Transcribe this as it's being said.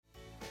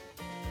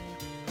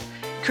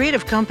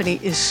creative company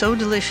is so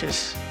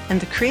delicious, and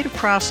the creative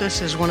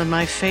process is one of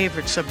my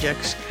favorite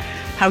subjects.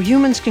 How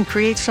humans can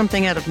create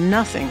something out of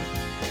nothing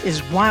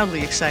is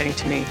wildly exciting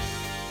to me.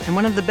 And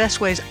one of the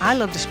best ways I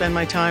love to spend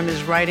my time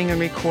is writing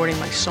and recording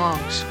my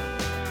songs.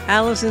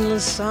 Alizon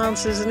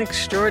Lissance is an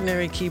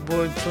extraordinary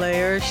keyboard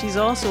player. She's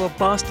also a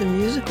Boston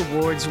Music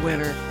Awards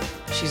winner.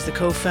 She's the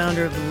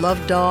co-founder of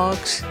Love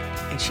Dogs,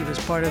 and she was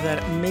part of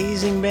that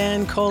amazing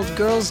band called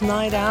Girls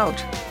Night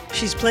Out.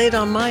 She's played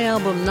on my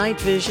album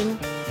Night Vision.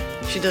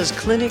 She does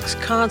clinics,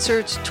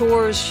 concerts,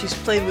 tours. She's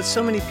played with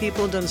so many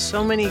people, done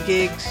so many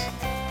gigs.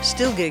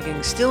 Still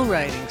gigging, still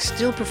writing,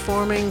 still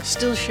performing,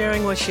 still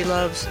sharing what she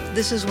loves.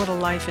 This is what a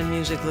life in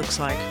music looks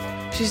like.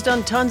 She's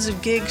done tons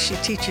of gigs. She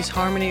teaches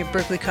harmony at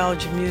Berklee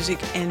College of Music,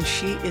 and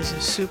she is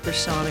a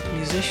supersonic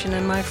musician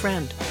and my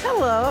friend.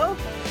 Hello.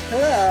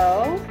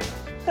 Hello.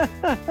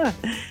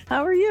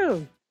 How are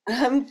you?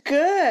 I'm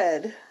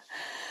good.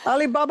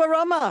 Alibaba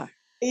Rama.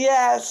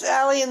 Yes,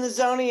 Ali in the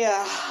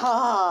Zonia.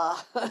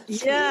 Ha.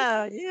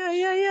 Yeah.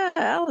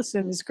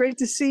 Allison, it's great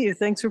to see you.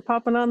 Thanks for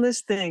popping on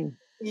this thing.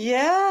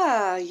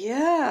 Yeah.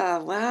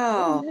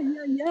 Wow.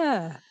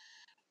 Yeah.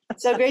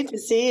 So great to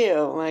see you.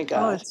 Oh my Oh,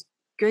 gosh. it's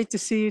great to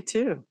see you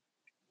too.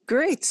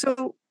 Great.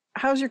 So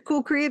how's your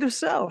cool creative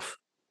self?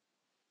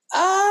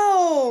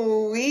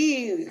 Oh,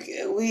 we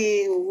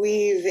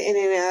weave in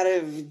and out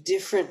of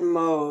different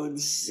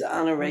modes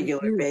on a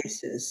regular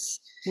basis.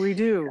 We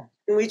do.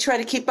 And we try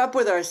to keep up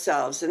with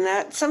ourselves, and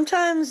that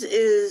sometimes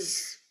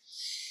is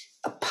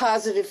a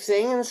positive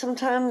thing and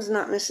sometimes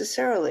not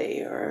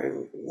necessarily,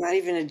 or not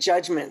even a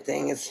judgment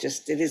thing. It's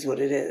just, it is what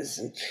it is.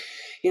 And,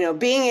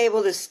 being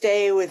able to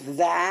stay with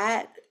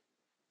that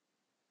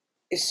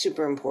is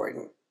super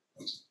important.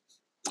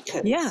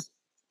 Yeah.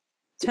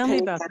 Tell me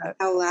about that.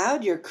 How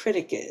loud your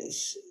critic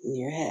is in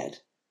your head.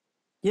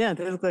 Yeah,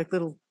 they look like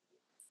little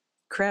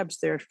crabs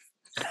there.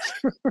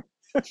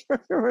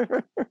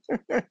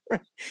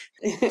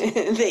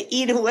 They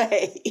eat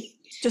away.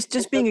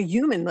 Just being a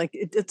human, like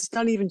it's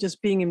not even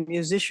just being a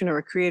musician or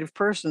a creative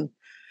person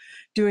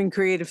doing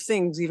creative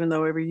things, even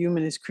though every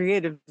human is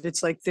creative.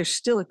 It's like there's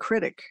still a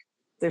critic.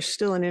 There's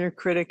still an inner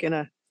critic and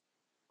a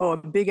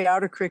big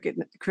outer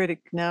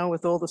critic now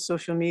with all the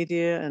social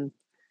media, and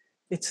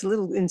it's a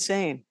little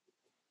insane.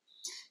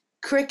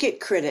 Cricket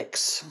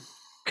critics.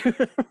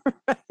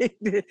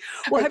 Right.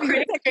 Well, have you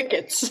heard that,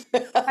 crickets?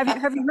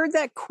 have you heard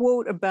that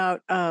quote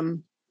about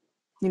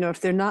if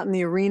they're not in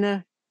the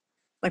arena,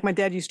 like my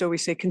dad used to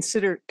always say,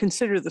 consider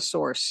the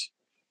source.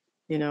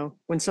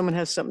 When someone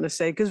has something to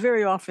say, because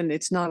very often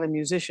it's not a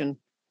musician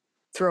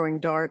throwing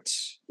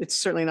darts. It's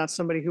certainly not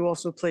somebody who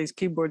also plays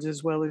keyboards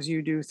as well as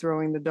you do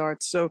throwing the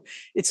darts. So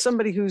it's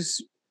somebody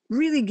who's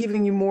really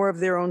giving you more of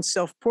their own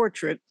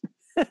self-portrait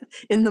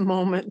in the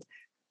moment.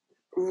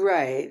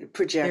 Right.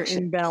 Projection.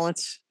 They're in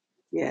balance.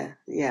 Yeah.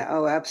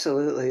 Oh,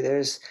 absolutely.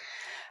 There's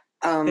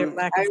Their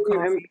lack of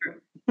remember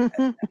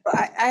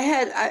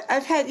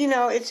I've had,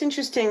 it's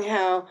interesting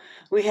how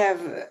we have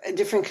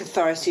different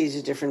catharses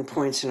at different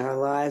points in our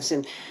lives,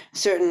 and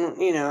certain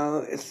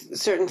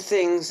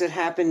things that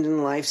happened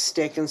in life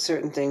stick and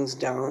certain things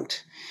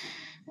don't.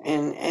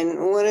 And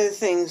one of the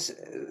things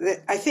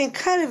that I think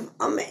kind of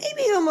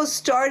maybe almost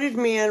started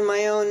me on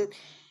my own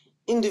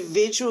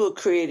individual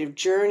creative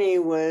journey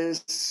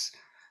was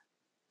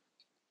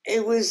a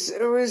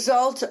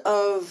result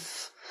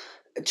of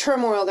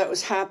turmoil that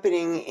was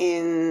happening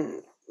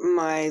in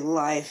my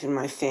life and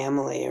my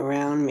family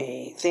around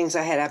me, things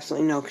I had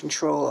absolutely no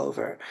control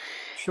over.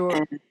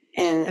 Sure.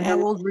 And how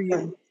old were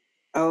you?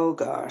 Oh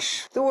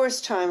gosh, the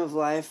worst time of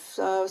life,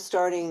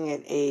 starting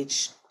at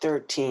age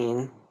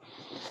 13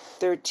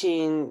 to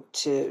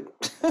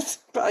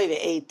probably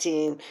to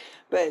 18.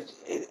 But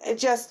it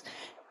just,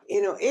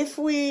 if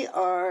we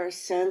are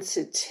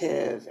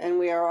sensitive, and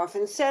we are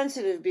often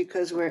sensitive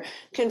because we're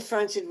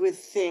confronted with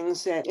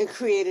things that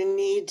create a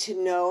need to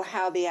know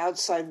how the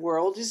outside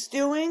world is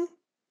doing.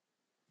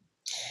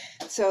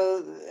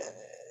 So,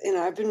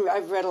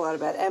 I've read a lot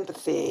about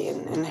empathy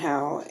and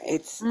how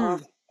it's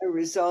often a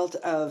result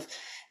of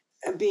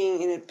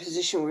being in a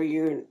position where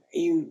you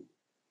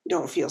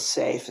don't feel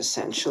safe,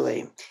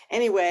 essentially.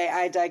 Anyway,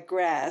 I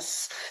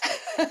digress.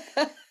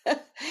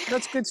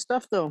 That's good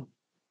stuff, though.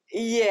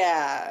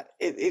 Yeah,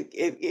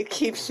 it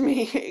keeps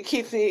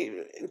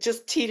me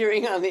just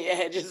teetering on the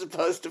edge as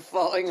opposed to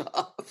falling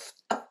off.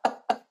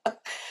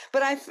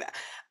 But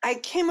I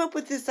came up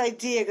with this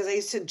idea because I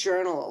used to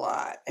journal a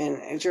lot,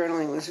 and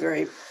journaling was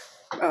very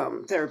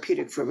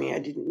therapeutic for me. I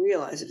didn't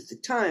realize it at the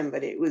time,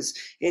 but it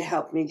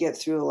helped me get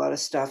through a lot of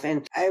stuff.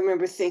 And I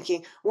remember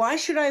thinking, why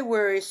should I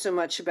worry so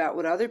much about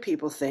what other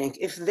people think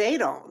if they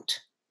don't?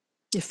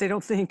 If they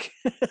don't think.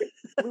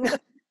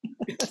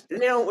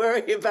 They don't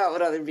worry about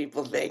what other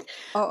people think.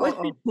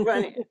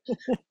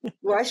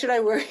 Why should I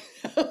worry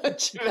so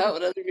much about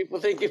what other people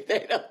think if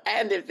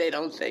they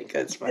don't think?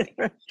 That's funny.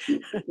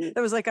 That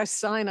was like a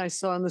sign I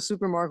saw in the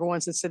supermarket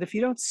once that said, if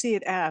you don't see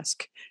it,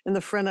 ask. And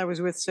the friend I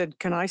was with said,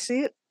 can I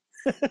see it?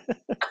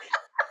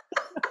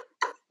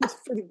 It's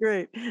pretty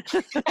great.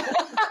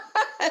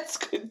 That's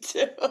good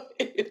too.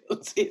 You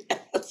don't see it,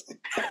 ask.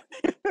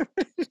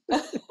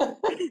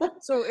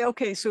 So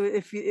okay, so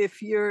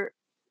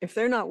if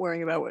they're not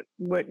worrying about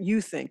what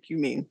you think, you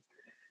mean,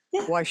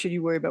 Yeah, why should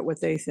you worry about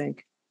what they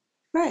think?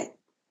 right.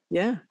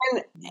 Yeah.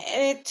 And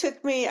it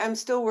took me, I'm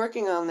still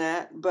working on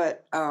that,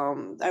 but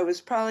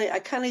I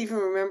kind of even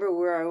remember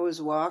where I was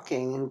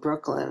walking in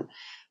Brooklyn.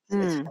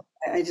 It's, Mm,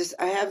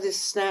 I have this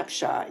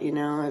snapshot,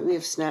 we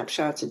have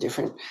snapshots of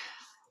different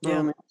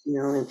yeah.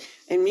 moments,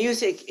 and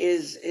music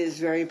is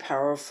very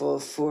powerful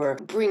for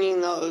bringing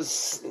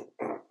those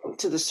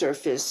to the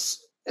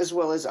surface as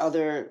well as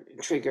other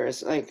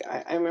triggers. Like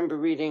I remember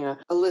reading a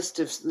list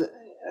of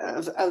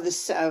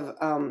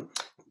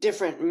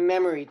different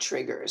memory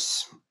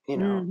triggers,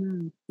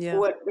 Yeah.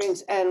 what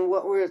brings and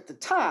what were at the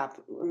top,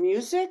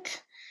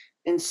 music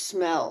and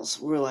smells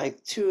were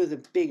like two of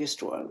the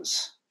biggest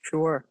ones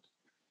Sure.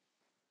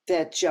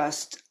 that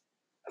just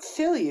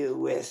fill you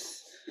with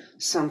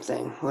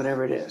something,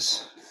 whatever it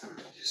is.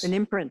 An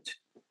imprint,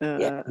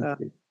 Yeah,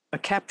 a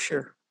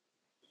capture,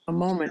 a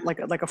moment, like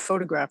a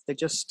photograph that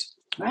just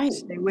right.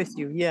 stay with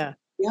you. Yeah.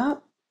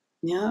 Yep.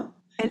 Yep.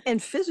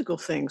 And physical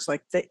things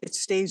like that, it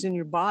stays in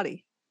your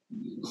body.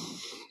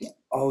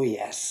 Oh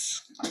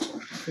yes.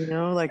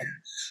 Like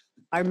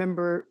I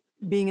remember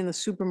being in the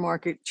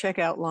supermarket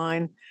checkout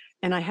line,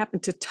 and I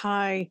happened to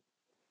tie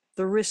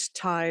the wrist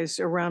ties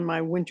around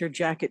my winter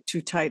jacket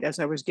too tight as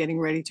I was getting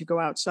ready to go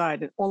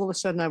outside. And all of a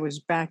sudden, I was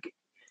back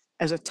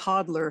as a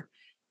toddler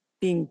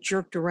being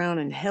jerked around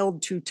and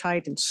held too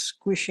tight and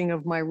squishing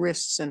of my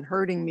wrists and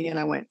hurting me. And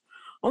I went,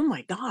 oh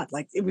my God,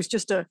 like it was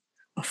just a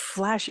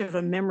flash of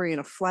a memory and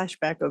a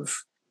flashback of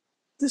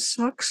this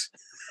sucks.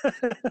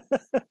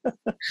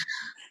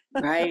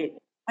 Right.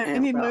 I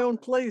And need my well, own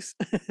place.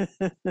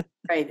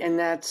 right. And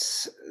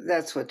that's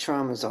what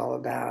trauma is all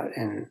about.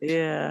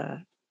 Yeah.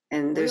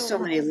 And We there's all so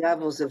many have.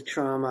 levels of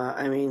trauma.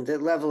 I mean, the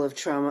level of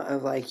trauma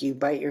of like you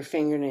bite your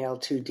fingernail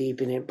too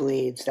deep and it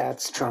bleeds,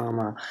 that's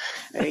trauma.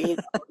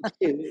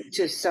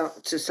 To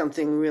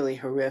something really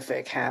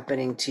horrific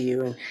happening to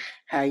you and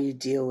how you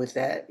deal with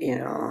that,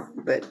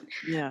 But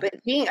Yeah.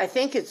 I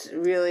think it's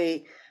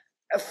really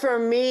for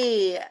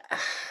me,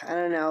 I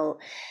don't know,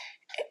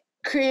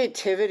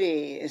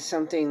 creativity is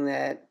something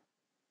that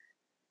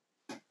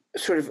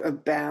sort of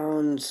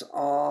abounds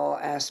all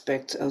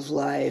aspects of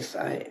life.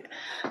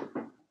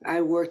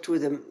 I worked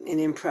with an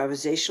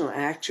improvisational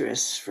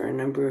actress for a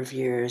number of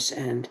years,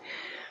 and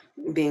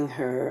being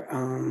her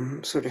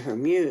sort of her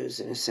muse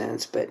in a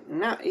sense, but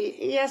not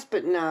yes,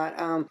 but not.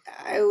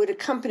 I would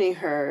accompany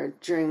her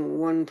during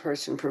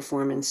one-person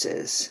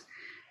performances,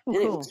 Oh,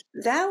 and cool.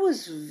 that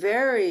was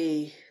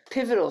very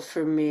pivotal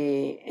for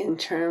me in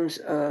terms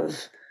of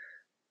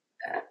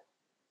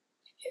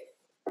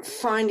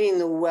finding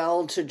the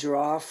well to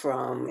draw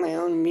from my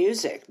own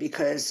music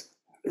because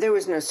there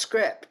was no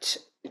script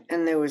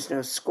and there was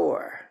no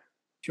score.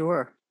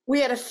 Sure.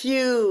 We had a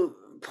few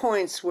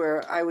points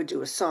where I would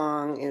do a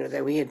song,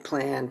 that we had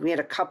planned. We had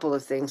a couple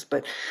of things,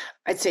 but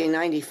I'd say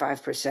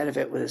 95% of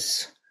it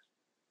was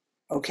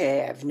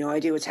okay. I have no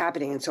idea what's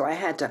happening. And so I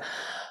had to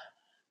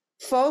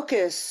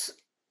focus,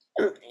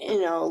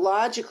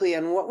 logically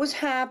on what was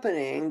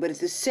happening, but at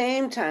the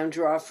same time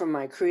draw from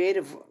my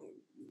creative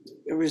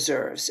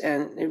reserves.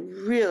 And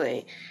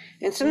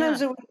sometimes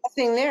there was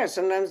nothing there.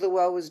 Sometimes the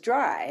well was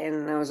dry.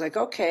 And I was like,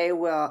 okay,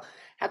 well,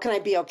 how can I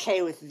be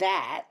okay with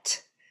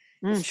that?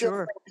 Still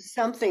Sure. bring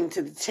something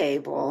to the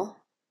table.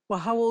 Well,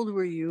 how old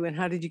were you and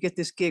how did you get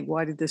this gig?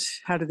 How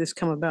did this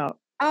come about?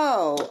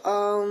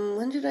 Oh,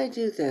 when did I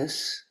do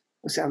this?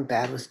 I sound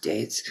bad with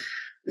dates. It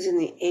was in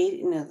the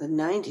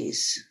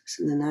 90s. It's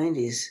in the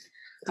 90s.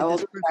 Did How old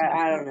this was I? person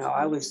I don't approach know.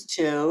 I you? was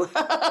two.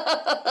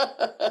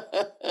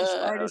 This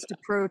artist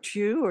approach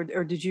you or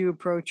did you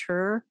approach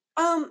her?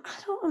 I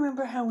don't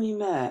remember how we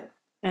met.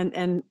 And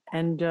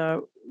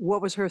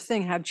what was her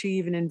thing? How'd she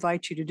even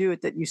invite you to do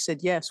it that you said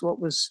yes? What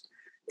was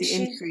the She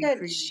intrigue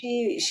for said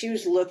you? she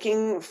was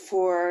looking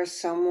for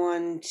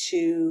someone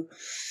to.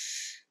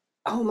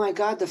 Oh my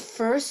God,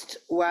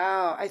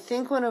 wow. I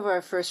think one of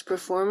our first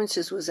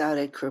performances was out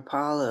at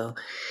Kripalu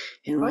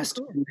in Oh,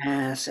 Western cool.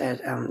 Mass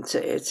at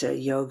it's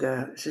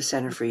a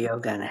center for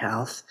yoga and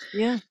health.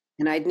 Yeah.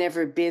 And I'd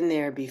never been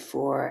there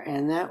before,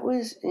 and that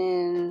was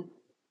in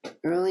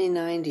early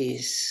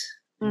 90s.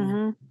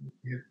 Mm-hmm.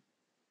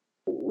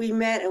 We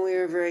met and we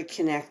were very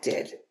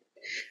connected.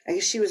 I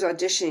guess she was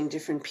auditioning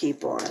different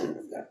people, and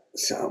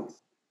so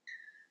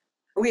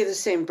we have the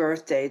same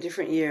birthday,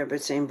 different year,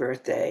 but same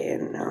birthday.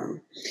 And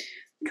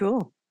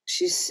Cool.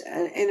 she's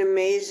an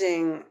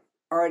amazing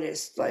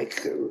artist, like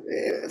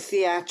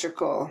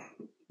theatrical,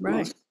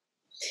 Right.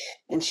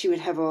 and she would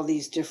have all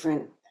these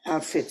different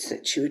outfits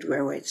that she would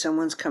wear. Wait,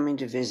 someone's coming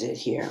to visit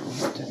here.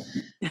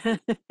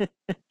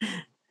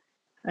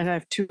 And I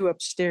have two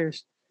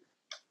upstairs.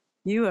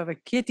 You have a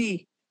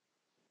kitty.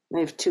 I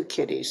have two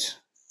kitties.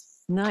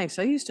 Nice.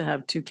 I used to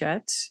have two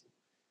cats.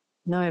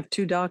 Now I have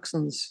two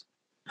dachshunds.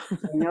 I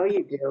know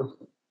you do.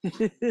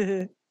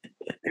 Yeah,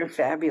 They're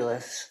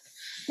fabulous.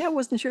 I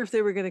wasn't sure if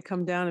they were going to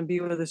come down and be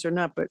with us or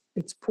not, but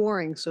it's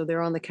pouring, so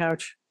they're on the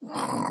couch.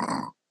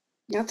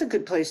 That's a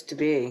good place to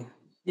be.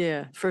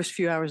 Yeah, first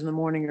few hours in the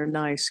morning are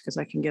nice because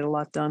I can get a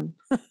lot done.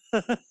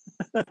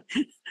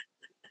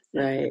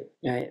 Right,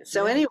 right.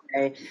 So Yeah.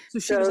 anyway, So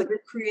she was like a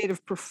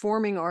creative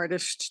performing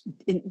artist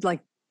in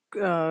like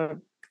uh,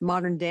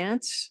 modern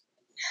dance.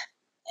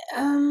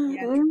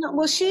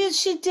 well,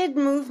 she did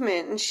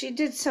movement and she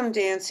did some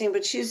dancing,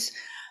 but she's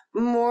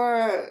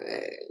more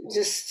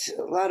just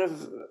a lot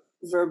of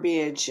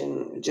verbiage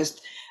and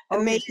just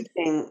Okay,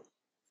 amazing.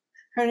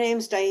 Her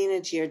name's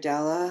Diana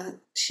Giardella.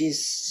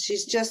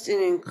 She's just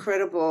an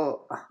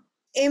incredible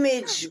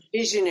image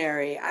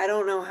visionary. I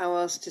don't know how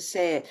else to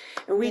say it.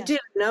 And we yeah, did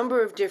a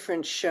number of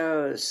different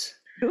shows.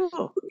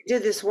 cool. We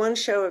did this one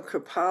show at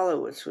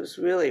Kripalu, which was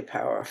really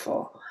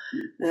powerful.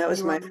 And that was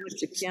You were my on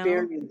first electric piano.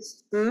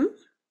 experience.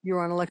 You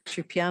were on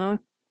electric piano.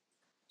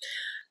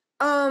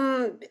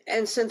 And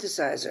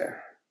synthesizer.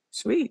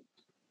 Sweet.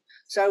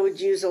 So I would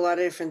use a lot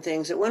of different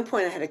things. At one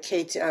point, I had a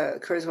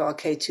Kurzweil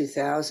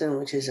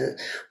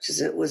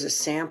K2000, was a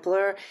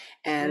sampler,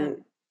 Yeah.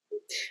 and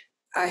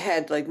I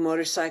had like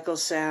motorcycle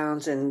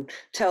sounds and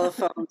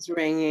telephones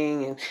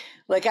ringing, and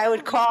like I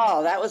would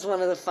call. That was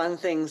one of the fun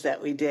things that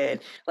we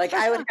did. Like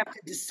I would have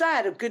to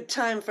decide a good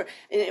time for,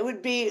 and it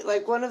would be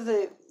like one of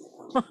the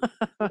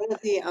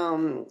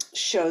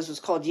shows was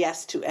called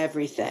Yes to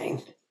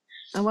Everything.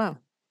 Oh wow.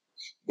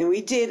 And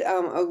we did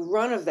a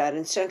run of that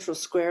in Central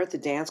Square at the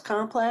dance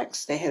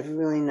complex. They had a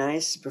really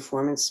nice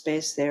performance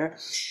space there.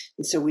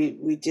 And so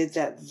we did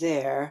that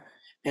there.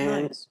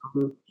 And Nice.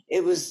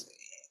 it was,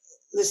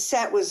 the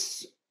set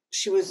was,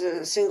 she was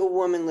a single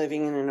woman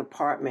living in an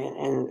apartment,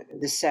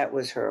 and the set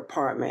was her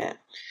apartment.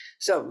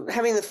 So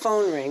having the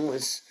phone ring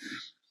was,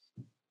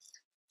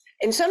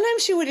 and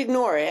sometimes she would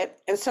ignore it,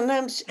 and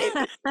sometimes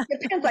it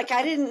depends. Like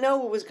I didn't know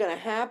what was going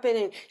to happen,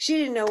 and she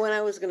didn't know when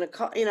I was going to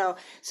call,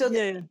 So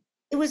Yeah.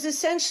 it was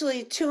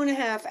essentially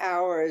 2.5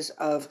 hours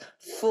of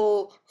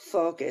full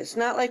focus.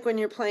 Not like when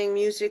you're playing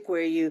music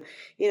where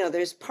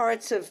there's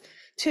parts of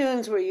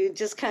tunes where you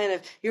just kind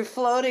of, you're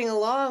floating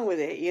along with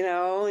it,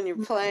 and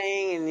you're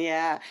playing and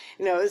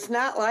it's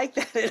not like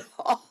that at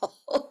all.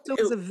 So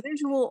it's a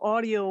visual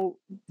audio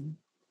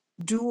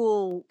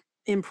dual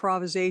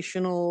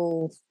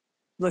improvisational.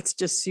 Let's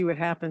just see what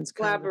happens.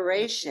 Kind of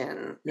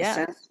Collaboration, yeah.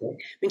 essentially.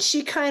 I mean,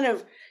 she kind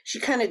of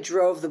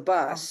drove the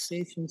bus,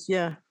 Conversations.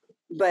 Yeah.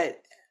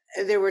 but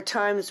there were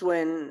times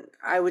when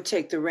I would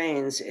take the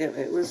reins.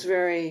 It was So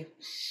really.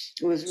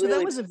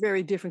 that was a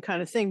very different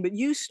kind of thing. But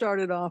you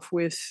started off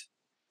with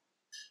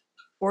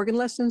organ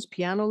lessons,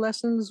 piano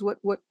lessons. What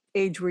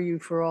age were you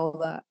for all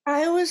that?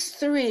 I was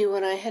 3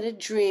 when I had a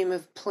dream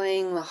of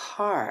playing the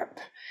harp,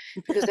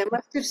 because I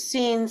must have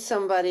seen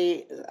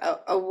somebody,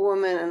 a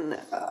woman.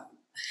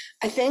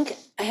 I think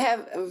I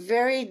have a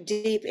very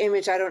deep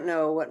image. I don't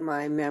know what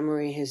my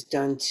memory has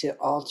done to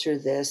alter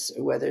this,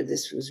 or whether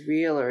this was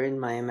real or in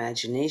my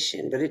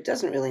imagination, but it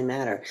doesn't really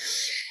matter.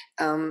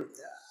 A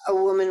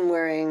woman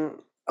wearing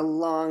a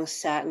long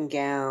satin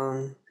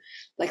gown,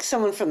 like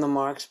someone from the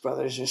Marx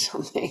Brothers or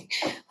something,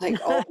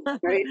 like old,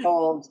 very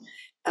old,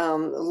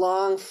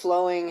 long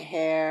flowing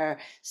hair,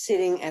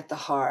 sitting at the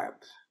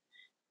harp.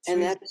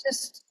 And Sweet.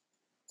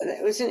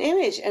 it was an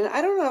image. And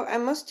I don't know, I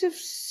must have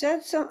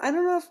said something. I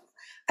don't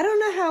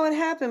know how it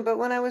happened, but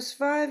when I was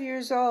 5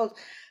 years old,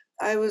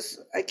 I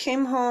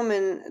came home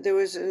and there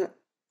was an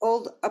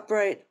old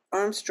upright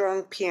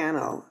Armstrong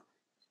piano.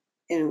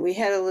 And we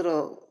had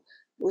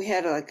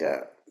like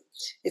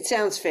it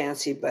sounds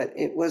fancy, but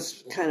it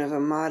was kind of a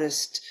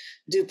modest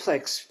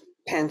duplex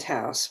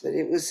penthouse. But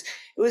it was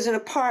an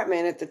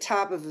apartment at the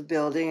top of the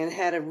building and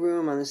had a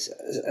room on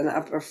an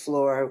upper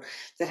floor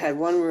that had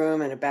one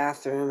room and a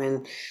bathroom,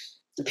 and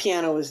the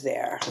piano was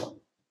there.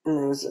 And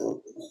there was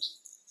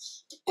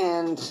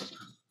and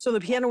So the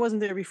piano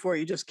wasn't there before.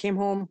 You just came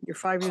home. You're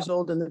 5 years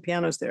old, and the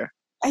piano's there.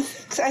 I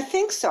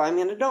think so. I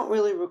mean, I don't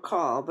really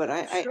recall, but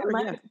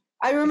Sure, yeah.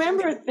 I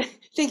remember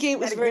thinking it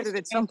was very Get it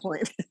at some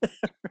point.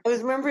 I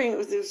was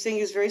remembering thinking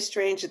it was very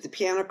strange that the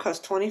piano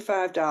cost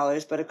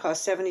 $25, but it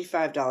cost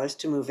 $75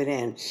 to move it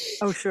in.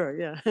 Oh, sure,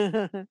 yeah.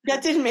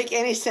 That didn't make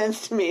any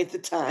sense to me at the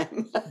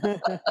time.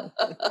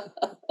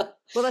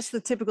 Well, that's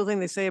the typical thing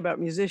they say about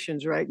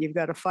musicians, right? You've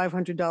got a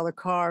 $500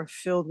 car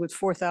filled with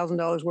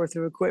 $4,000 worth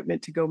of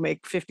equipment to go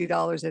make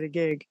 $50 at a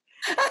gig.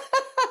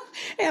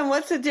 And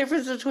what's the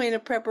difference between a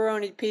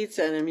pepperoni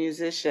pizza and a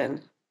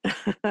musician?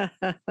 I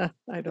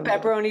don't know.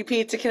 Pepperoni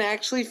pizza can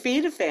actually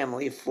feed a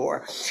family of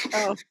 4.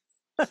 Oh.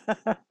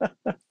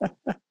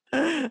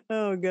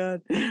 Oh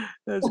God,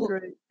 that's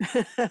great.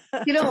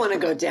 You don't want to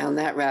go down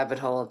that rabbit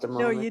hole at the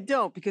moment. No, you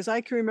don't, because I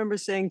can remember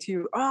saying to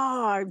you,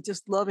 "Oh, I'm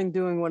just loving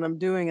doing what I'm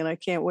doing, and I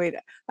can't wait.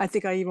 I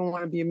think I even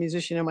want to be a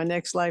musician in my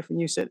next life." And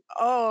you said,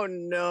 "Oh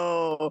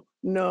no,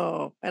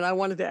 no." And I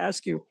wanted to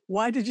ask you,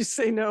 why did you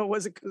say no?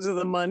 Was it because of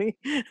the money?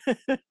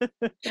 I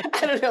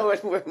don't know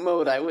what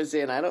mode I was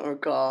in. I don't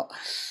recall.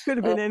 Could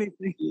have been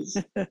anything.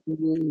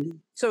 Mhm.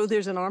 So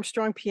there's an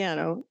Armstrong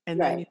piano,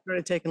 and then you Right.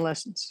 started taking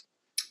lessons.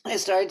 I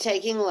started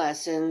taking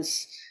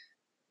lessons.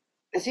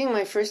 I think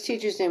my first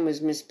teacher's name was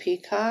Miss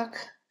Peacock.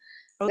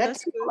 Oh, That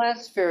that's didn't good.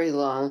 last very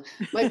long.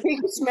 My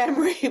biggest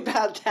memory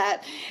about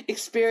that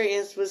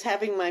experience was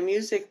having my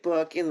music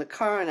book in the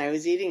car and I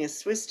was eating a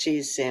Swiss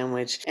cheese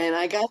sandwich and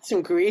I got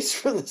some grease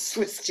from the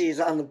Swiss cheese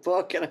on the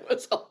book and I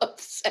was all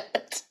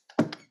upset.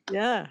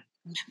 Yeah.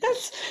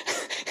 That's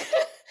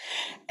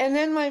and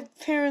then my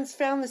parents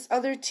found this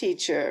other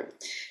teacher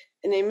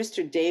named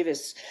Mr.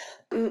 Davis.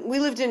 We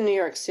lived in New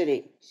York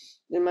City.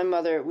 And my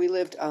mother, we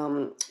lived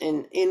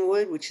in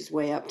Inwood, which is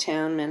way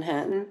uptown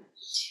Manhattan.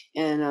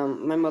 And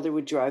my mother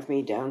would drive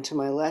me down to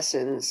my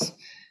lessons.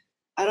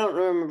 I don't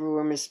remember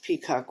where Miss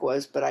Peacock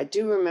was, but I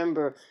do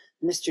remember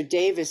Mr.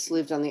 Davis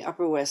lived on the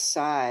Upper West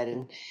Side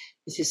and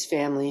with his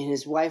family, and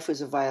his wife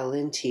was a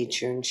violin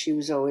teacher, and she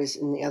was always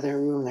in the other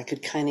room. I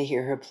could kind of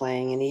hear her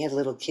playing, and he had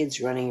little kids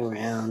running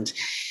around.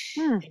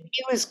 Hmm.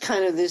 He was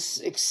kind of this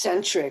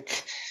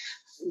eccentric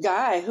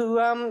guy who,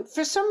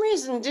 for some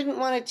reason, didn't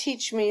want to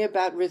teach me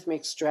about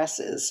rhythmic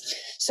stresses.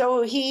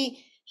 So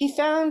he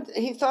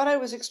thought I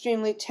was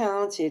extremely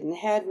talented and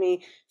had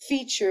me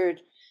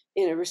featured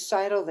in a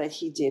recital that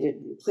he did at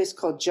a place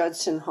called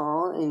Judson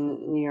Hall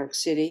in New York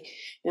City,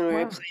 and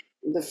where I Wow.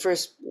 played the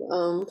first,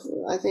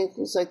 I think it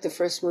was like the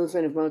first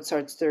movement of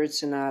Mozart's Third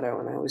Sonata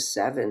when I was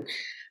 7,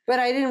 but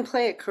I didn't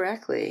play it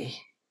correctly.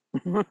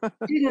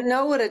 Didn't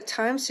know what a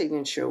time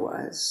signature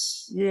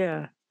was.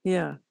 Yeah.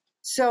 Yeah.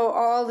 So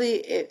all the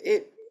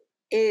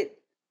it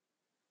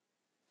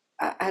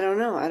I don't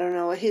know. I don't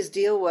know what his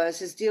deal was.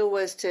 His deal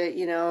was to,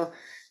 you know,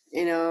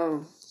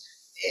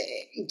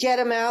 get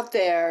him out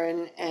there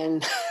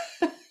and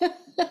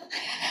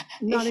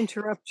Not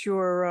interrupt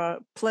your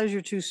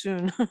pleasure too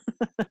soon.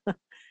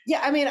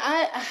 yeah, I mean,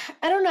 I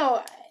don't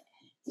know.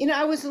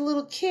 I was a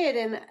little kid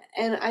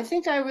and I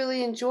think I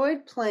really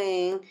enjoyed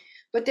playing,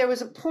 but there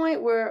was a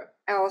point where,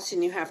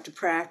 Allison, you have to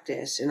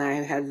practice, and I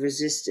had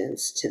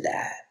resistance to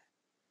that.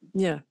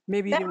 Yeah.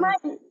 Maybe you That didn't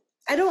want.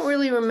 I don't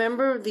really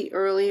remember the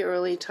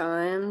early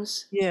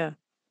times. Yeah.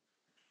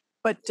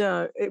 But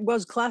it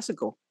was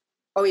classical.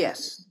 Oh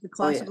yes. The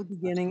Oh yeah. classical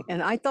beginning,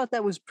 and I thought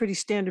that was pretty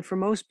standard for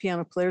most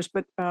piano players,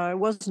 but it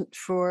wasn't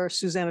for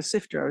Susanna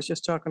Sifter. I was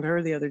just talking to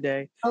her the other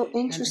day, Oh, and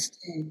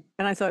interesting.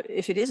 and I thought,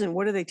 if it isn't,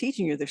 what are they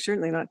teaching you? They're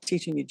certainly not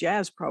teaching you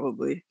jazz,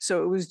 probably.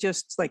 So it was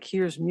just like,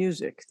 here's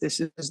music. This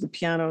is the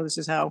piano. This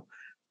is how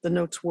the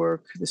notes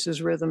work. This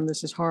is rhythm.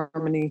 This is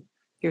harmony.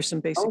 Here's some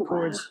Oh basic wow.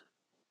 chords.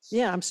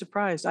 Yeah, I'm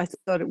surprised. I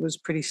thought it was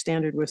pretty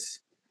standard with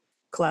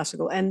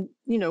classical. And,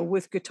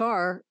 with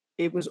guitar,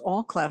 it was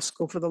all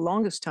classical for the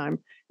longest time.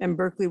 And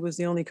Berkeley was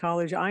the only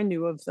college I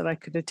knew of that I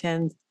could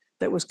attend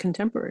that was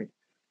contemporary.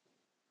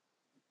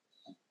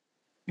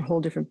 A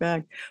whole different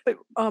bag. But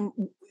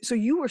so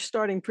you were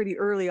starting pretty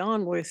early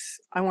on with,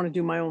 I want to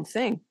do my own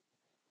thing.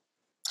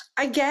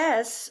 I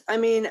guess. I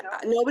mean,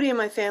 nobody in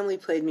my family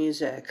played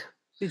music.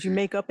 Did you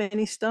make up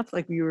any stuff?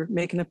 Like, you were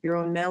making up your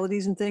own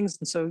melodies and things?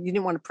 And so you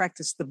didn't want to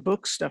practice the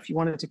book stuff. You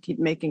wanted to keep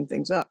making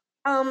things up.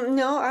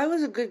 No, I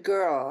was a good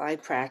girl. I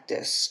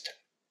practiced.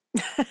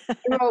 I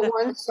wrote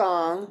one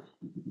song.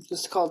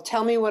 It's called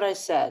 "Tell Me What I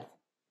Said."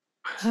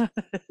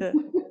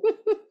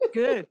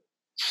 Good.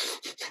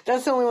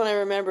 That's the only one I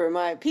remember.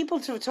 My people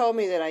have told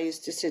me that I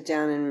used to sit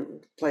down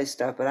and play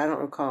stuff, but I don't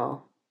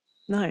recall.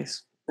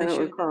 Nice. I They don't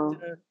should. recall.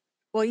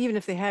 Well, even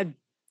if they had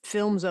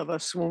films of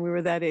us when we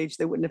were that age,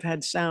 they wouldn't have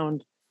had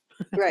sound.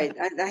 Right.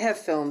 I have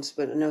films,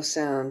 but no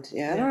sound.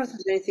 Yeah, I don't Yeah. know if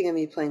there's anything of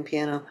me playing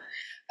piano.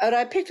 And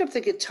I picked up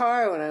the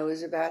guitar when I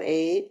was about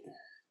 8.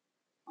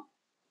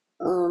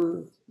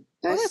 Oh,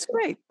 that's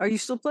great. Are you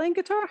still playing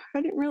guitar?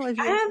 I didn't realize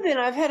I you were. have been.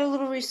 I've had a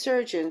little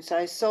resurgence.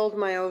 I sold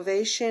my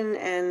Ovation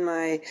and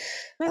my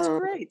That's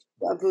great.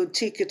 a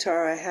boutique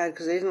guitar I had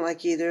because I didn't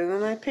like either. And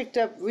then I picked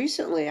up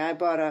recently. I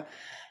bought a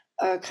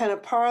kind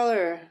of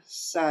parlor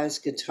size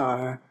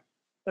guitar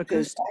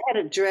because Acoustic. I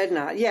had a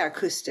dreadnought. Yeah,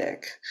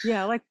 acoustic.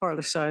 Yeah, I like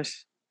parlor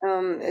size.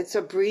 It's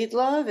a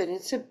Breedlove, and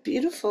it's a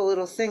beautiful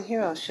little thing.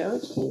 Here, I'll show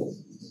it to you.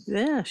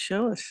 Yeah,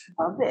 show us.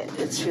 Love it.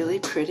 It's really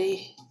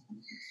pretty.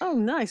 Oh,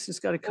 nice. It's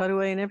got a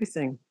cutaway and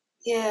everything.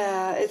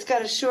 Yeah, it's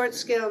got a short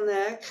scale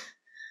neck.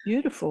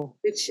 Beautiful.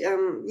 Which,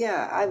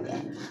 yeah,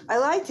 I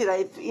liked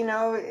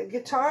it.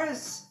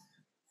 Guitars,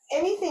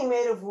 anything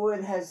made of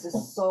wood has the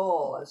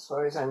soul, as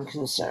far as I'm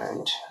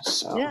concerned.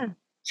 So Yeah.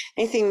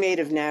 anything made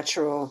of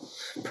natural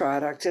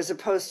product, as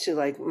opposed to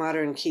like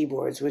modern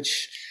keyboards,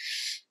 which.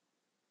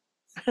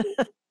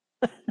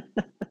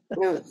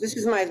 No, this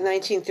is my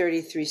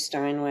 1933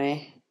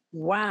 Steinway.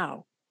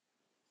 Wow.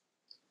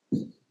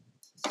 You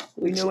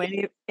Which, know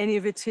any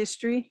of its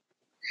history?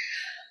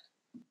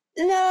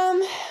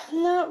 no,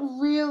 not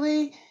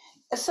really.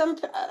 Some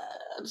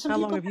How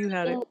long people have you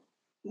had it?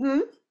 Hmm?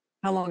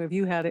 How long have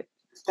you had it?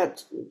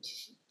 About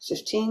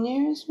 15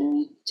 years,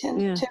 maybe 10,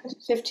 Yeah. 10 to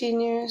 15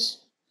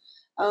 years.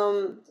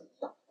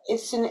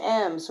 It's an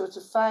M, so it's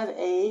a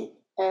 5/8,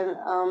 and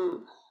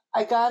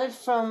I got it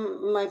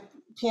from my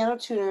piano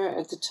tuner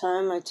at the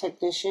time, my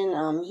technician.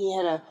 He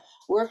had a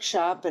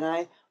workshop, and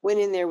I went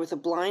in there with a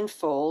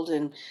blindfold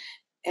and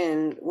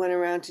went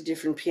around to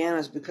different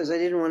pianos because I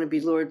didn't want to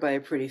be lured by a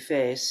pretty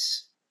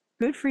face.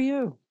 Good for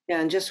you. Yeah,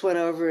 and just went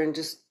over and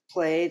just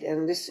played,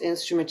 and this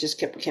instrument just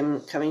kept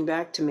coming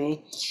back to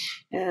me.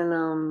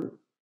 And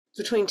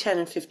between 10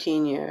 and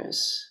 15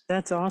 years.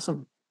 That's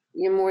awesome.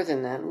 Yeah, more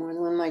than that, more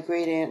than when my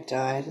great aunt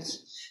died.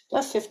 It's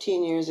about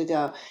 15 years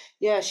ago.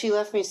 Yeah, she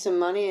left me some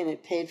money and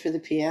it paid for the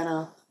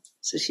piano.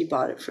 So she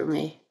bought it for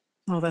me.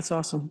 Oh, that's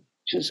awesome.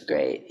 Which was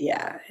great.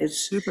 Yeah, it's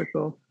super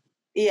cool.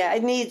 Yeah,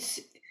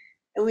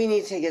 we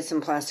need to get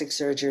some plastic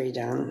surgery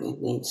done.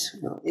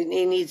 It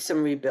needs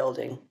some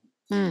rebuilding.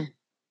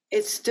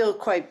 It's still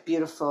quite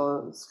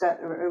beautiful. It's got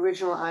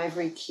original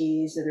ivory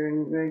keys that are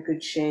in very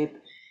good shape.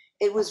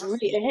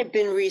 It had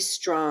been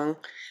restrung.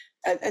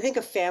 I think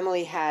a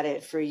family had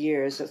it for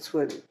years. That's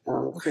what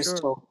Chris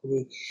told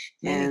me.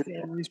 Many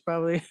families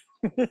probably.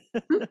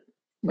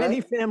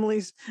 Many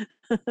families.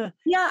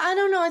 Yeah, I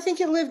don't know. I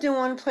think it lived in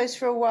one place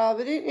for a while,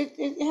 but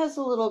it has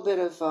a little bit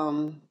of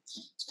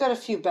it's got a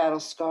few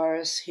battle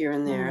scars here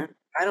and there.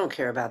 I don't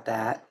care about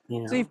that,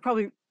 So you've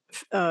probably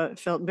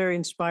felt very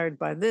inspired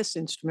by this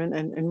instrument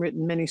and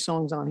written many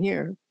songs on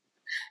here.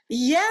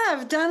 Yeah,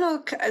 I've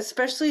done,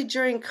 especially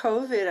during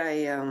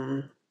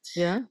COVID.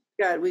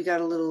 We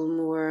got a little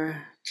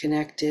more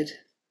connected.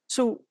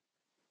 So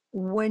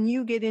when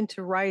you get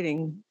into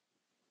writing,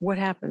 what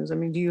happens? I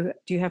mean, do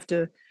you have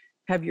to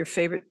have your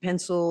favorite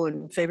pencil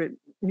and favorite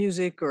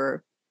music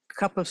or a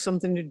cup of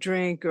something to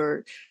drink,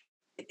 or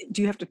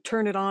do you have to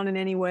turn it on in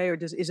any way, or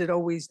is it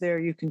always there?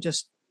 You can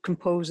just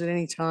compose at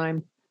any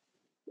time?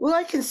 Well,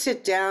 I can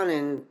sit down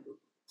and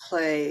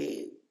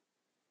play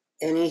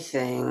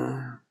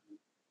anything.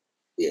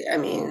 I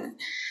mean,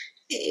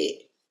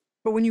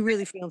 but when you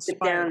really feel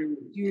inspired,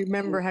 do you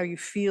remember how you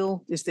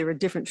feel? Is there a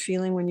different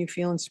feeling when you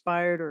feel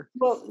inspired? Or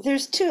well,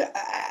 there's two.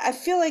 I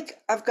feel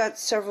like I've got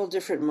several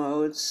different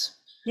modes.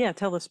 Yeah,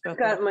 tell us about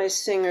that. I've got my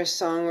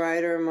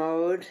singer-songwriter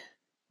mode.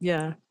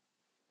 Yeah.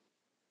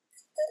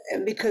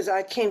 And because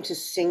I came to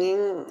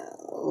singing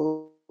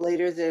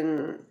later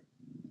than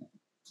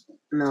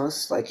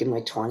most, like in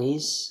my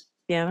 20s.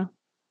 Yeah.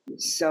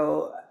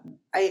 So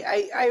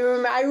I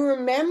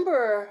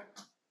remember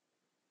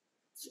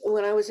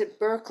when I was at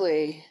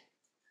Berkeley,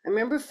 I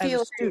remember feeling.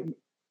 As a student?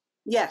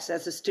 Yes,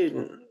 as a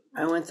student.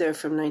 I went there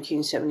from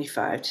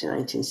 1975 to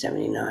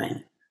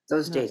 1979.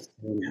 Those dates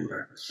I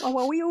remember. Oh,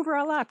 well, we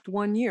overlapped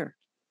 1 year.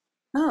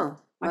 Oh,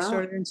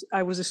 wow.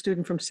 I was a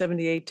student from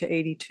 78 to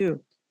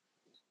 82.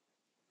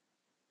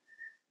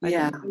 I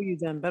didn't know you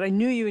then, but I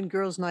knew you in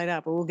Girls' Night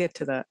Out, but we'll get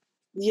to that.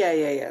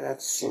 Yeah.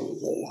 That's a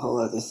whole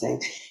other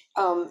thing.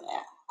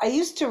 I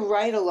used to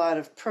write a lot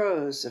of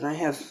prose, and I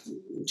have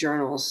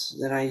journals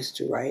that I used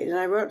to write, and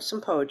I wrote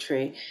some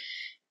poetry.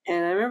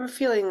 And I remember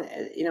feeling,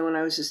 when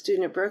I was a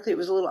student at Berkeley, it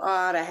was a little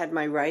odd. I had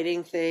my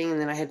writing thing,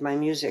 and then I had my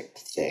music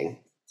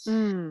thing.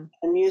 And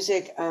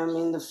music,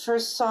 the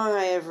first song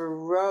I ever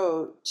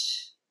wrote,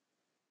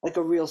 like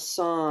a real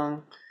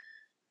song,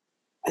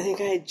 I think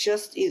I had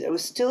I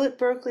was still at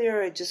Berkeley or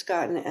I had just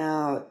gotten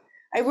out.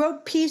 I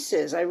wrote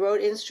pieces. I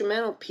wrote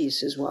instrumental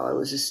pieces while I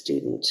was a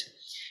student.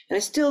 And I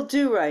still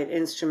do write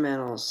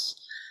instrumentals.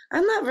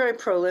 I'm not very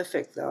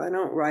prolific, though. I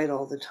don't write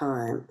all the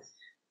time.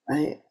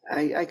 I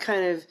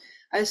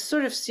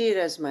sort of see it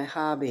as my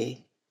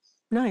hobby.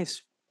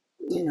 Nice.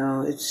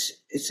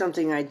 It's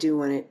something I do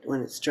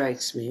when it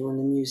strikes me, when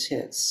the muse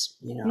hits,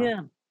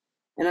 Yeah.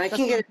 And I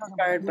can get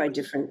inspired by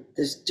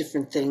there's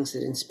different things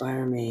that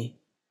inspire me.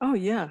 Oh,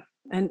 yeah.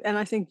 And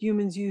I think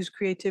humans use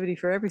creativity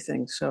for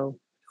everything, so.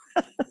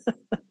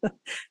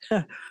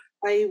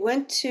 I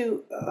went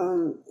to,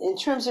 in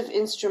terms of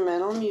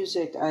instrumental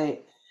music, in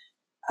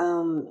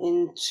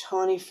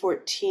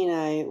 2014,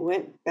 I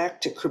went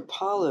back to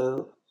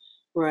Kripalu,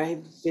 where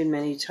I've been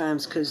many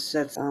times, because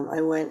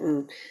I went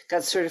and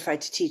got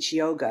certified to teach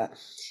yoga.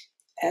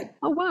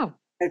 Oh, wow.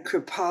 At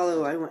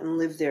Kripalu, I went and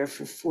lived there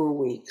for 4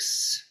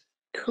 weeks.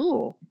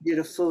 Cool. Did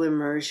a full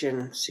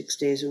immersion 6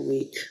 days a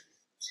week.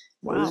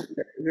 Wow. It was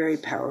very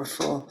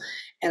powerful.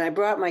 And I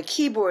brought my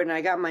keyboard and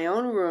I got my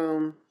own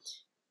room.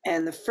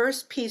 And the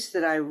first piece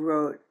that I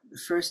wrote, the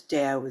first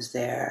day I was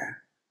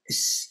there,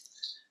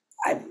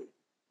 I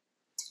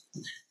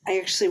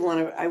actually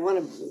want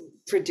to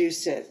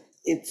produce it.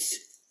 I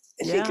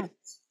think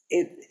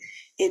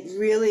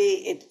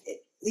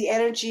the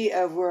energy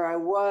of where I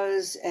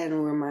was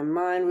and where my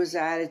mind was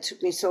at, it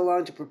took me so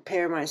long to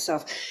prepare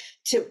myself,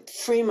 to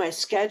free my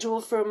schedule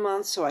for a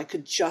month so I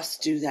could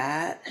just do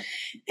that.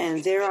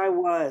 And there I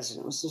was, and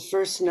it was the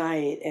first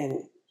night,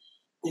 and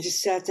I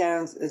just sat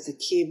down at the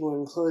keyboard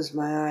and closed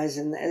my eyes,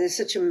 and there's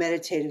such a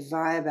meditative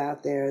vibe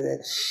out there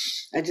that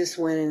I just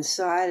went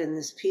inside, and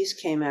this piece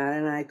came out,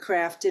 and I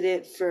crafted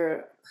it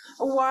for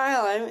a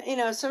while.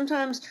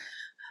 Sometimes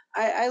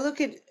I look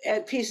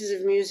at pieces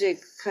of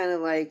music kind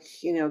of like,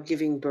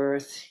 giving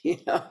birth,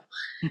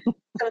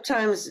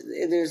 Sometimes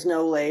there's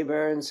no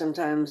labor, and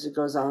sometimes it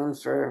goes on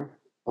for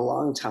a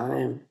long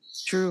time.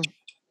 True.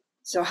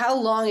 So how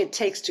long it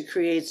takes to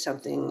create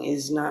something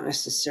is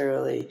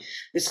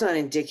it's not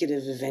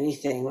indicative of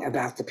anything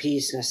about the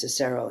piece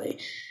necessarily.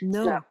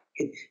 No.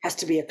 it has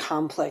to be a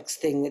complex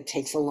thing that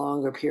takes a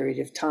longer period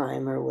of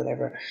time or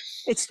whatever.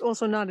 It's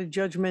also not a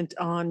judgment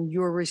on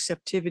your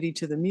receptivity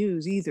to the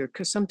muse either,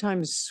 because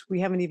sometimes we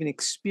haven't even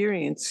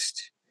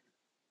experienced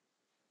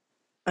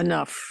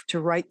enough to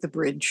write the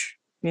bridge,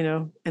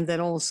 and then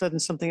all of a sudden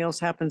something else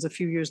happens a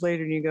few years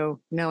later and you go,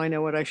 now I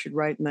know what I should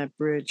write in that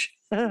bridge.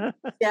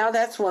 Yeah,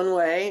 that's one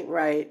way,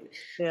 right?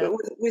 Yeah. But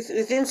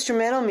with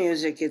instrumental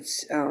music,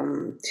 it's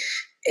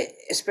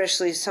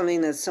especially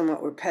something that's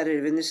somewhat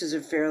repetitive, and this is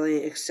a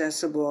fairly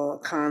accessible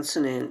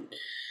consonant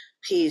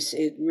piece.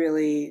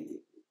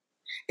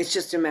 It's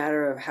just a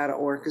matter of how to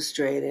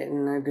orchestrate it,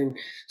 and I've been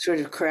sort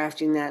of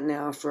crafting that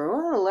now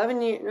for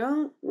 11 years,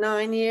 no,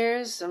 9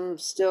 years.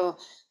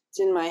 It's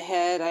in my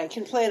head. I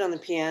can play it on the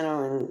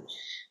piano, and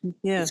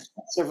Yeah. it's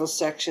got several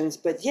sections,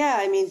 but yeah,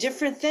 I mean,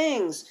 different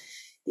things.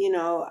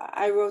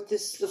 I wrote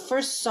the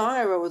first song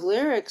I wrote with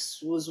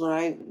lyrics was when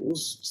I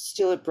was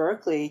still at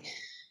Berkeley.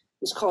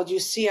 It was called You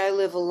See I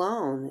Live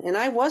Alone, and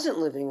I wasn't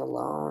living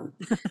alone.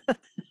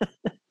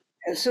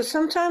 And so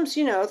sometimes,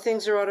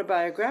 things are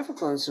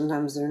autobiographical and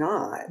sometimes they're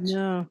not.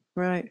 No,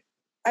 right.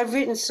 I've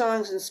written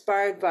songs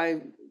inspired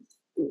by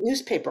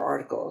newspaper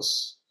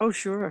articles. Oh,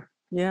 sure.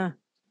 Yeah.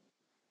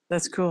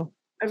 That's cool.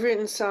 I've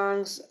written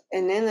songs,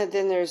 and then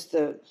there's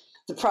the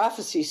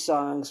prophecy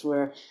songs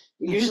where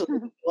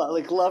usually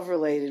like love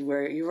related,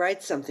 where you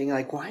write something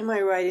like, why am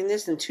I writing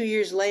this? And 2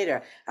 years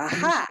later,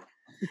 aha,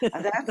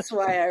 that's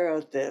why I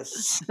wrote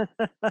this.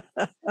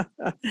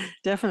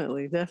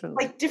 Definitely.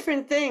 Like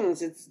different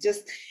things. It's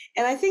just,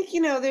 and I think,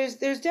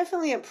 there's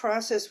definitely a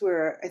process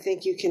where I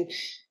think you can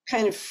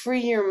kind of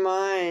free your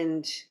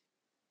mind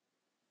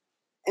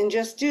and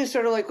just do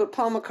sort of like what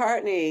Paul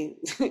McCartney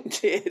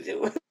did,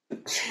 what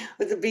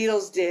the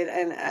Beatles did.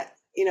 And,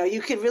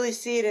 you could really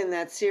see it in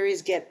that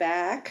series, Get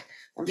Back.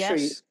 I'm sure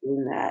you've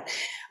seen that.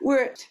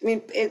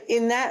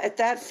 At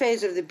that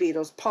phase of the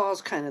Beatles,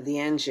 Paul's kind of the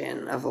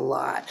engine of a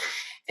lot.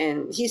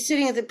 And he's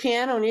sitting at the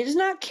piano and he's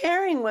not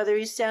caring whether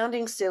he's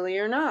sounding silly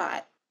or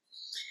not.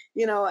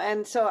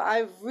 And so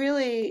I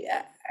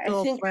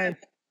think I've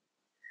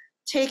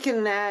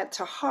taken that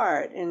to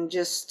heart and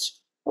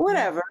just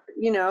whatever,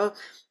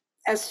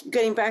 as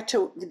getting back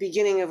to the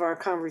beginning of our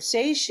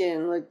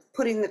conversation, like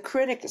putting the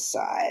critic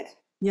aside.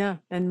 Yeah,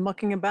 and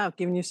mucking about,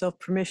 giving yourself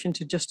permission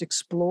to just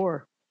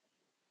explore.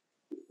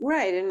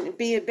 Right, and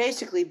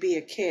basically be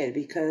a kid,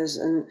 because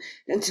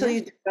until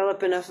you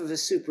develop enough of a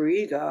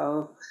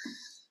superego.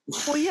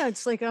 Well, yeah,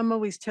 it's like I'm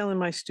always telling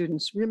my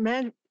students,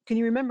 can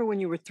you remember when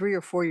you were 3 or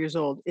 4 years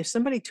old? If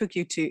somebody took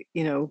you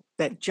to,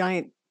 that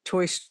giant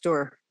toy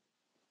store,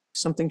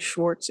 something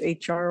Schwartz,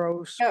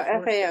 HRO.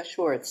 FAO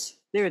Schwartz.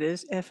 There it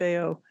is,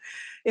 FAO.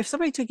 If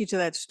somebody took you to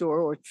that store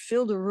or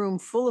filled a room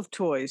full of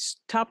toys,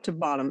 top to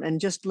bottom,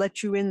 and just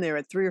let you in there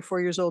at 3 or 4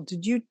 years old,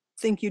 did you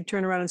think you'd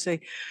turn around and say,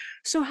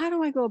 so how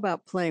do I go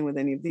about playing with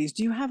any of these?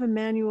 Do you have a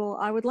manual?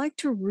 I would like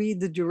to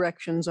read the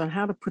directions on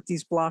how to put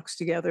these blocks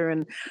together.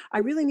 And I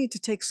really need to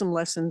take some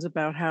lessons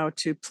about how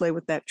to play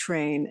with that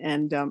train.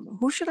 And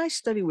who should I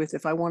study with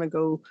if I want to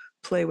go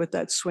play with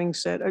that swing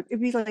set?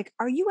 It'd be like,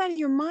 are you out of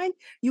your mind?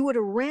 You would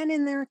have ran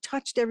in there,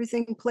 touched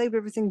everything, played with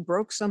everything,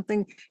 broke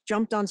something,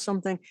 jumped on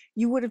something.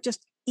 You would have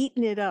just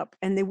eaten it up,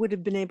 and they wouldn't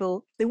have been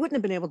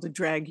able to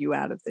drag you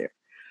out of there.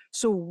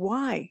 So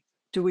why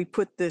do we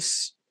put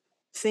this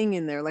thing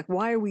in there? Like,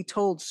 why are we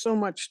told so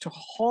much to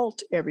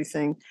halt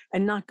everything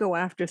and not go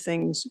after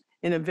things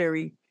in a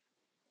very,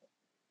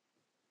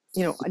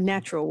 a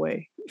natural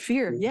way?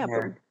 Fear, yeah.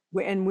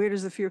 But and where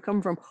does the fear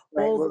come from?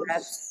 Right, all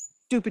those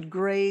stupid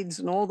grades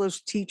and all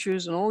those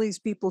teachers and all these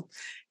people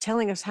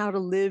telling us how to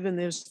live, and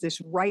there's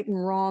this right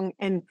and wrong,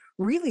 and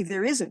really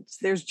there isn't.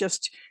 There's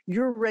just,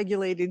 you're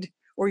regulated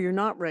or you're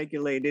not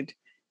regulated,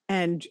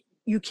 and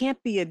you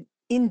can't be an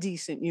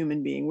indecent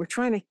human being. We're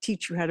trying to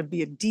teach you how to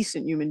be a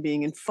decent human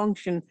being and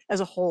function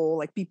as a whole,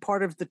 like be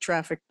part of the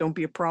traffic, don't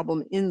be a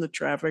problem in the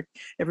traffic,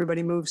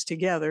 everybody moves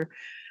together.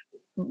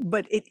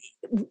 But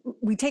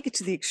we take it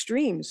to the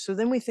extremes. So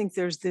then we think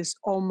there's this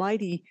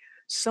almighty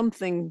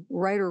something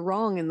right or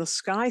wrong in the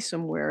sky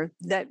somewhere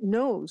that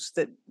knows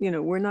that,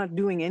 we're not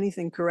doing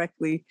anything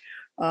correctly.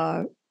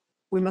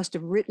 We must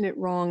have written it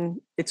wrong.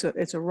 It's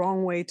a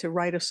wrong way to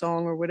write a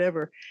song or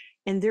whatever.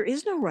 And there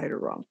is no right or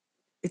wrong.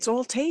 It's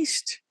all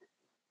taste.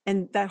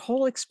 And that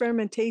whole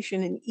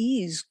experimentation and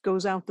ease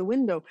goes out the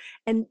window.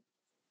 And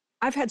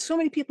I've had so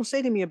many people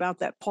say to me about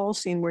that Paul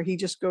scene where he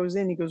just goes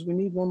in, he goes, we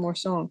need one more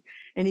song.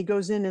 And he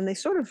goes in and they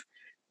sort of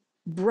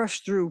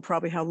brush through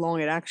probably how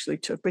long it actually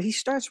took. But he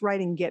starts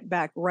writing Get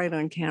Back right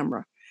on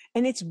camera.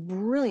 And it's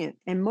brilliant.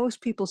 And most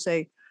people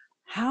say,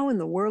 how in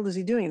the world is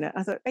he doing that?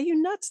 I thought, are you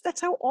nuts?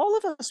 That's how all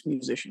of us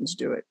musicians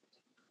do it.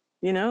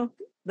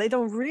 They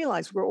don't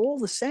realize we're all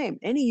the same.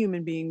 Any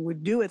human being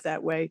would do it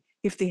that way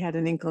if they had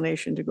an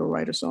inclination to go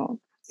write a song.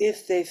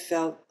 If they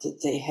felt that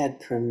they had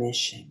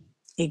permission.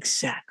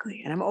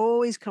 Exactly. And I'm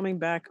always coming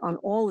back on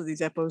all of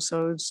these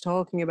episodes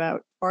talking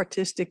about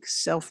artistic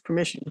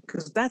self-permission,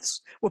 because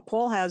that's what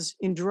Paul has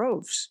in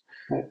droves.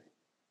 Right.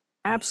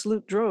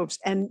 absolute droves.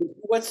 And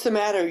What's the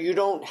matter? You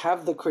don't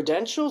have the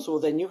credentials? Well,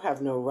 then you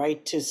have no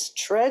right to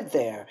tread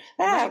there.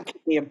 right, Give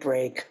me a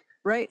break.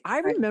 right. I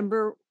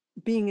remember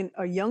being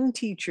a young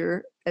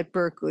teacher at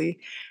Berkeley,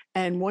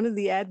 and one of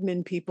the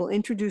admin people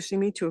introducing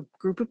me to a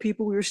group of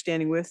people we were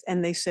standing with,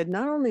 and they said,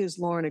 not only is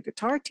Lauren a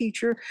guitar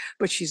teacher,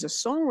 but she's a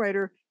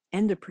songwriter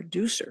and a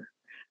producer.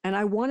 And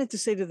I wanted to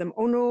say to them,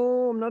 oh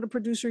no, I'm not a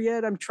producer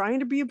yet. I'm trying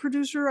to be a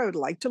producer. I would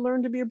like to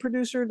learn to be a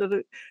producer.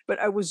 But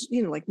I was,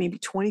 like maybe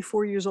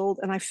 24 years old.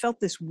 And I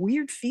felt this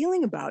weird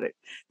feeling about it,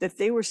 that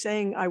they were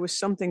saying I was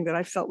something that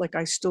I felt like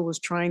I still was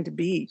trying to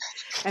be.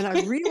 And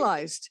I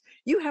realized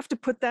you have to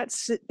put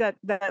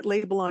that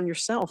label on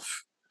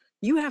yourself.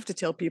 You have to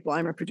tell people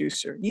I'm a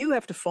producer. You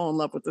have to fall in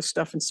love with the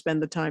stuff and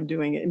spend the time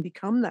doing it and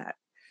become that.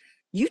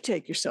 You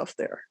take yourself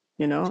there,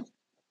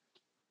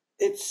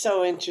 It's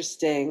so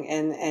interesting.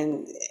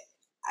 And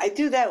I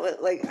do that with,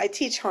 like, I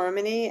teach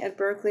harmony at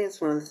Berkeley.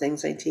 It's one of the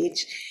things I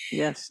teach.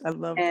 Yes, I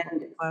love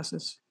And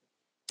classes.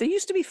 There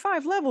used to be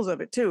 5 levels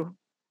of it too.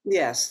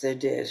 yes, they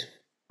did.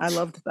 I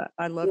loved that.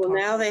 I loved Well,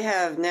 harmony.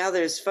 now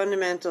there's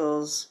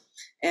fundamentals,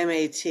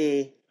 MAT,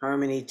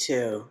 Harmony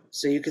 2.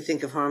 So you could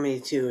think of Harmony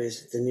 2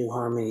 as the new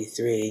Harmony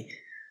 3.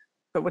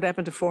 But what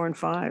happened to 4 and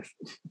 5?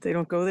 They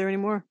don't go there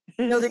anymore?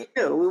 No, they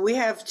do. We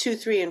have 2,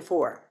 3, and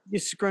 4. You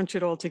scrunch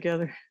it all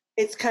together.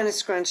 It's kind of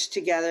scrunched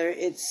together.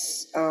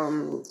 It's,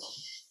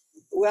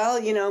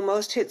 well,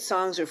 most hit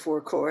songs are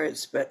 4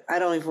 chords, but I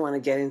don't even want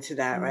to get into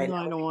that right No,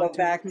 now. I don't Go want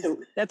back to. to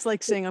That's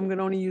like saying I'm going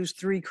to only use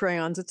 3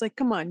 crayons. It's like,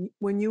 come on.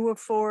 When you were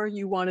 4,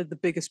 you wanted the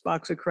biggest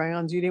box of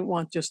crayons. You didn't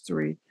want just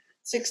 3.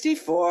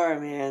 64,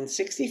 man,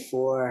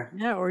 64.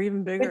 Yeah, or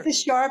even bigger. With the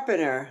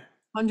sharpener.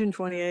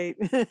 128.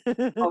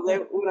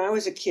 When I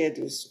was a kid,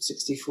 it was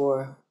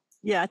 64.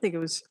 Yeah, I think it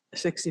was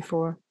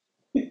 64.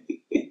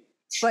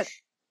 But,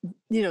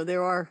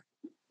 there are.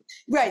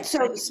 Right.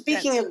 So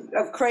speaking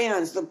of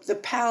crayons, the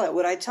palette,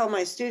 what I tell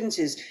my students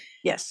is,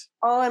 Yes.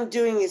 all I'm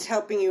doing is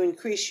helping you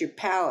increase your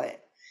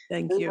palette.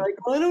 Thank And you. like,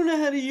 well, I don't know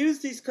how to use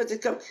these because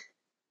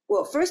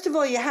well, first of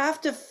all, you have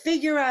to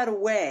figure out a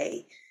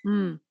way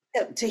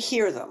to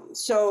hear them.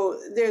 So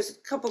there's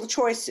a couple of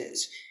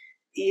choices.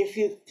 If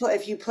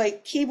you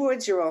play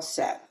keyboards, you're all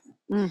set.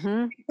 Mm-hmm.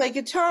 If you play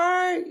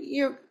guitar,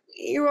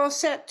 you're all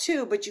set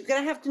too. But you're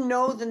gonna have to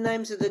know the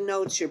names of the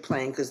notes you're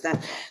playing, because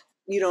that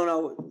you don't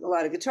know. A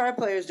lot of guitar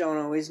players don't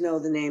always know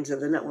the names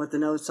of what the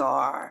notes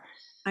are.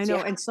 I know,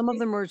 and some of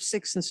them are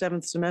 6th and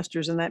 7th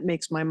semesters, and that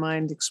makes my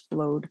mind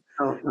explode.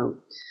 Oh no.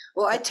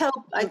 Well, I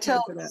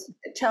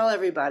tell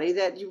everybody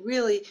that you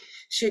really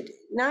should,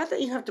 not that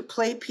you have to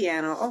play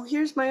piano. Oh,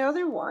 here's my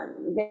other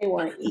one. They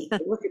want to eat.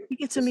 Look at You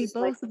get to meet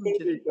both of them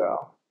today.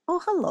 Girl. Oh,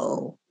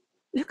 hello.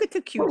 Look at the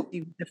cute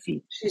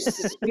feet. She's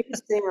the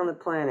sweetest thing on the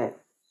planet.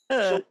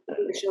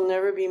 She'll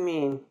never be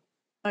mean.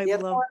 I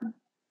love.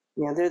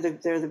 Yeah, they're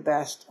the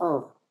best.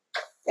 Oh,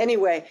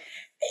 anyway,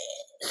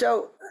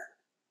 so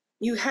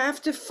you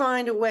have to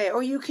find a way,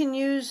 or you can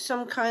use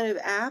some kind of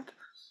app.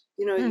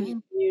 You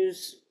can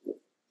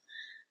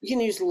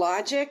use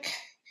Logic.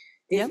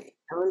 Yep.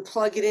 And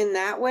plug it in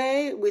that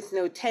way with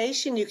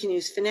notation. You can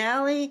use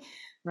Finale.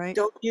 Right.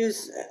 Don't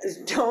use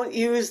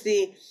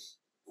the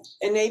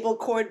enable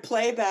chord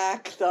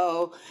playback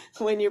though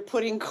when you're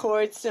putting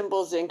chord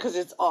symbols in, because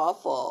it's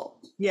awful.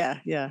 Yeah.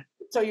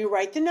 So you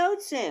write the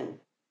notes in,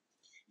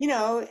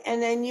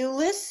 and then you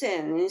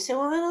listen and you say,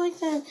 well, I don't like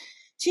that.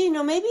 Gee,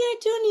 maybe I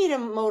do need a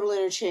modal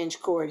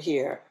interchange chord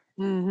here.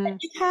 Mm-hmm. And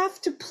you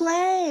have to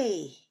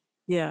play.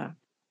 Yeah.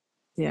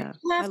 You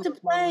have to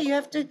play.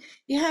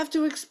 You have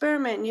to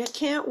experiment. You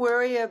can't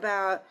worry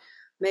about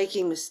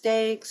making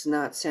mistakes,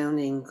 not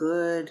sounding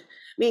good.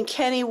 I mean,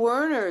 Kenny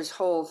Werner's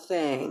whole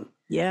thing.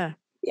 Yeah.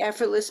 The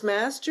effortless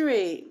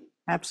mastery.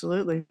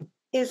 Absolutely.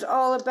 Is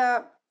all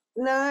about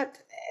not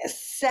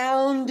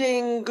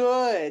sounding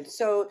good.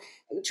 So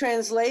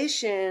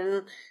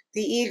translation,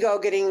 the ego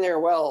getting there,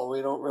 well,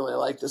 we don't really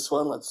like this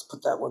one. Let's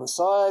put that one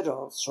aside.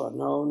 Oh, so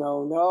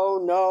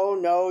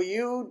no,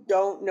 you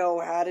don't know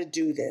how to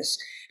do this.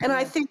 And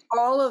I think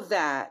all of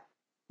that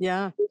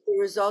is the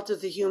result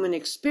of the human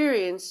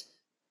experience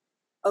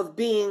of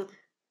being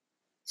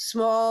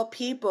small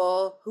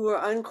people who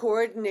are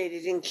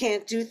uncoordinated and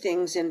can't do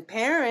things, and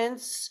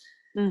parents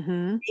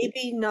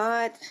maybe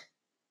not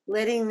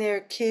letting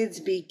their kids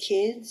be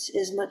kids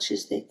as much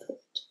as they could.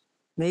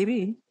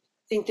 Maybe.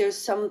 I think there's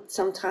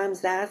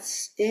sometimes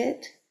that's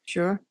it.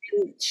 Sure.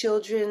 And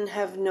children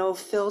have no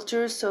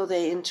filter, so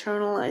they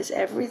internalize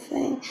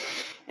everything.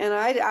 And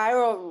I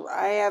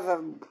have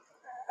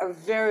a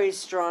very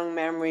strong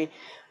memory.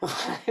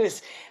 I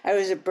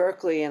was at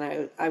Berkeley,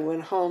 and I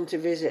went home to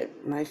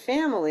visit my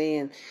family,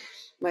 and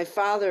my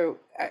father,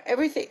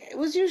 everything, it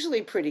was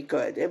usually pretty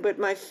good. But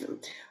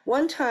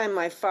one time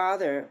my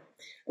father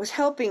was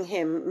helping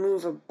him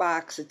move a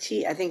box of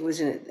I think it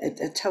was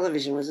a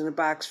television was in a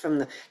box from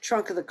the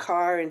trunk of the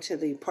car into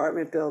the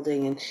apartment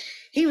building. And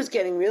he was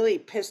getting really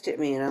pissed at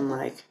me. And I'm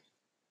like,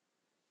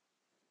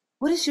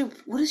 what is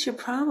your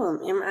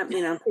problem?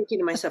 And I'm thinking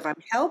to myself, I'm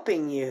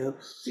helping you.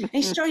 And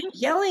he started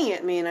yelling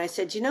at me. And I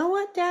said, you know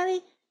what,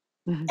 Daddy?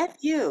 F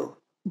you.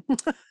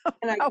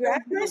 And I How old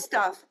grabbed were my you?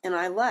 stuff and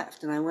I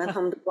left and I went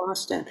home to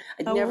Boston.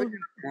 I'd How never old? done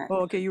that.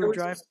 Oh, okay, you I were was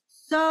driving.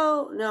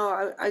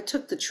 no, I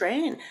took the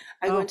train.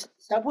 I Oh, went to the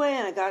subway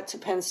and I got to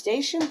Penn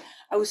Station.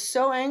 I was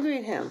so angry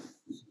at him.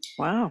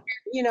 wow.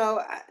 You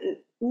know,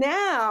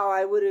 now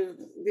I would have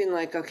been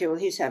like, okay, well,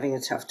 he's having a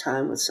tough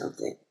time with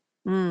something.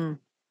 Mm.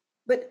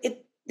 But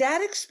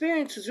that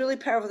experience was really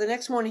powerful. The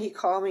next morning he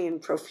called me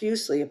and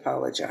profusely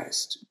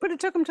apologized. But it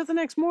took him till the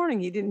next morning.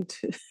 He didn't.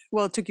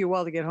 Well, it took you a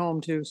while to get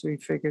home too, so he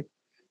figured.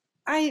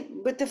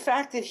 But the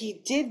fact that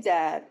he did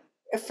that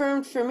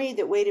affirmed for me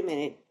that, wait a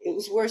minute, it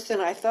was worse than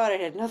I thought. It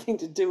had nothing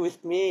to do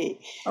with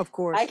me. Of I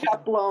course.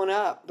 got blown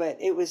up, but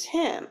it was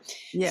him. So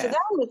Yeah. that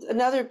was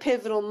another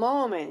pivotal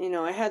moment. You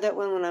know, I had that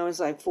one when I was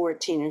like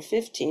 14 or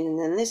 15. And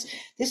then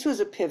this was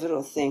a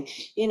pivotal thing,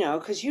 you know,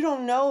 because you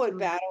don't know what Mm.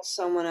 battle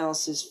someone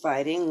else is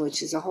fighting,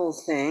 which is a whole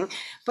thing.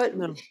 But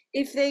No.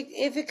 if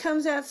it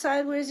comes out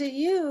sideways at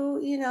you,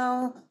 you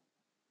know,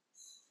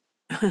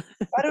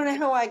 I don't know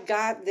how I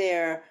got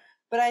there,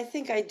 but I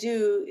think I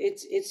do.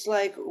 It's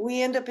like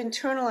we end up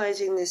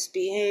internalizing this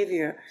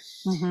behavior.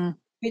 Hmm.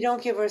 We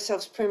don't give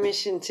ourselves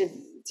permission to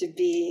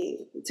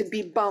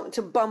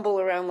bumble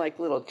around like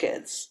little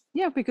kids.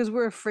 Yeah, because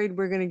we're afraid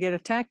we're going to get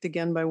attacked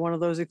again by one of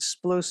those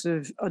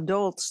explosive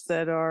adults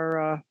that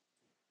are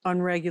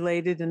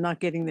unregulated and not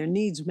getting their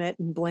needs met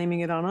and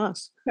blaming it on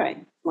us.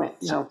 Right. Right.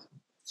 Yeah.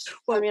 So I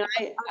Well, mean,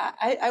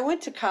 I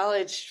went to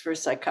college for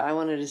I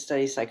wanted to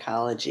study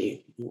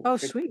psychology oh,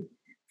 for sweet.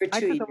 for I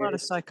two took a lot of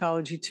years.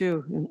 psychology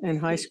too in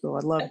high school.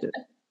 I loved it.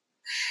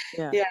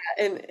 Yeah. Yeah,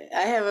 and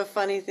I have a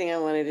funny thing I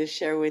wanted to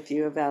share with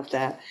you about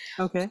that.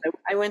 Okay.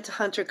 I went to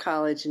Hunter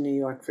College in New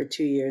York for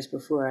 2 years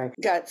before I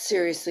got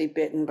seriously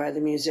bitten by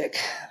the music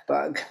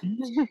bug.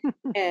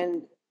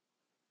 And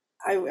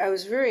I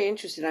was very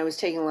interested. I was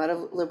taking a lot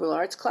of liberal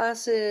arts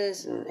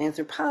classes and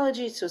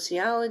anthropology,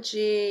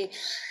 sociology,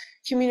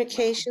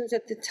 communications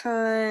at the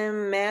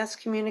time, mass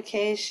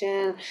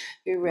communication.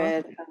 We Wow.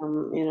 read,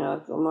 you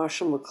know,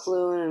 Marshall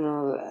McLuhan and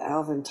all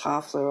Alvin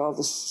Toffler, all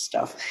this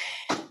stuff.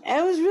 And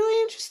it was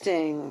really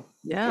interesting.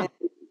 Yeah.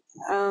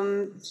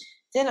 Um,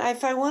 then,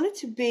 if I wanted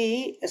to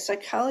be a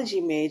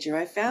psychology major,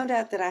 I found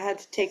out that I had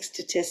to take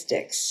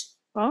statistics.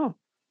 Oh.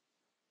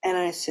 And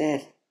I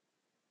said,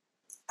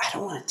 I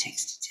don't want to take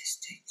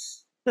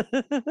statistics.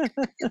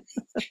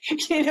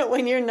 You know,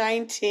 when you're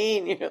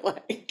 19, you're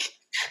like,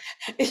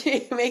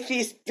 you make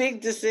these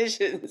big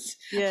decisions.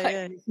 Yeah, Like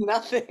yeah.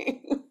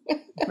 nothing.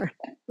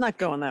 Not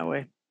going that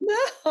way. No.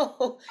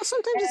 Well,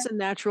 sometimes it's a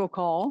natural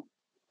call.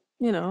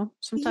 You know,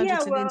 sometimes Yeah,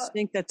 it's an well,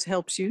 instinct that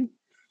helps you.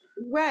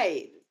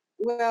 right.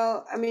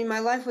 Well, I mean, my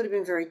life would have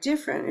been very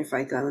different if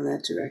I'd gone in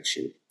that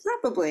direction.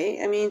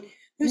 Probably. I mean,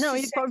 who's No, to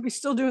you'd say? probably be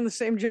still doing the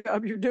same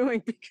job you're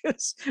doing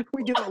because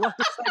we do a lot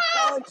of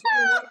psychology.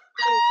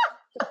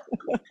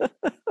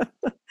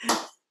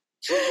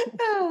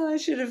 Oh, I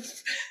should have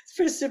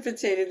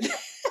precipitated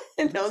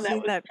and known that Seen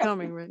was that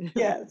coming, right?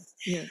 yes.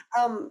 Yeah.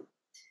 Um,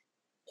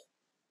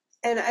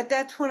 and at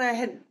that point, I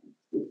had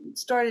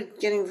started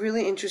getting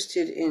really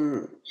interested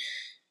in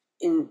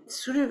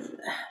sort of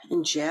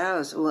in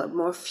jazz, a lot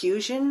more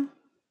fusion.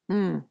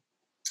 Mm.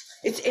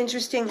 It's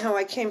interesting how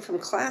I came from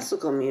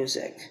classical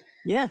music,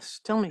 Yes.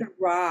 Tell me.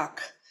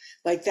 rock.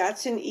 Like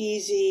that's an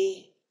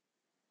easier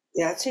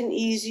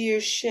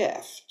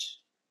shift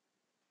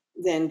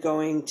than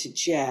going to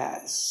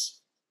jazz.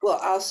 Well,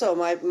 also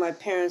my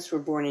parents were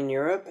born in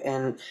Europe,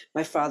 and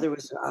my father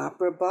was an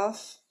opera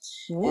buff,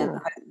 and Whoa.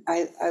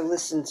 I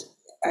listened.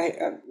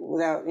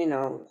 Without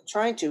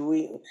trying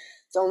to.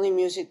 The only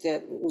music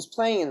that was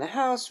playing in the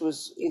house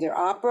was either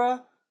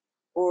opera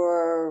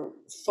or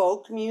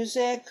folk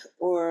music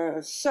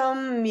or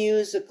some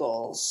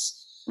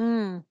musicals.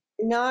 Mm.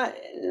 Not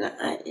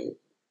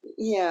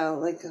yeah,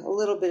 like a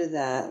little bit of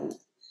that.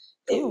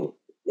 It Cool.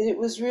 it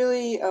was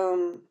really.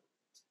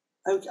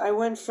 I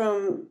went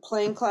from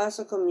playing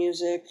classical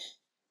music,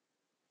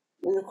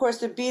 and of course,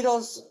 the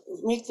Beatles,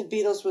 Meet the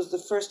Beatles was the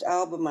first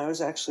album I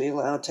was actually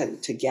allowed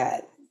to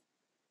get.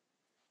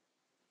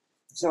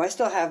 So I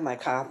still have my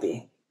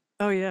copy.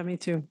 Oh, yeah, me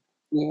too.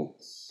 Yeah.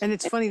 And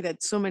it's funny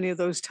that so many of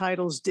those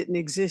titles didn't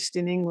exist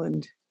in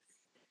England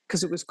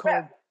because it was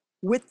called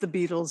With the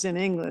Beatles in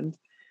England.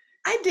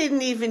 I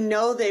didn't even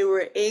know they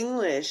were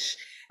English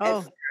at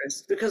Oh,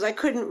 first because I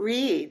couldn't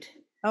read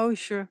oh,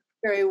 sure.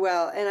 very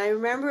well. And I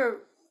remember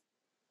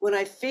when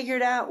I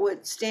figured out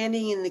what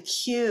standing in the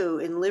queue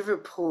in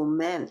Liverpool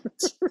meant.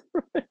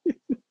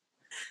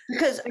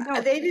 Because I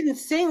know. they didn't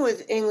sing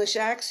with English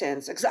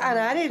accents. And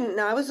I didn't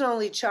know. I was an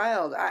only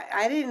child.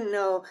 I didn't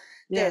know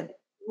Yeah. that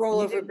Roll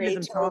You Over didn't hear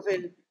them talking.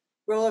 Beethoven.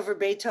 Roll Over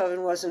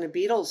Beethoven wasn't a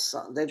Beatles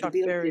song. The Chuck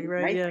Beatles Berry, didn't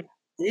right? write Yeah. that.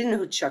 I didn't know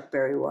who Chuck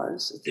Berry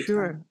was at the time.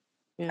 Sure.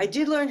 Yeah. I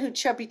did learn who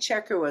Chubby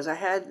Checker was. I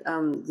had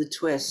the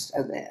twist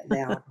of that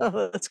now.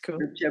 Oh, that's cool.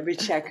 Chubby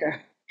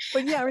Checker.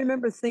 But yeah, I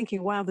remember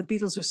thinking, wow, the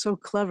Beatles are so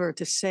clever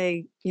to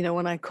say,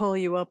 when I call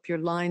you up, your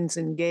line's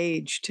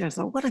engaged. And I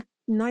thought, what a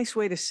nice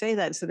way to say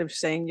that instead of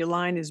saying your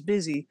line is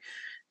busy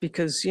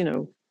because,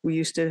 We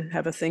used to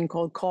have a thing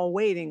called call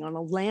waiting on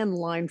a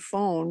landline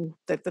phone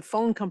that the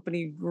phone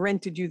company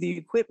rented you the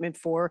equipment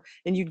for,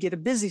 and you'd get a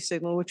busy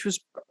signal, which was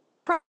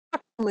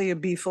probably a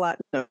B flat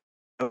note.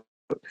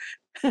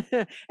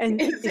 And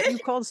Is if you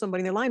it? called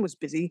somebody and their line was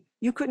busy,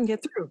 you couldn't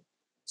get through,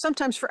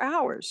 sometimes for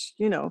hours,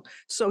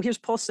 So here's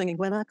Paul singing,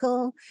 "When I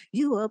call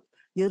you up,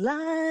 your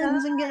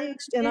line's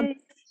engaged."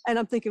 And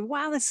I'm thinking,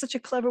 wow, that's such a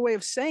clever way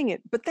of saying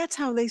it. But that's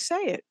how they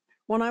say it.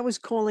 When I was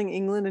calling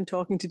England and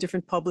talking to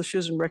different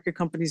publishers and record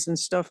companies and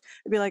stuff,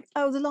 it'd be like,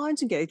 "Oh, the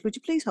line's engaged. Would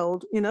you please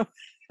hold?"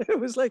 It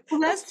was like,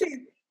 Well,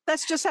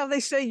 that's just how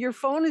they say your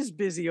phone is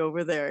busy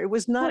over there. It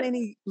was not what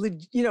any,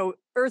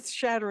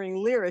 earth-shattering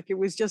lyric. It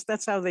was just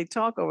that's how they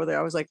talk over there.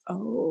 I was like,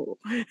 oh.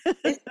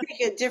 they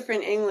speak a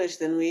different English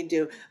than we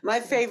do. My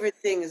favorite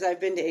thing is I've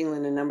been to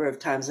England a number of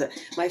times.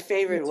 My Me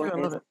favorite too. one I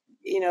is, love it.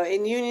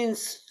 in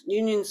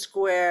Union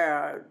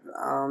Square,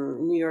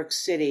 New York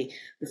City,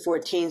 the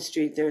 14th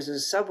Street. There's a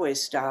subway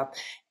stop,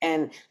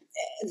 and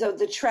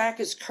the track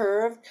is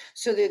curved,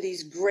 so there are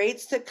these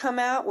grates that come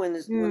out when the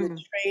Mm,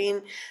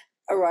 train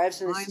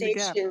arrives in the mind the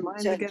gap. station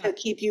Mind the to gap.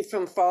 keep you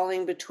from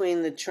falling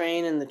between the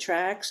train and the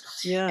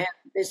tracks. Yeah. And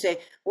they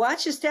say,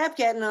 "Watch your step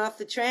getting off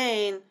the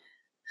train.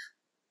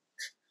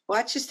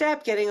 Watch your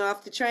step getting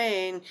off the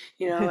train,"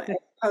 as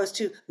opposed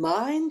to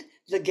mind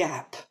the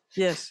gap.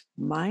 Yes.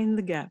 Mind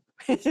the gap.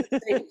 It's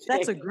the same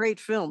That's a thing. great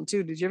film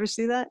too. Did you ever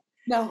see that?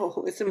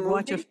 No, it's a You could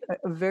watch movie.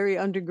 a very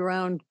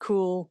underground,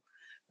 cool,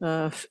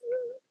 uh,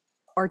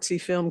 artsy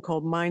film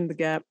called Mind the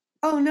Gap.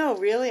 Oh no,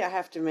 really? I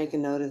have to make a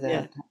note of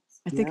Yeah. that.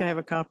 I think Yeah. I have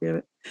a copy of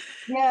it.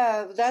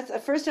 Yeah, that's the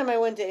first time I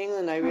went to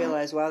England, I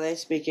realized, wow, they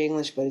speak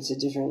English, but it's a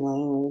different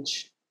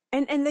language.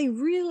 And they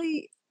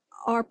really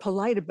are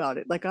polite about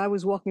it. Like I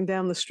was walking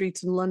down the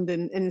streets in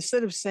London, and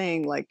instead of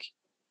saying like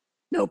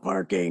 "no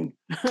parking"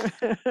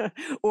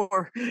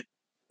 or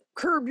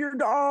 "curb your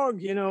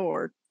dog,"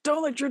 or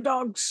 "don't let your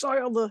dog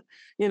soil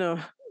you know,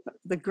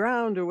 the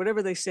ground," or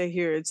whatever they say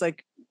here, it's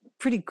like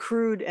pretty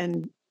crude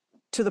and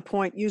to the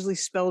point, usually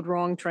spelled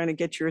wrong, trying to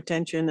get your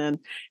attention, and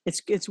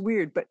it's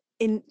weird. But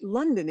in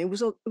London, it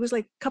was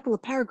like a couple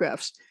of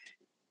paragraphs.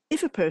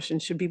 If a person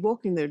should be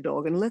walking their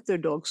dog and let their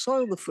dog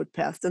soil the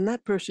footpath, then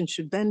that person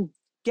should then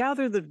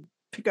gather the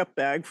pickup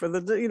bag for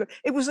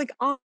it was like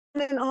on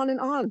and on and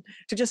on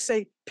to just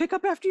say, "Pick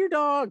up after your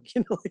dog."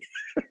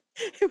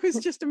 It was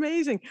just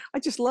amazing. I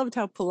just loved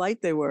how polite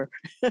they were.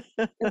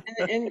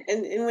 And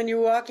when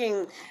you're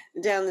walking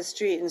down the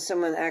street and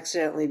someone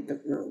accidentally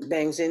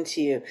bangs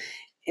into you,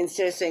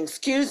 instead of saying,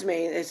 "Excuse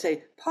me," they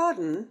say,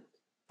 "Pardon,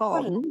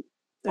 pardon,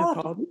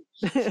 Pardon. pardon."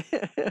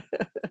 Pardon.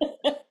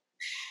 I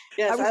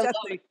Yes, I was love at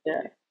the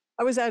it.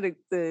 I was at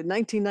the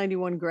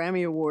 1991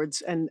 Grammy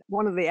Awards, and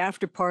one of the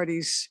after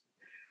parties,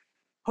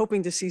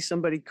 hoping to see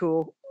somebody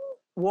cool.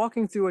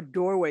 Walking through a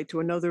doorway to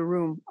another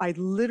room, I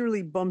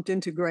literally bumped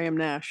into Graham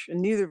Nash,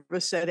 and neither of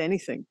us said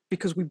anything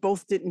because we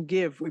both didn't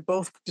give. We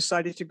both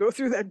decided to go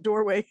through that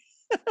doorway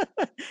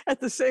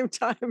at the same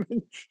time,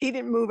 and he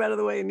didn't move out of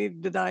the way, and neither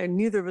did I, and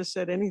neither of us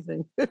said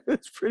anything.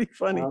 It's pretty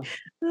funny.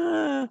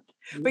 Wow. Uh,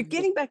 but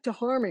getting back to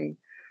harmony,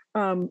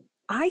 um,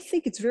 I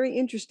think it's very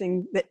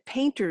interesting that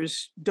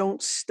painters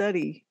don't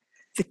study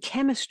the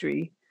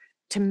chemistry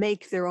to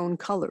make their own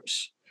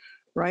colors,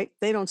 right?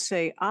 They don't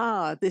say,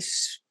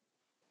 this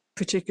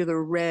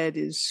particular red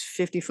is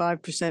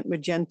 55%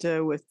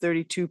 magenta with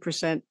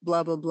 32%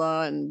 blah, blah,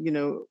 blah, and,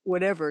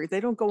 whatever. They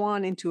don't go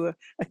on into a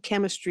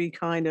chemistry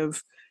kind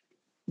of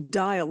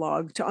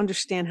dialogue to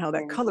understand how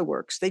that color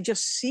works. They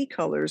just see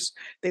colors.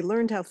 They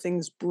learned how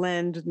things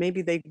blend.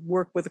 Maybe they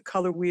work with a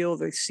color wheel.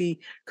 They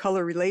see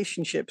color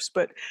relationships.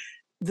 But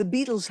the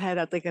Beatles had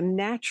like a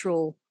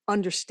natural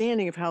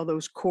understanding of how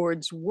those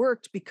chords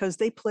worked because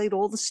they played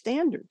all the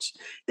standards.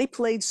 They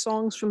played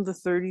songs from the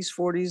 30s,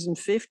 40s, and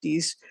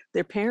 50s,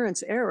 their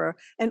parents' era,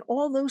 and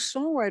all those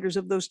songwriters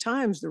of those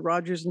times, the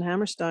Rodgers and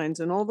Hammersteins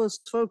and all those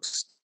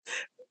folks,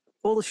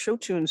 all the show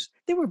tunes,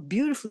 they were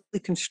beautifully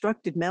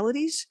constructed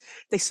melodies.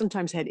 They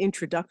sometimes had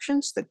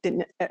introductions that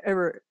didn't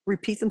ever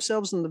repeat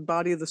themselves in the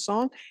body of the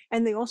song.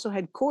 And they also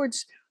had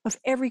chords of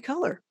every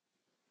color.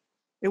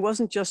 It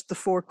wasn't just the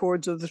four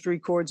chords or the three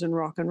chords in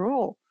rock and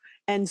roll.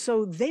 And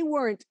so they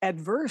weren't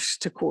adverse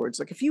to chords.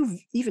 Like if you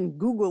even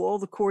Google all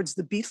the chords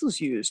the Beatles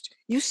used,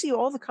 you see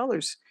all the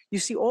colors. You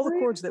see all the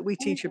chords that we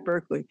teach at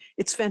Berkeley.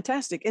 It's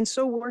fantastic. And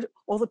so were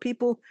all the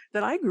people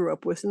that I grew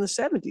up with in the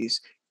 70s.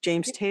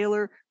 James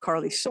Taylor,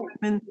 Carly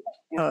Simon,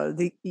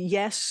 the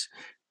Yes,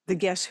 the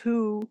Guess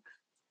Who,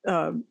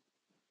 uh,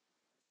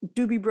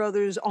 Doobie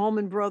Brothers,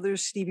 Allman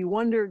Brothers, Stevie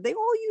Wonder. They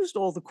all used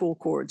all the cool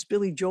chords.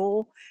 Billy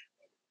Joel,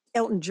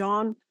 Elton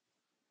John.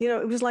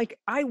 It was like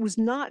I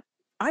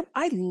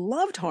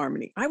loved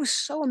harmony. I was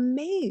so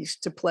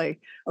amazed to play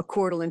a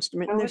chordal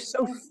instrument, and there's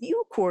so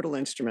few chordal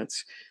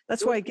instruments.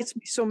 That's why it gets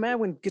me so mad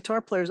when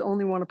guitar players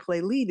only want to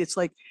play lead. It's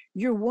like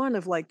you're one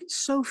of like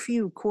so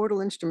few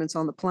chordal instruments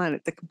on the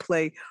planet that can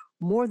play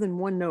more than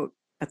one note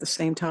at the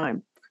same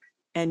time,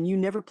 and you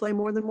never play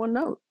more than one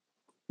note.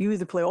 You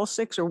either play all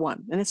six or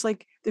one, and it's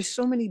like there's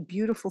so many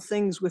beautiful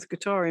things with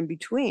guitar in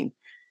between.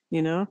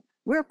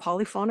 We're a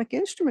polyphonic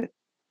instrument.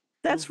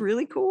 That's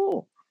really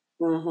cool.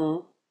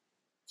 Mm-hmm.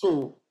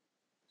 Hmm.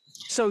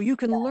 So you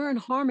can learn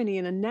harmony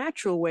in a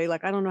natural way.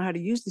 Like, I don't know how to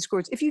use these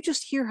chords. If you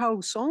just hear how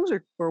songs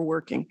are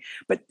working,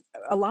 but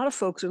a lot of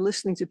folks are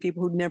listening to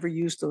people who'd never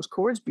used those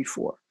chords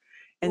before.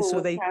 And Well, so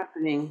what's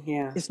happening?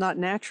 Yeah. it's not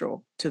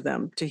natural to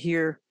them to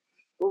hear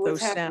Well,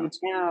 what's those happening sounds.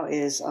 now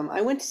is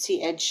I went to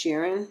see Ed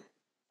Sheeran.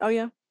 Oh,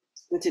 yeah.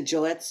 Went to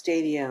Gillette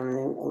Stadium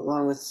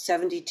along with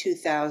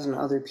 72,000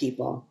 other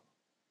people.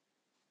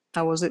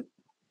 How was it?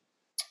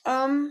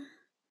 Um,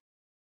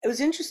 it was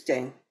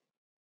interesting.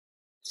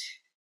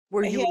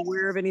 Were He you has,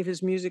 aware of any of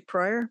his music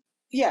prior?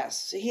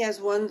 yes, he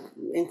has one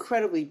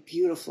incredibly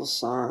beautiful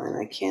song, and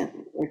I can't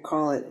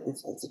recall it at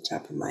the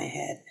top of my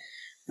head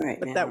right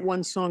But that now.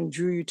 one song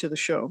drew you to the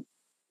show.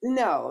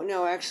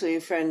 No, actually,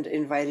 a friend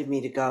invited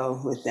me to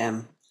go with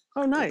them.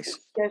 Oh, nice.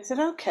 I said,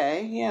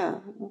 okay, yeah,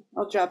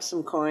 I'll drop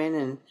some coin,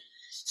 and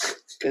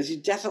because you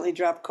definitely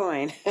drop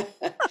coin.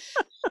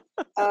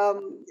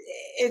 Um,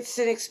 it's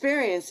an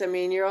experience. I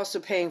mean, you're also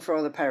paying for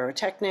all the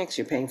pyrotechnics,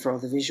 you're paying for all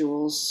the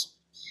visuals.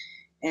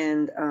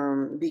 And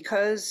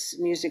because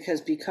music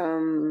has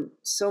become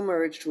so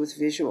merged with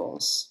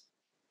visuals,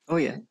 Oh,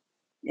 yeah.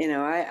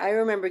 I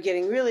remember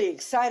getting really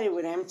excited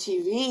when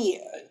MTV,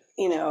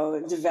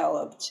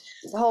 developed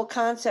the whole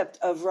concept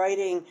of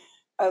writing,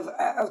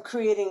 of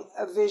creating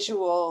a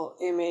visual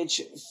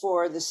image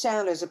for the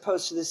sound as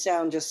opposed to the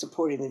sound just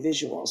supporting the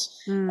visuals.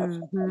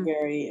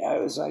 Mm-hmm. I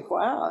was like,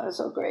 wow, that's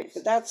so great.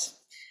 But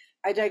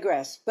I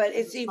digress. But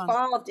it's It's fun.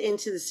 evolved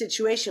into the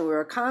situation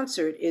where a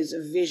concert is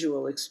a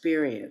visual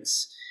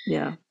experience.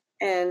 Yeah.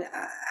 And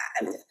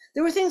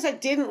there were things I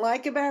didn't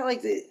like about it,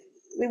 like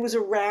it was a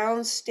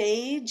round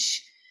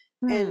stage,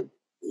 Hmm.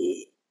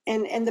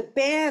 and and the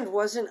band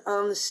wasn't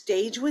on the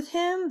stage with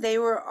him. They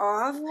were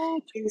off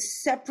What? in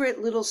separate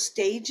little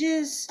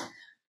stages.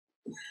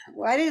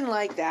 Well, I didn't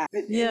like that.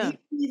 But he Yeah. didn't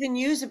even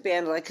use a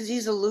band like because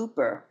he's a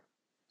looper.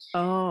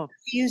 Oh,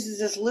 He uses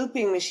this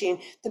looping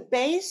machine. The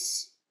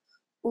bass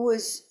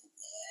was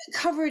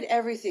covered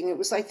everything. It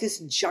was like this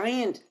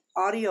giant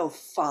audio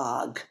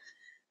fog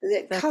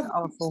that that's covered.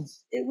 awful.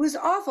 It was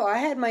awful. I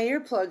had my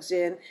earplugs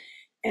in,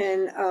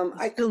 and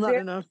I Still could not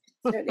barely. enough.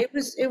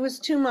 It was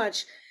too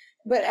much.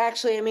 But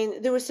actually, I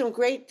mean, there were some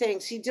great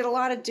things. He did a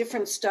lot of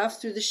different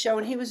stuff through the show,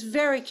 and he was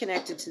very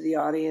connected to the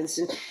audience,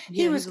 and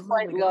he Yeah, was he's a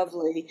quite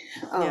lovely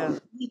guy. lovely. Yeah.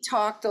 He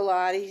talked a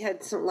lot. He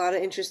had a lot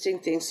of interesting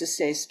things to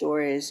say,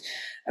 stories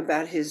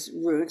about his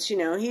roots.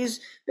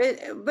 But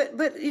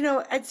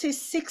I'd say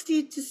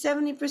 60 to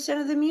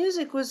 70% of the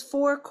music was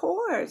four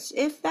chords,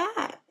 if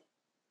that.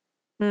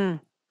 Hmm.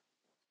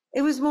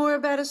 It was more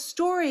about a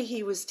story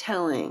he was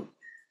telling, which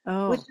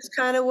Oh, is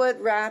kind of what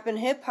rap and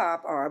hip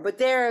hop are. But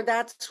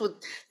that's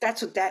what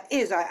that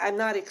is. I'm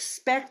not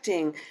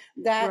expecting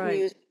that right.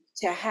 music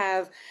to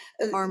have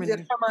the Harmony.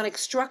 harmonic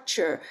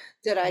structure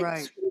that I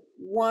Right.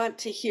 want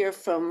to hear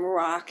from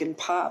rock and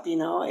pop.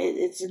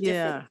 It's a different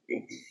Yeah.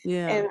 thing.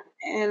 Yeah.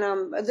 And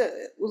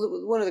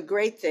one of the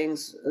great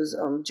things was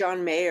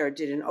John Mayer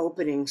did an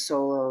opening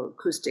solo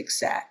acoustic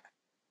set.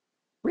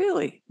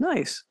 Really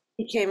nice.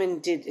 He came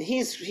and did.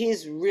 He's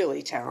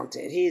really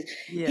talented.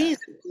 Yeah. He's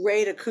a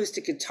great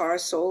acoustic guitar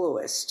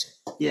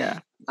soloist. Yeah.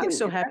 I was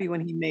so And, happy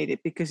when he made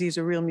it because he's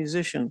a real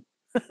musician.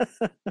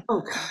 oh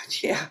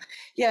God, yeah,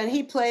 yeah. And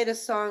he played a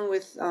song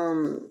with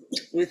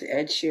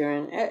Ed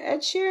Sheeran.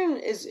 Ed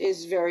Sheeran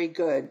is very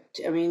good.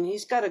 I mean,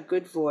 he's got a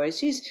good voice.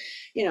 He's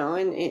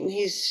and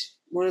he's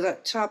one of the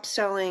top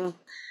selling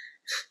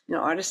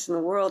artists in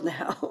the world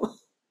now.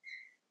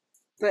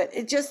 But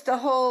it just the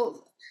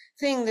whole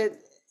thing that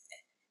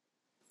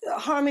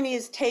harmony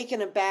has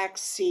taken a back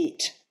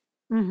seat.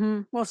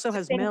 Mm-hmm. Well, so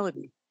has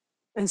melody.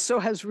 And so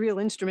has real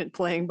instrument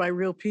playing by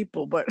real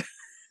people. But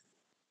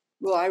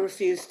Well, I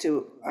refuse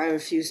to. I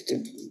refuse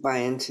to buy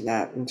into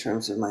that in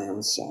terms of my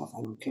own self.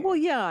 I don't care. well,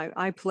 yeah,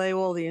 I play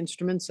all the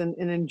instruments and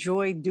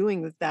enjoy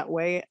doing it that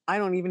way. I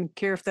don't even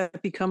care if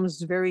that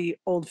becomes very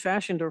old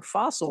fashioned or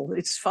fossil.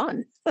 It's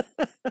fun.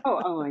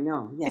 Oh, I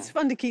know. Yeah. It's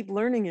fun to keep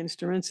learning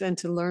instruments and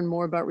to learn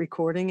more about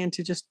recording and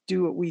to just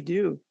do what we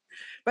do.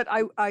 But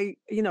I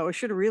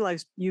should have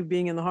realized you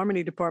being in the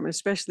harmony department,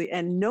 especially,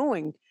 and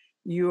knowing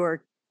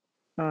your,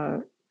 I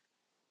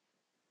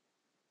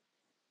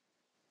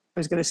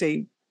was going to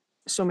say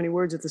so many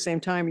words at the same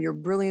time, your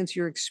brilliance,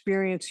 your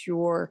experience,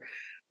 your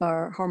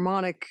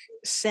harmonic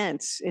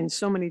sense in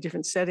so many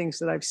different settings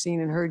that I've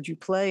seen and heard you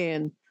play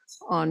in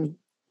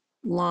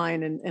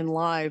online and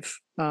live.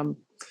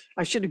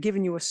 I should have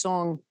given you a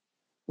song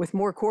with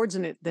more chords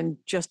in it than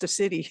just a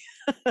city.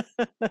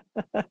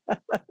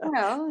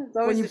 Well, it's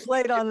When always you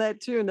played on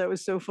that tune, that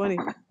was so funny.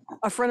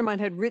 A friend of mine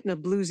had written a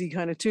bluesy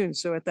kind of tune,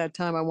 so at that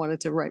time I wanted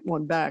to write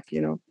one back.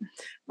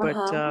 But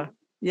uh-huh.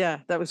 yeah,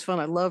 that was fun.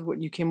 I loved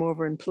what you came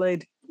over and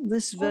played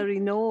this Oh, very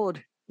note.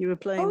 You were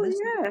playing oh, this.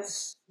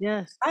 yes.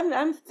 Yes.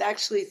 I'm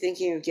actually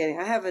thinking of getting.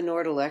 I have a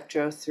Nord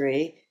Electro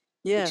 3,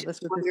 Yeah, which is that's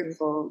what this is.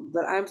 wonderful.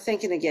 But I'm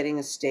thinking of getting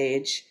a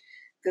stage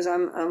because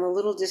I'm a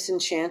little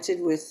disenchanted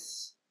with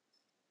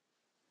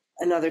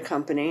another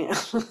company,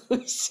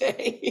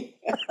 say.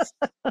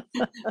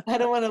 I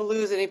don't want to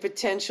lose any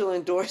potential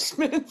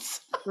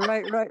endorsements.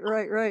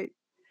 Right.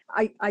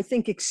 I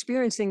think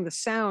experiencing the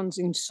sounds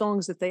in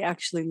songs that they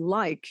actually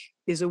like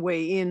is a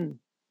way in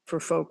for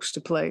folks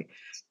to play,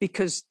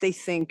 because they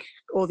think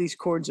all these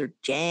chords are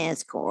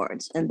jazz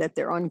chords and that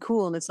they're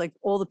uncool. And it's like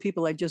all the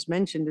people I just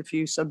mentioned a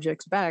few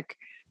subjects back,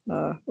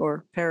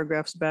 or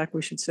paragraphs back,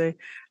 we should say,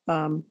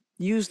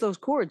 use those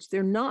chords.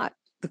 They're not,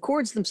 the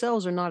chords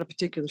themselves are not a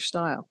particular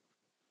style.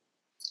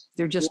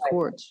 They're just Right.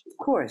 chords. Of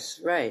course,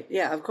 right.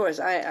 Yeah, of course.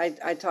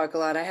 I talk a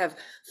lot. I have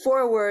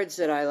 4 words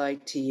that I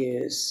like to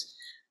use: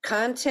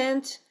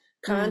 content,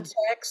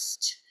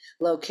 context,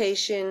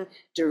 location,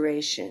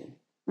 duration.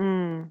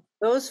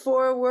 Those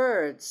 4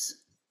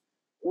 words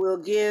will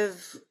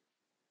give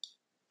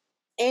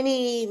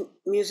any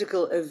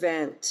musical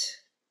event,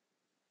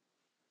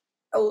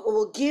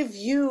 will give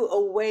you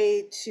a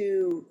way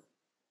to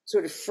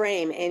sort of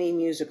frame any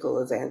musical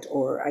event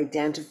or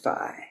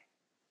identify.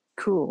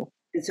 Cool.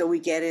 And so we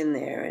get in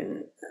there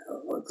and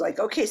it's like,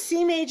 okay,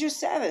 C major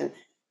 7.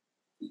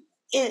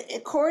 A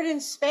chord in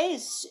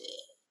space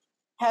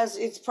has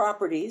its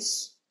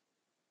properties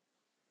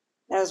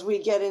as we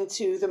get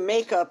into the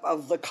makeup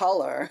of the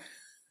color,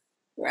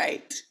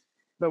 right?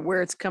 But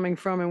where it's coming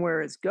from and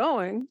where it's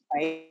going.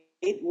 Right,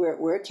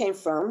 where it came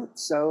from.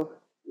 So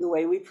the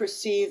way we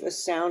perceive a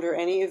sound or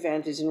any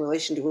event is in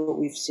relation to what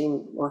we've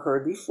seen or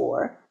heard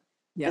before,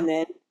 and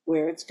then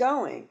where it's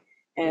going.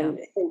 And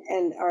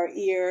our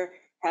ear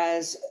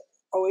has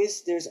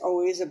always, there's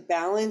always a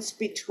balance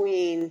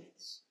between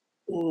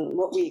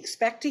what we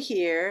expect to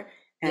hear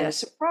and a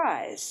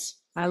surprise.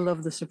 I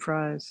love the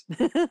surprise.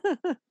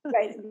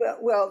 Right.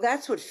 Well,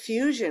 that's what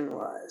fusion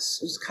was.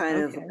 It was kind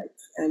of like,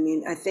 I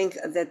mean, I think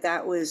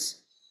that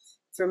was,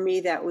 for me,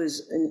 that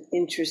was an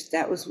interest.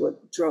 That was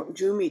what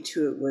drew me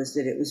to it, was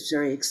that it was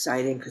very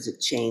exciting because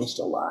it changed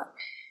a lot.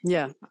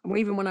 Yeah.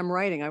 Even when I'm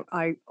writing,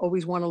 I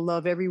always want to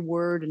love every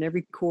word and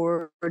every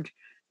chord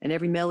and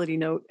every melody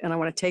note, and I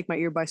want to take my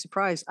ear by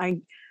surprise.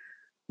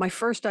 My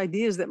first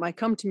ideas that might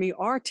come to me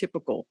are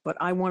typical, but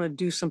I want to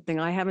do something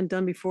I haven't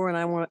done before, and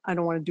I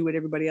don't want to do what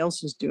everybody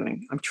else is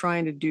doing. I'm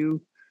trying to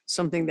do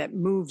something that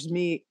moves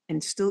me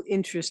and still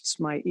interests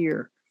my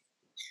ear.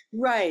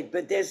 Right,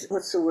 but there's,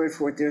 what's the word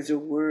for it? There's a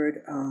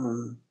word.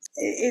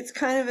 It's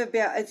kind of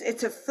about,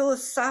 it's a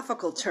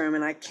philosophical term,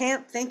 and I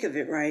can't think of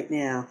it right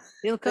now.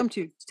 It'll come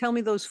to you. Tell me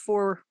those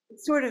 4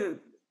 sort of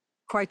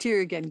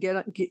criteria again.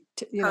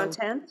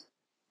 Content.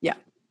 Yeah.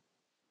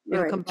 All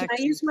right. Can I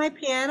use my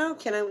piano?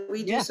 Can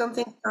we do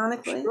something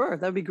sonically? Sure,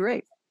 that'd be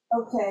great.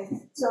 Okay,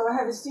 so I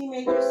have a C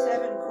major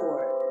 7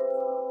 chord.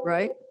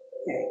 Right.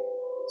 Okay,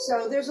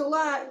 so there's a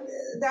lot,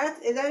 that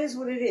is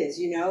what it is,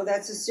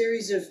 that's a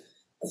series of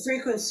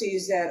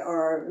frequencies that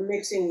are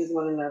mixing with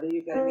one another.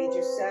 You've got a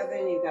major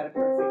 7, you've got a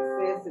perfect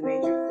 5th, a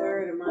major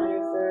 3rd, a minor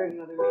 3rd,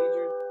 another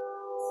major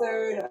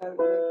 3rd, a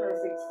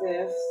perfect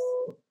 5th,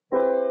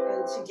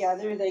 and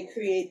together they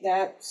create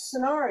that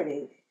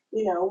sonority,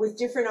 with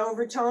different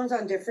overtones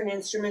on different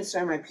instruments.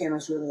 Sorry, my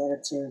piano's really out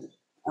of tune.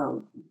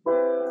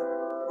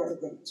 Gotta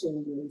get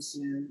tuned really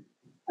soon.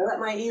 I let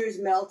my ears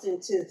melt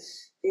into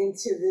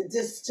the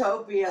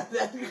dystopia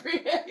that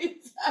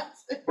creates.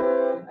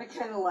 I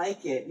kind of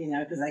like it,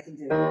 because I can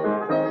do it. All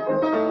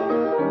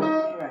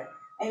right.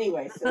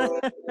 Anyway, so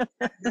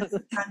that's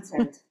the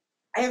content.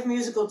 I have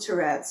musical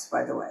Tourette's,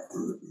 by the way.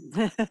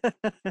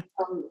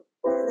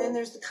 And then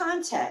there's the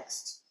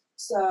context.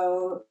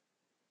 So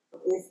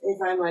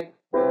if I'm like,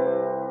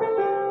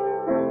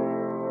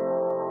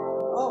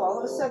 all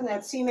of a sudden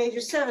that C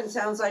major 7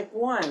 sounds like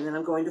 1, and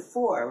I'm going to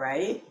 4,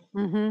 right?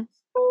 Mm-hmm.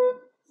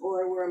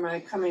 Or where am I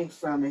coming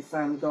from if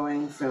I'm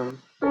going from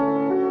D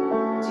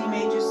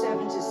major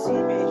 7 to C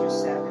major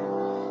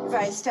 7? If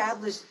I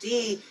establish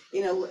D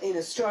in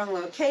a strong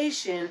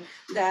location,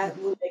 that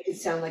will make it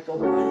sound like a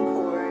 1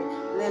 chord.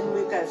 And then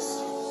we've got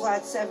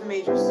flat 7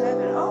 major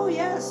 7. Oh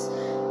yes,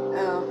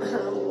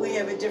 we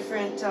have a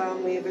different,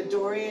 we have a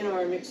Dorian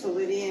or a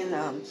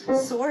Mixolydian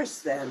source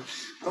then,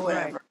 or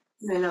whatever.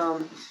 Right.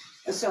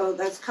 And so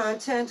that's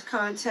content,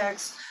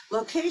 context,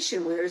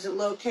 location. Where is it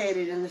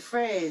located in the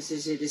phrase?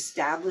 Is it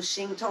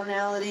establishing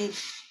tonality?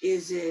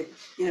 Is it,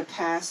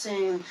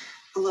 passing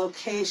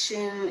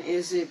location?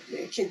 Is it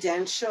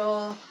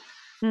cadential?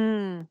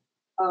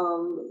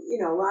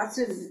 Lots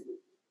of,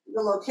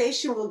 the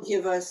location will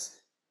give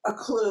us a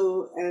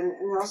clue, and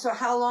also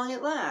how long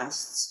it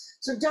lasts.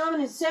 So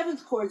dominant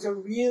 7th chords are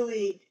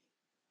really,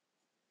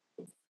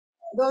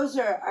 those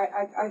are,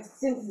 I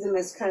think of them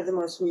as kind of the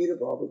most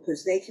mutable,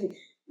 because they can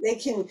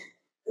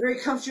very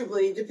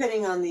comfortably,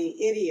 depending on the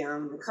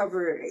idiom,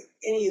 cover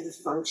any of the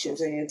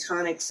functions,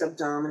 tonic,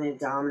 subdominant,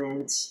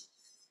 dominant,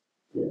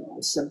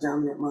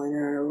 subdominant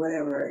minor, or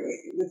whatever.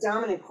 The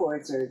dominant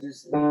chords are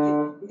just,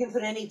 you can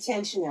put any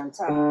tension on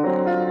top.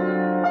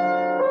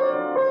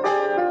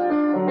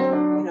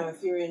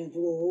 If you're in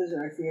blues,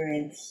 or if you're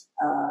in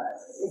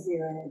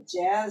a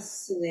jazz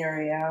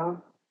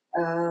scenario,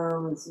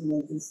 let's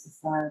make this the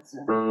 5. So.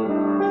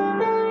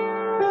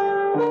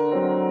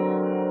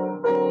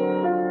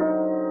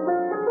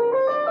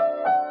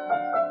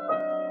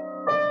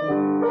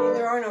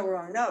 are no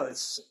wrong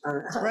notes.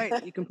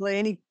 Right. You can play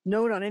any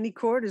note on any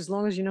chord as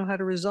long as you know how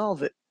to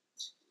resolve it.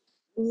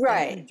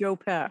 Right. Joe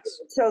Pass.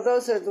 So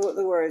those are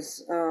the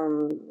words: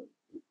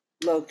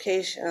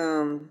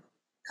 location,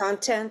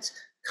 content,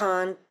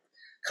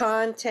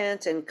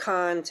 content, and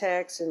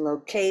context, and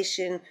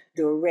location,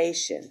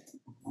 duration.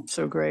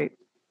 So great.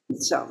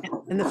 So,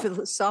 And the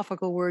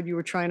philosophical word you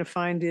were trying to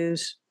find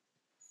is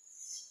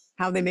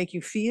how they make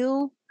you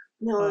feel.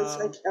 no, it's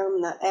like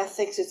not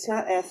ethics. It's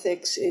not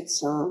ethics.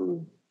 It's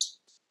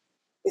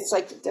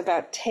like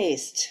about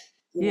taste.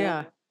 You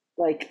know?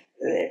 Like,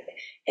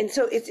 and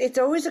so it's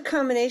always a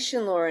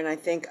combination, Lauren, I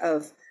think,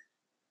 of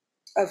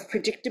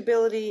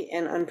predictability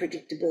and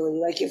unpredictability.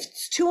 Like if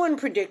it's too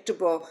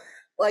unpredictable,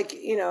 like,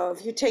 you know,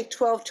 if you take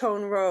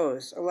 12-tone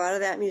rows, a lot of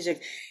that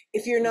music,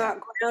 if you're not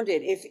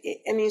grounded,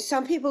 I mean,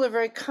 some people are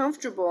very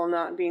comfortable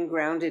not being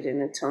grounded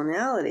in a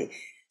tonality.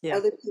 Yeah.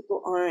 Other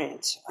people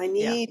aren't.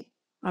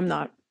 I'm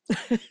not.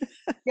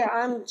 Yeah,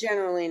 I'm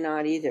generally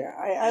not either.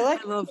 I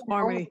like I love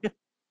harmony.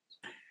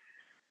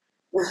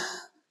 Well,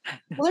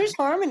 there's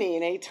harmony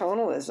in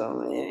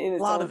atonalism in A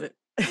its lot own. of it.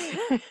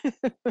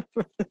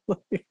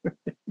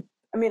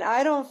 I mean,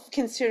 I don't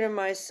consider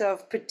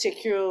myself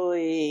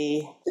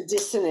particularly a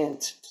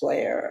dissonant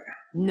player.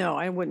 No,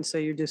 I wouldn't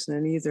say you're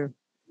dissonant either.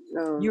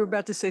 You were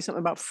about to say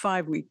something about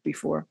 5 week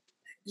before.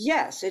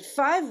 Yes, at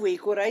 5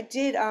 week, what I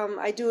did,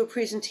 I do a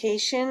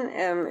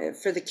presentation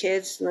for the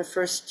kids on the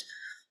first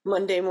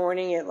Monday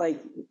morning at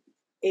like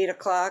 8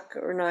 o'clock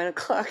or 9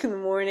 o'clock in the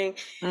morning.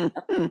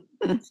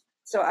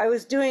 So I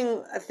was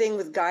doing a thing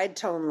with guide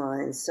tone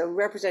lines, so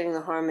representing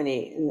the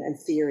harmony and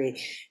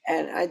theory.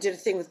 And I did a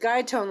thing with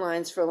guide tone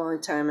lines for a long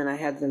time, and I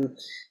had them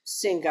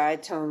sing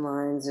guide tone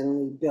lines, and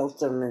we built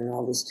them and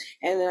all this.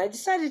 And then I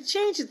decided to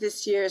change it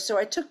this year, so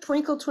I took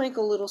Twinkle,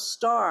 Twinkle, Little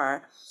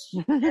Star,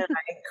 and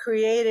I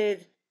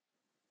created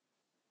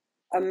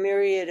a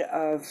myriad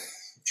of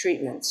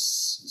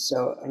treatments.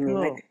 So, I mean,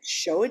 I could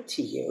show it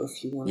to you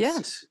if you want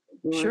to see.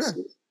 Yes, sure.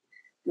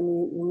 Let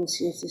me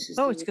see if this is.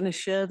 Oh, it's going to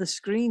share the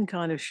screen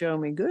kind of show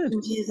me. Good.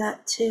 You can do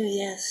that too,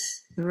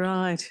 yes.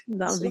 Right.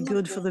 That would be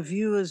good for the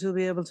viewers who'll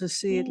be able to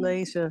see it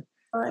later.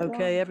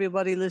 Okay,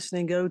 everybody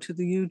listening, go to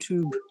the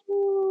YouTube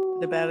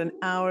at about an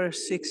hour,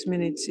 6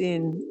 minutes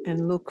in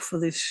and look for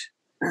this show.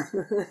 Is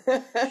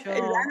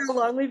that how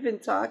long we've been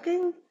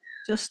talking?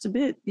 Just a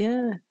bit,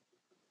 yeah.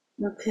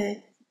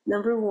 Okay,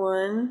 number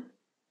one.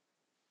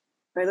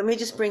 All right, let me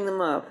just bring them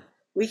up.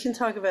 We can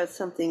talk about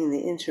something in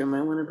the interim.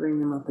 I want to bring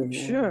them up in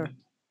there. Sure.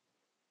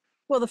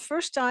 Well, the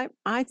first time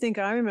I think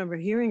I remember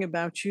hearing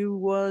about you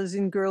was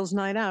in Girls'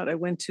 Night Out. I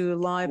went to a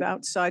live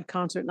outside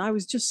concert and I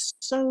was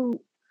just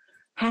so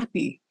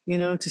happy, you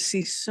know, to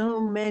see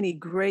so many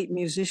great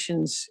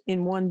musicians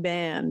in one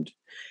band.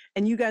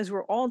 And you guys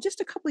were all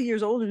just a couple of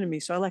years older than me.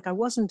 So I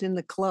wasn't in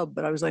the club,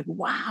 but I was like,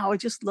 wow, I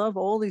just love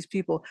all these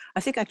people. I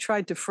think I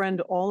tried to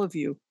friend all of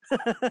you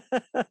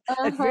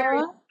at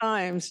various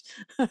times.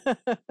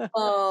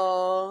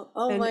 Oh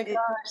my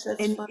gosh,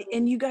 that's funny.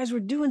 And you guys were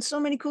doing so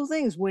many cool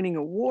things, winning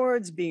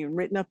awards, being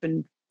written up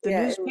in the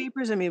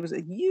newspapers. I mean, it was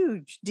a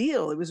huge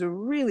deal. It was a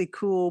really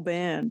cool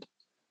band.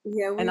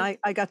 Yeah, and I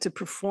got to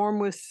perform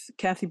with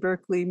Kathy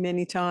Berkeley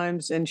many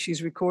times, and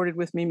she's recorded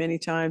with me many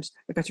times.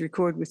 I got to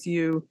record with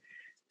you.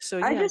 So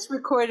yeah. I just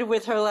recorded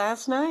with her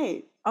last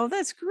night. Oh,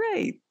 that's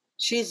great.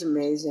 She's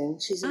amazing.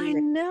 I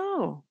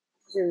know.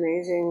 She's an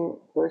amazing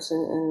person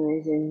and an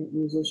amazing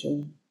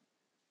musician.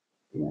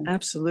 Yeah.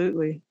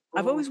 Absolutely.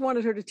 I've always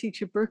wanted her to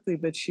teach at Berkeley,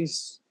 but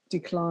she's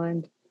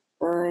declined.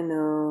 I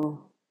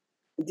know.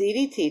 Dee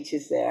Dee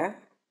teaches there.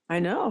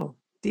 I know.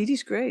 Dee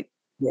Dee's great.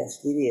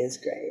 Yes, Dee Dee is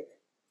great.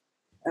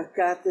 I've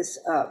got this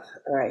up.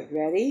 All right,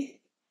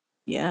 ready?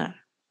 Yeah.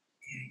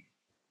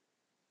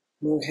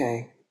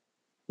 Okay.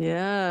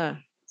 Yeah.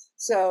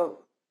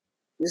 So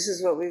this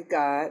is what we've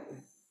got.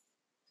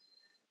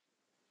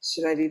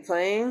 Should I be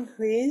playing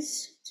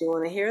these? Do you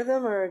want to hear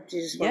them, or do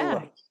you just want to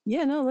look?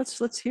 Yeah, no,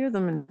 let's hear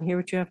them and hear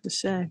what you have to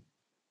say.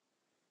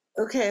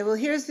 Okay, well,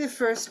 here's the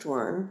first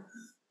one.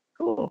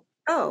 Cool.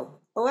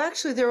 Oh,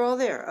 actually, they're all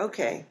there.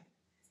 Okay.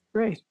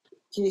 Great.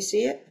 Can you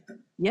see it?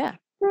 Yeah.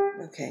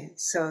 Okay,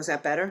 so is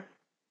that better?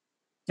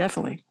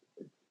 Definitely.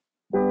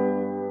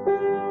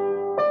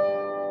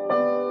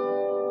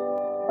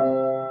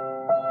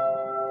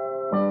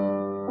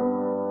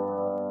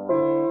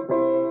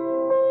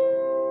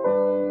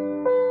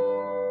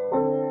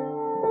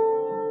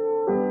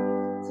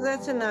 So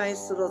that's a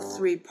nice little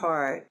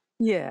 3-part.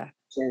 Yeah.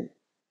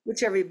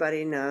 Which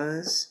everybody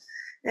knows.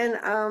 And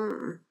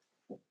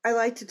I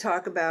like to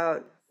talk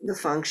about the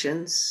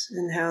functions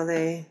and how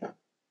they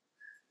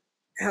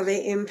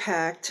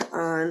impact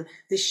on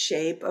the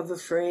shape of a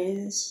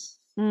phrase.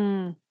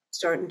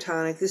 Start in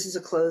tonic. This is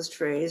a closed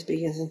phrase,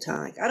 begins in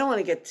tonic. I don't want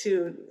to get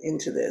too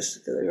into this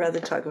because I'd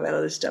rather talk about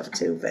other stuff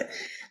too. But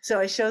so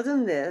I showed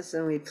them this,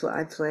 and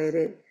I played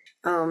it.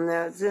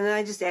 Then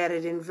I just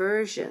added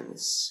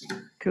inversions.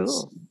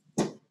 Cool.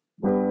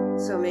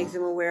 So make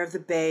them aware of the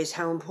bass,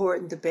 how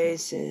important the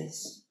bass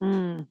is.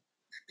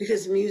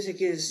 Because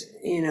music is,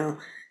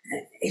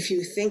 if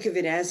you think of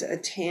it as a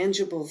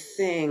tangible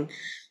thing,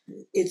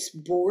 its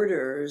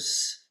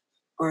borders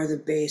are the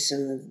bass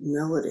and the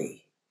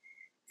melody.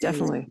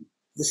 Definitely. And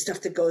the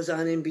stuff that goes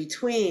on in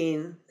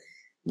between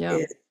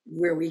is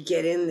where we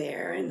get in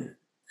there. And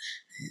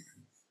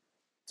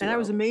I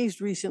was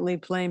amazed recently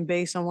playing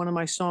bass on one of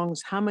my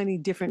songs, how many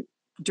different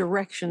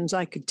directions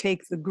I could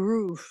take the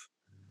groove.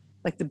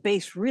 Like the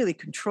bass really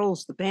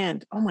controls the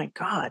band. Oh my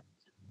God.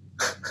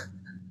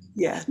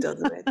 Yeah,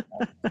 doesn't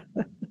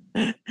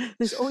it?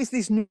 There's always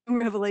these new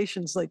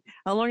revelations, like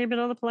how long you been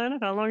on the planet?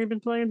 How long you been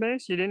playing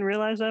bass? You didn't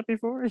realize that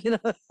before?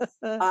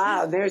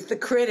 There's the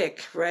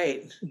critic,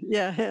 right?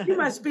 Yeah. You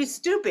must be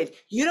stupid.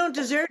 You don't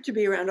deserve to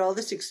be around all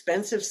this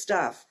expensive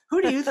stuff.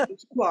 Who do you think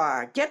you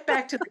are? Get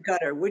back to the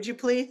gutter, would you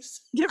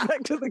please? Get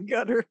back to the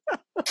gutter.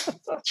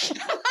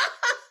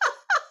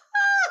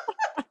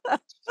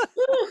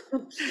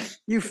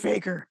 You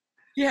faker.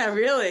 Yeah,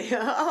 really.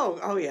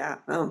 Oh yeah.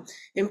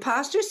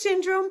 Imposter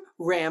syndrome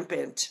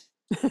rampant.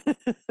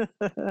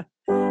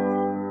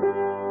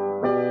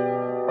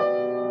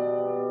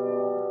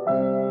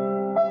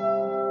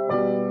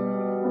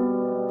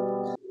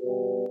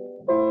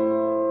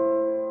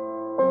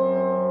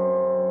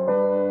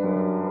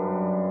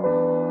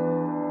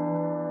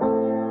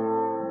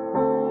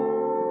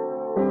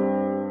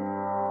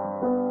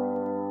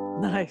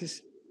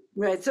 Nice.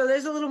 Right. So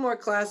there's a little more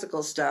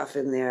classical stuff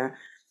in there,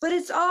 but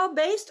it's all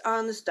based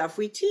on the stuff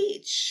we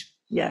teach.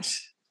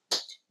 Yes.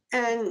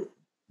 And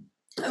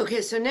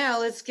okay, so now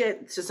let's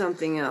get to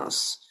something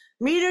else.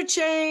 Meter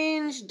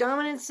change,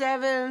 dominant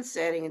sevenths,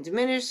 adding a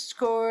diminished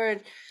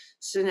chord.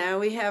 So now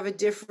we have a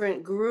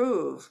different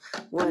groove.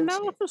 And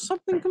now for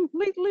something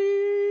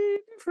completely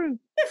different.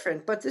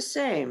 Different, but the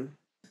same.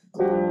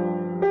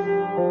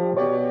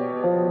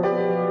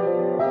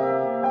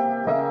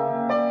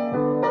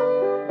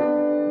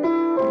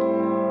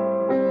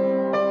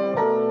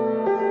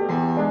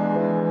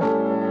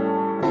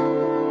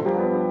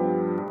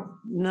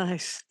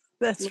 Nice.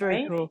 That's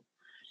very cool.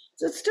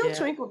 So it's still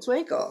Twinkle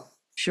Twinkle.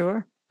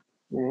 Sure.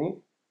 Right?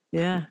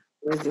 Yeah.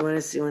 Do you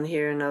want to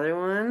hear another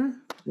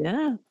one?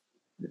 Yeah.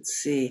 Let's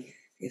see.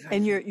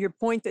 And your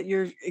point that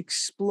you're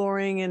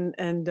exploring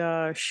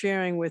and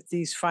sharing with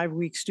these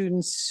 5-week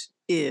students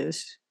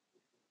is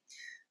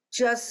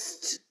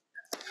just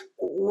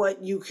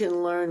what you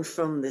can learn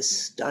from this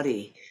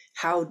study,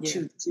 how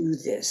to do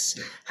this,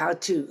 how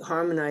to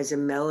harmonize a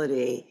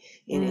melody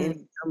in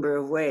any number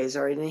of ways.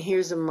 All right, and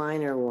here's a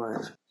minor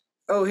one.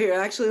 Oh, here,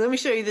 actually, let me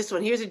show you this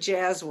one. Here's a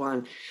jazz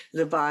one,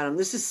 the bottom.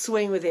 This is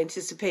swing with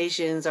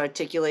anticipations,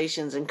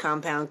 articulations, and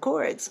compound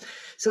chords.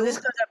 So this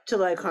goes up to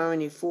like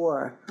harmony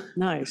 4.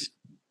 Nice.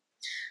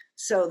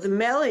 So the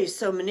melody,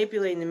 so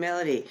manipulating the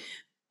melody.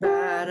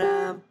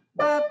 Ba-da,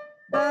 ba,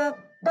 ba,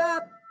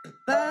 ba,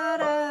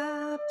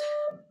 ba-da,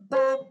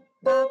 ba,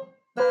 ba,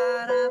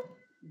 ba-da,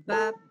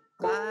 ba,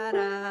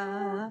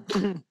 ba-da.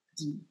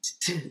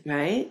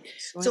 Right?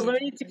 So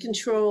learning to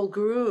control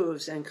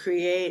grooves and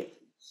create,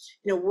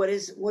 what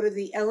are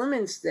the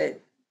elements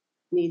that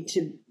need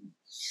to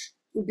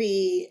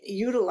be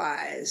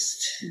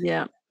utilized?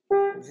 Yeah.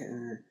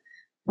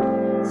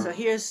 So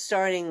here's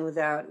starting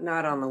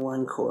not on the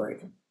one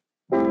chord.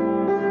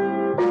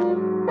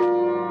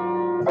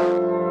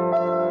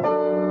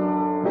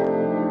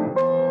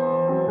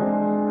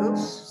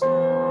 Oops.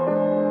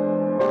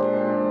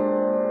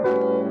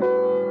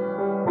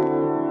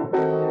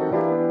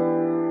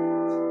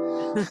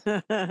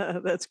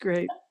 That's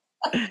great.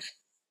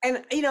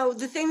 And,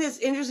 the thing that's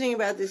interesting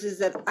about this is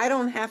that I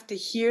don't have to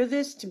hear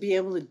this to be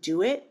able to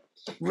do it.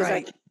 Because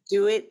I can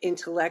do it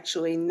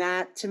intellectually,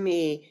 not to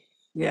me.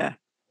 Yeah.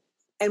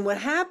 And what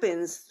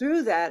happens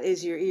through that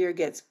is your ear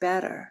gets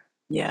better.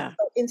 Yeah.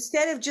 So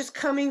instead of just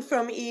coming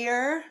from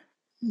ear,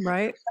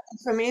 right,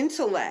 from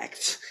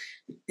intellect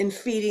and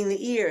feeding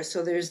the ear.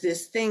 So there's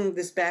this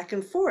back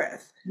and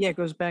forth. Yeah, it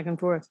goes back and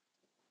forth.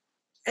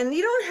 And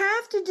you don't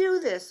have to do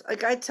this.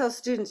 Like I tell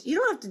students, you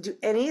don't have to do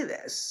any of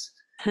this.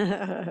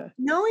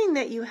 Knowing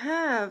that you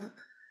have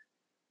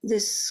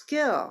this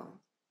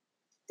skill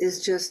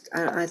is just,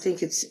 I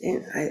think it's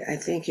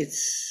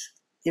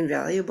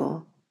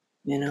invaluable,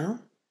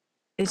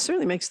 It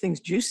certainly makes things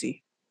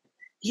juicy.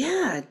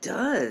 Yeah, it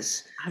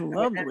does. I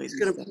love the way it's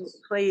going to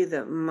play you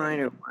the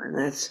minor one.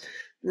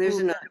 There's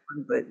another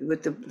one,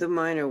 but the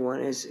minor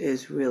one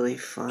is really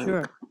fun.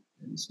 Sure.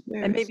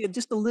 And maybe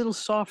just a little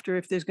softer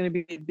if there's going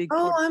to be a big.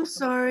 Oh, I'm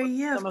sorry.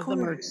 Yeah, some of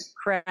them are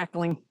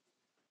crackling.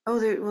 Oh,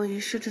 well,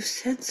 you should have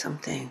said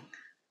something.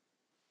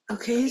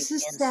 Okay, it's a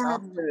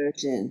sad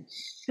version.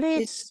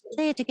 Play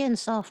it again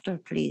softer,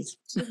 please.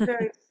 It's a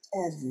very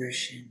sad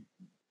version.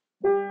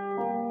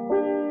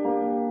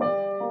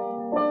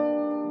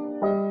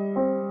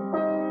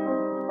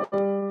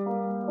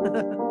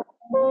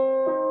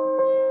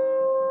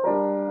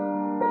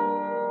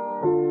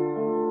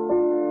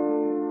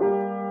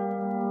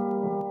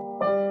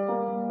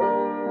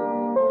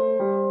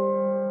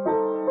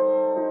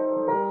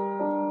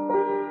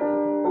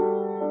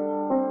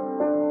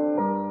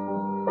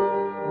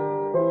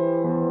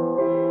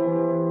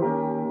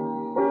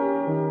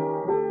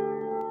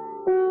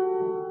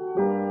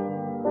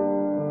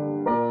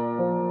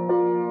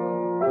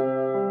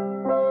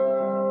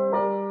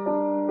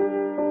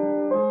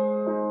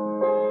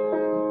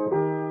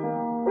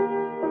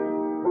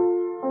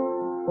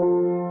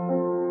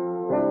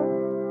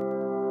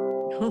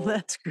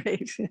 that's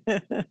great.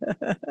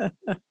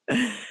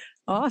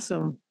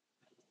 Awesome.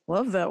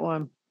 Love that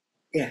one.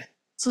 Yeah.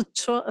 So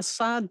a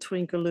sad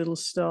twinkle little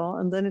star,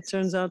 and then it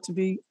turns out to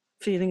be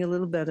feeling a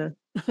little better.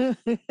 So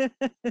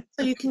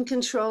you can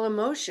control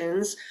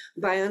emotions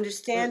by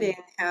understanding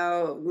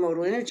how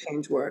modal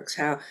interchange works,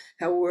 how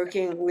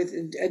working with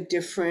a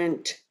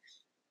different,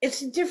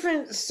 it's a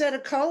different set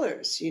of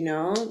colors, you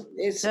know.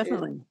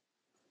 Definitely.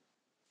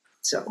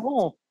 So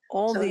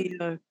All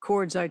the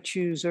chords I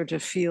choose are to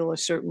feel a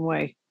certain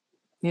way,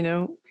 you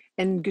know.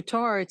 And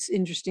guitar, it's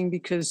interesting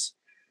because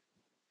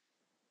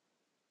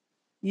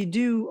you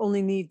do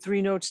only need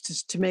 3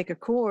 notes to make a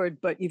chord,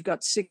 but you've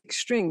got 6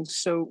 strings.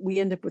 So we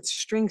end up with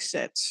string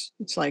sets.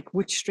 It's like,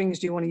 which strings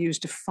do you want to use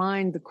to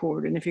find the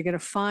chord? And if you're going to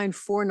find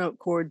 4-note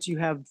chords, you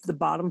have the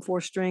bottom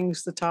 4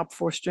 strings, the top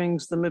 4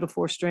 strings, the middle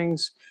 4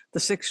 strings, the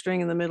 6th string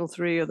in the middle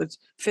 3, or the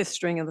 5th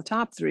string in the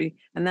top 3.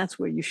 And that's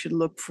where you should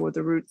look for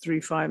the root 3,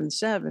 5, and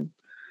 7.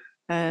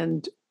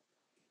 And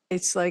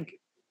it's like,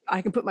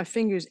 I can put my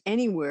fingers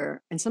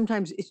anywhere, and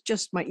sometimes it's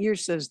just my ear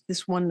says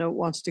this one note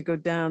wants to go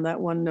down,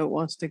 that one note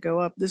wants to go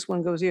up, this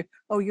one goes here.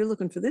 Oh, you're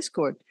looking for this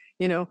chord,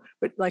 you know.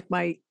 But like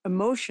my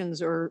emotions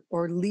are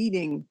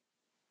leading,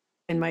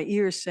 and my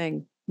ears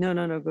saying no,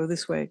 no, no, go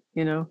this way.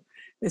 You know,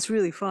 it's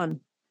really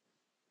fun.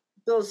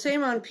 Well,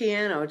 same on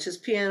piano. It's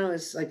just piano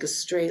is like a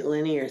straight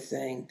linear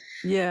thing.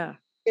 Yeah.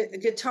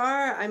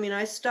 Guitar, I mean,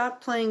 I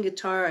stopped playing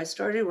guitar. I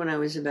started when I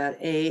was about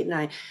 8, and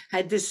I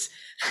had this.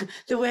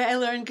 The way I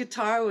learned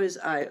guitar was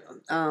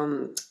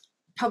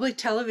public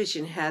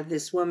television had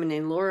this woman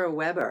named Laura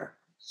Weber.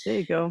 There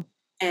you go.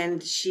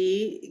 And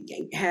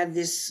she had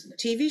this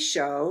TV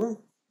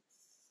show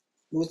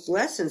with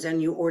lessons,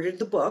 and you ordered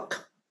the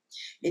book,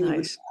 and you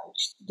would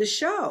watch the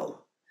show.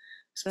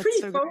 It's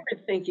pretty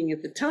forward thinking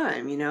at the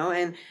time, you know.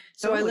 And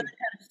so I learned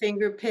how to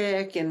finger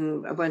pick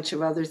and a bunch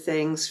of other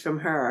things from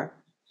her.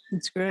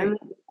 That's great. I mean,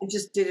 I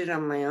just did it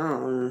on my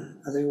own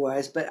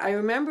otherwise. But I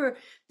remember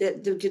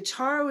that the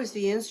guitar was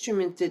the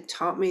instrument that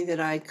taught me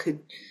that I could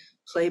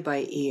play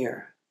by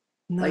ear.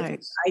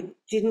 Nice. Like, I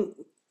didn't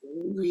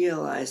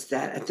realize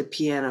that at the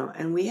piano.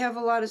 And we have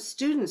a lot of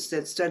students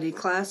that study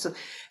classical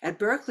at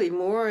Berkeley,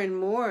 more and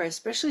more,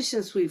 especially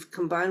since we've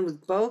combined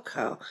with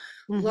BOCO.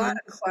 A lot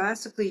of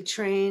classically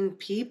trained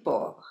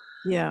people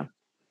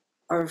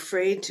are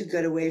afraid to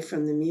get away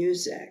from the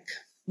music.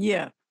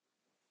 Yeah.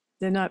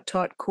 They're not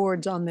taught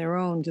chords on their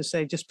own to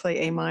say, just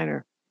play A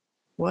minor.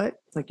 What?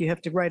 Like you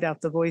have to write out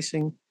the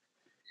voicing.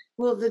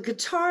 Well, the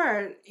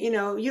guitar, you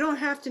know, you don't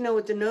have to know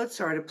what the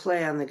notes are to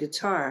play on the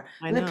guitar.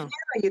 I know. The piano,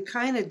 you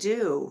kind of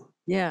do.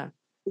 Yeah.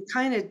 You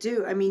kind of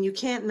do. I mean, you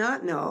can't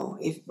not know.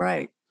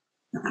 Right.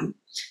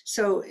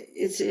 So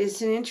it's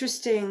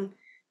interesting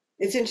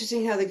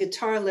how the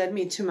guitar led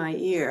me to my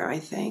ear, I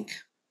think.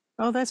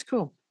 Oh, that's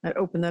cool. I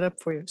opened that up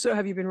for you. So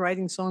have you been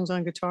writing songs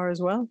on guitar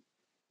as well?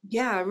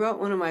 Yeah, I wrote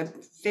one of my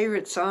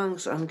favorite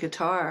songs on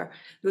guitar.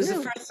 It was the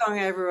first song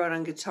I ever wrote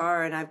on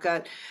guitar, and I've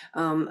got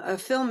a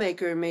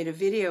filmmaker made a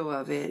video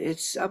of it.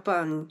 It's up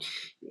on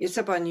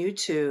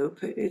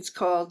YouTube. It's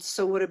called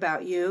 "So What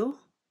About You?"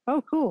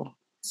 Oh, cool.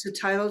 It's the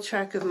title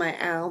track of my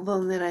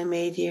album that I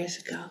made years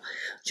ago,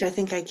 which I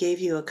think I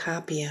gave you a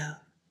copy of.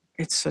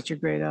 It's such a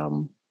great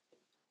album.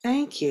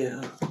 Thank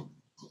you.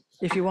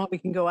 If you want, we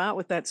can go out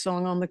with that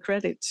song on the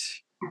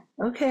credits.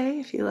 Okay,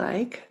 if you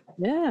like.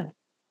 Yeah.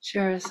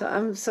 Sure. So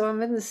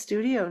I'm in the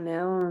studio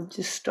now. I've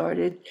just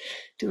started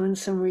doing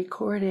some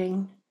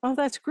recording. Oh,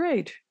 that's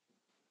great.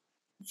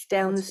 It's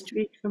down the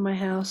street from my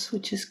house,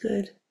 which is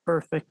good.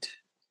 Perfect.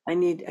 I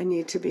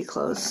need to be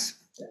close.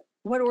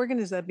 What organ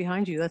is that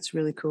behind you? That's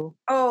really cool.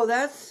 Oh,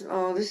 this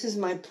is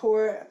my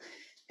poor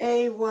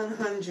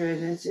A100.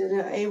 It's an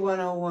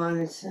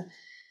A101.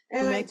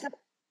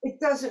 It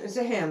doesn't. It's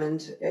a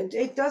Hammond.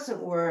 It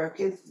doesn't work.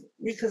 It's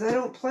because I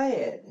don't play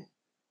it.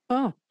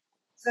 Oh.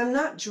 I'm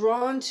not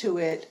drawn to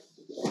it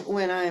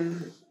when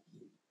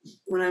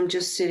I'm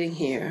just sitting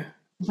here.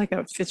 I like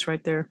how it fits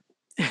right there.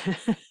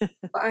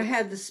 I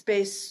had the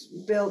space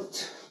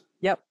built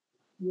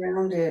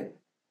around it.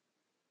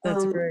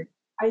 That's great.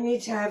 I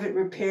need to have it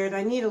repaired.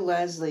 I need a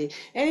Leslie.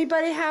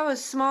 Anybody have a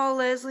small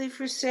Leslie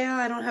for sale?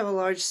 I don't have a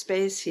large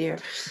space here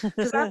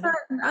because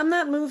I'm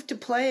not moved to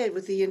play it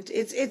with the.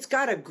 It's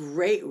got a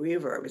great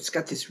reverb. It's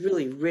got this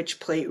really rich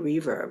plate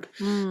reverb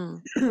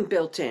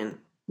built in.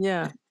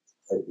 Yeah.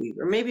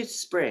 Or maybe it's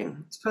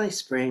spring. It's probably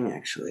spring,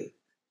 actually.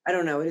 I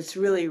don't know. It's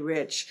really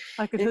rich.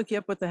 I could hook you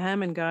up with the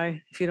Hammond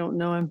guy if you don't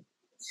know him.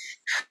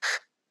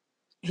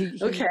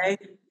 Okay.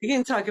 We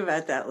can talk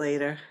about that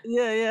later.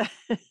 Yeah.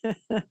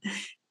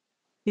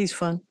 He's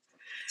fun.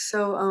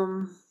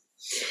 So,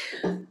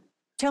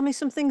 tell me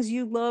some things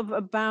you love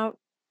about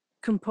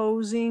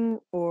composing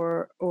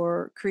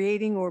or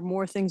creating, or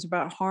more things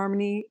about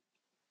harmony.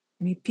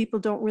 I mean, people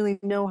don't really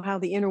know how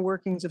the inner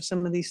workings of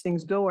some of these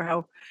things go, or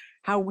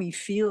how we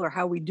feel, or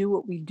how we do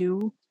what we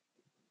do.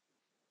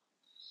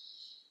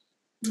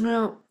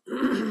 Well,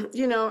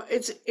 you know,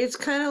 it's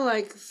kind of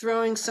like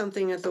throwing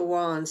something at the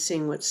wall and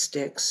seeing what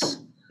sticks.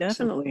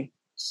 Definitely.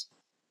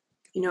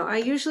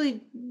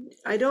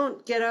 I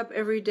don't get up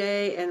every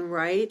day and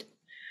write.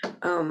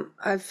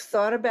 I've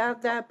thought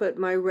about that, but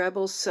my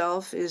rebel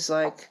self is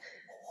like,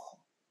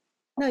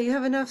 no, you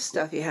have enough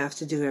stuff you have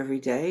to do every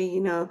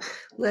day.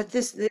 Let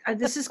this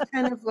is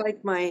kind of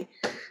like my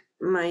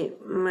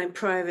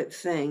private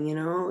thing,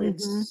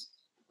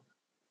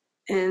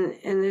 Mm-hmm.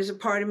 and there's a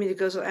part of me that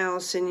goes, well,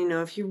 Allison,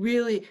 if you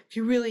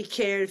really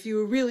cared, if you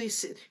were really,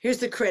 here's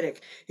the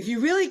critic, if you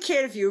really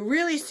cared, if you were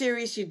really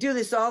serious, you do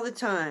this all the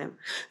time.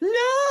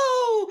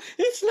 No,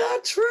 it's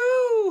not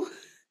true.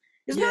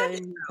 It's Yeah, not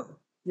true.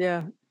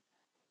 yeah.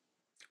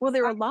 Well,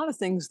 there are a lot of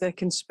things that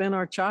can spin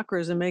our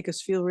chakras and make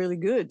us feel really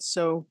good.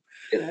 So,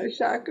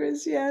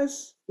 Chakras,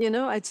 yes.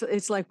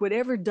 it's like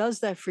whatever does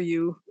that for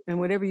you and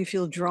whatever you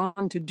feel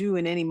drawn to do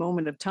in any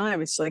moment of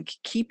time, it's like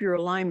keep your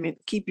alignment,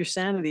 keep your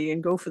sanity,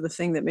 and go for the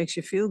thing that makes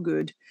you feel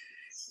good,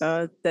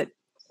 that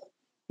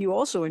you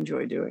also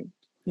enjoy doing.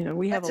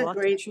 We have a lot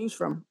to choose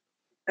from.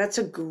 That's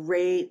a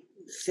great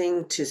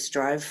thing to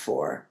strive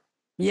for.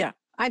 Yeah.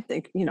 I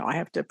think, I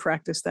have to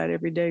practice that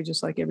every day,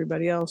 just like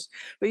everybody else.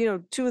 But,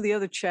 two of the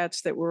other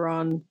chats that were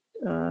on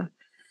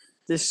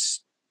this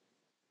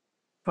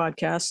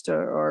podcast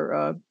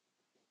are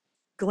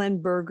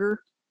Glenn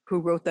Berger, who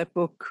wrote that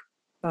book,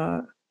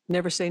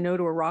 Never Say No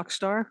to a Rock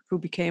Star, who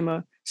became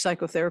a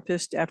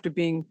psychotherapist after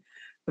being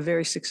a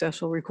very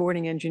successful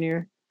recording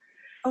engineer.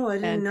 Oh, I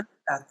didn't And know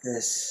about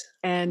this.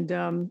 And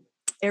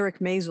Eric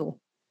Maisel,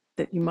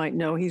 that you might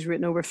know. He's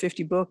written over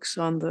 50 books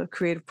on the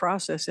creative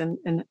process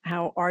and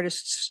how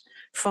artists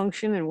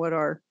function and what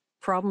our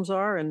problems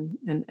are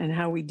and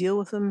how we deal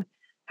with them,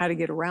 how to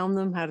get around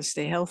them, how to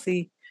stay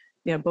healthy.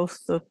 Yeah, both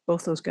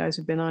those guys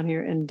have been on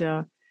here,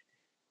 and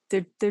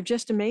they're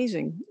just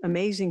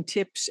amazing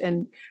tips.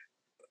 And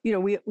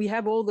we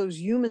have all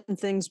those human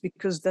things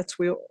because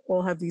we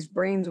all have these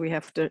brains we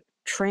have to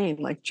train.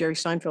 Like Jerry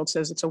Seinfeld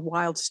says, it's a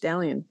wild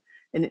stallion,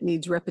 and it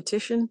needs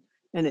repetition,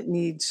 and it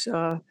needs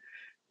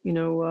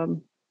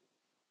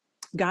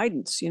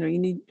guidance.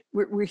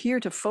 We're here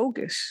to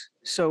focus.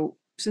 So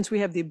since we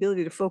have the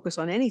ability to focus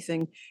on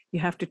anything, you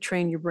have to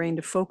train your brain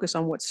to focus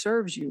on what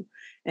serves you.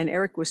 And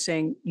Eric was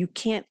saying you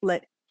can't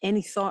let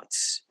any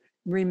thoughts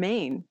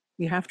remain.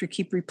 You have to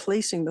keep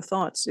replacing the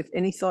thoughts. If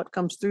any thought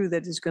comes through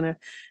that is going to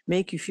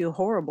make you feel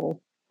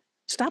horrible,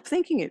 stop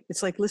thinking it.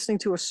 It's like listening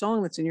to a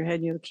song that's in your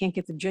head. You can't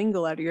get the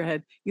jingle out of your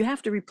head. You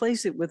have to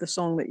replace it with a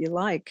song that you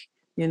like.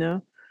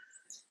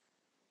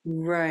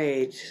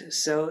 Right.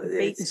 So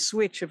Bait and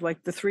switch of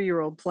like the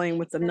 3-year-old playing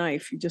with the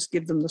knife. You just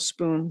give them the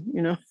spoon.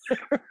 You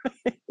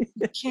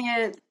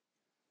can't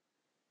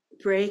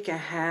break a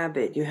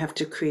habit. You have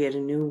to create a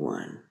new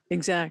one.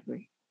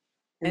 Exactly.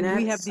 And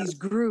we have these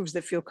grooves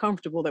that feel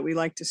comfortable that we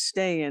like to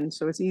stay in.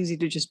 So it's easy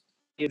to just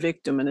be a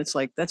victim. And it's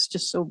like, that's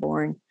just so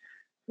boring.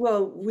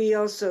 Well, we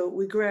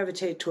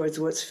gravitate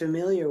towards what's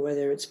familiar,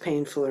 whether it's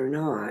painful or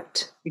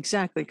not.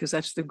 Exactly, because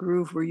that's the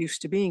groove we're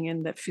used to being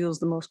in that feels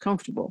the most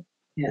comfortable.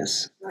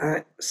 Yes.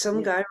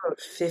 Some guy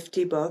wrote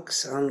 50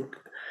 books on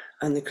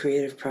the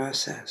creative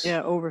process.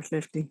 Yeah, over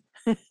 50.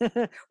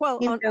 Well,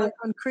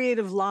 on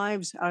creative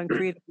lives, on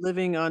creative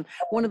living, on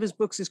one of his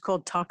books is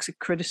called Toxic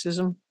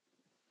Criticism.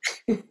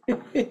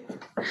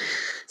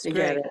 It's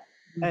great.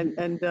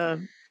 And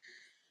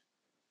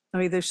I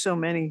mean, there's so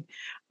many.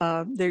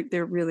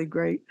 They're really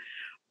great.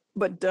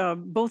 But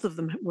both of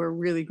them were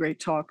really great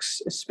talks,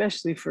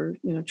 especially for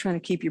trying to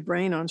keep your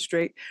brain on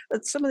straight.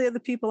 But some of the other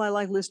people I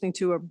like listening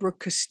to are Brooke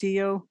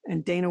Castillo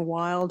and Dana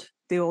Wilde.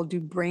 They all do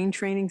brain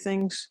training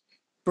things.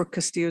 Brooke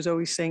Castillo is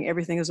always saying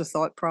everything is a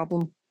thought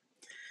problem,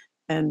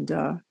 and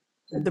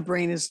the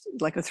brain is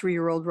like a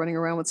 3-year-old running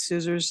around with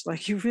scissors.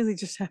 Like you really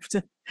just have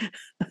to.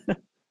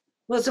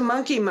 Well, it's a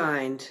monkey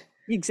mind.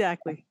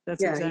 Exactly.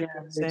 That's exactly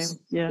the same.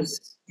 Yeah.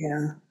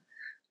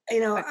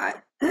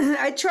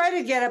 I try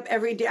to get up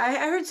every day. I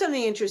heard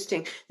something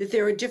interesting that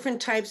there are different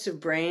types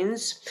of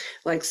brains.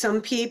 Like some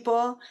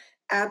people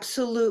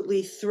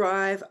absolutely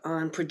thrive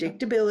on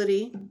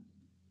predictability.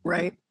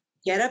 Right.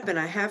 Get up and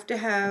I have to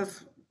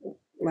have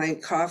my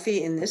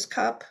coffee in this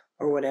cup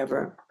or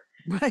whatever.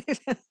 Right.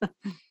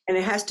 And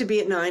it has to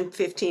be at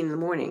 9:15 in the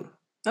morning.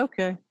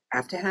 Okay. I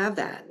have to have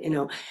that,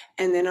 And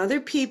then other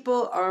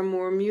people are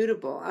more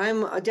mutable.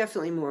 I'm a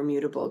definitely more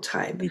mutable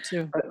type. Me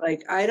too. But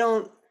like I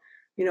don't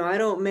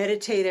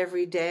meditate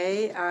every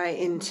day. I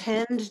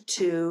intend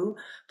to,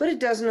 but it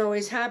doesn't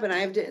always happen.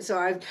 I've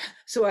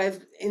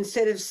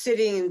instead of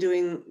sitting and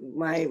doing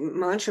my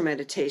mantra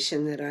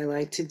meditation that I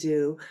like to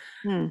do,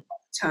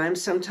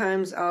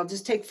 sometimes I'll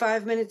just take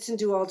 5 minutes and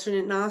do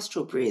alternate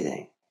nostril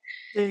breathing.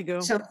 There you go.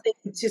 Something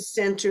to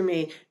center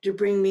me, to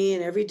bring me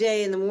in every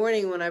day in the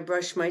morning when I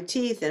brush my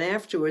teeth, and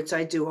afterwards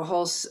I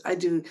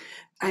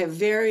have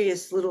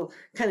various little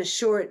kind of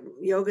short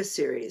yoga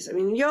series. I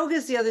mean, yoga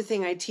is the other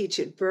thing I teach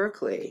at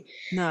Berkeley.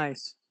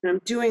 Nice. And I'm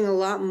doing a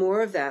lot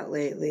more of that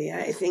lately.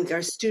 I think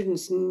our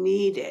students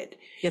need it.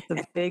 Get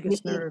the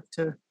vagus nerve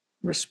to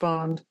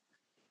respond.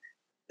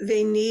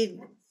 They need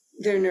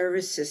their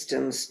nervous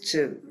systems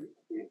to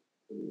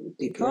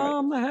be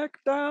calm the heck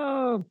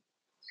down.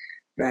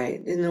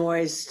 Right. The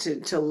noise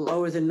to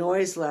lower the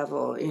noise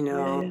level,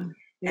 Yeah.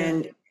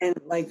 Yeah. and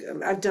like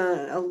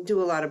I'll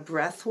do a lot of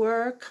breath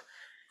work.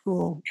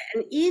 Cool.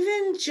 And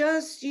even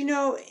just,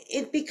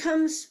 it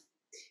becomes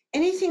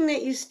anything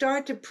that you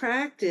start to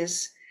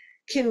practice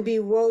can be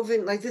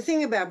woven. Like the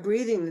thing about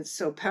breathing that's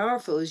so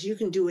powerful is you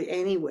can do it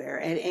anywhere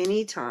at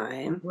any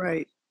time.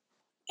 Right.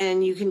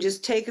 And you can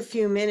just take a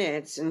few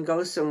minutes and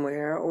go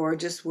somewhere, or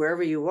just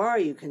wherever you are,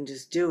 you can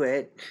just do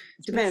it.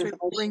 Just make sure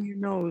Depends. you bring your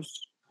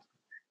nose.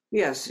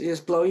 Yes,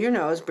 just blow your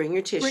nose, bring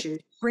your tissue,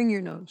 Bring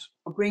your nose.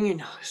 or bring your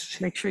nose.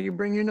 Make sure you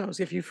bring your nose.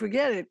 If you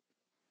forget it,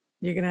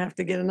 you're going to have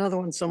to get another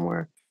one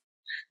somewhere.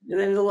 And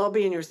then it'll all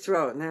be in your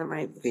throat, and that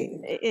might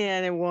be.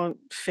 And it won't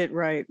fit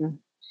right.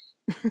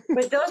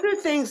 But those are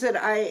things that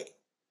I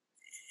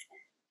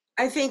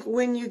think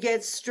when you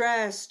get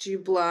stressed, you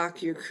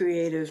block your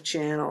creative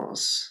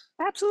channels.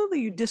 Absolutely.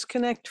 You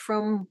disconnect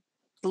from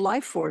the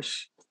life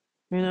force.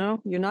 You're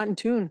not in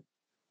tune.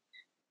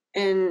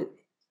 And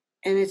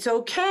it's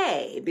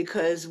okay,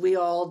 because we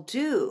all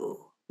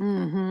do.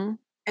 Mm-hmm.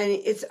 And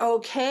it's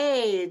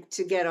okay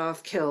to get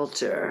off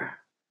kilter.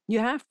 You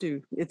have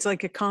to. It's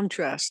like a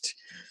contrast.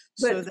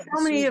 But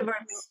so many of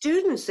our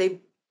students, they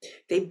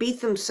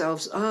beat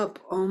themselves up.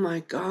 Oh my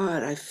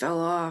God, I fell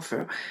off.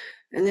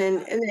 And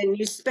then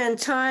you spend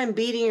time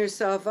beating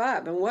yourself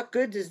up. And what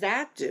good does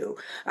that do?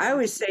 I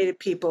always say to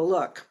people,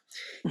 look,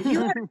 if you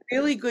had a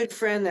really good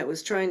friend that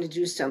was trying to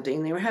do something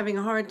and they were having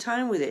a hard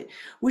time with it,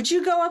 would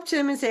you go up to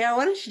them and say, oh,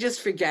 why don't you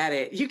just forget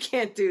it? You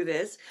can't do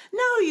this.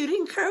 No, you'd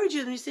encourage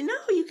them. You say, no,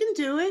 you can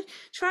do it.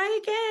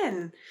 Try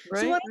again.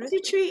 Right, so why don't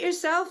you treat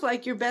yourself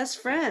like your best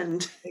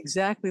friend?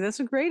 Exactly. That's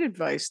a great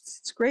advice.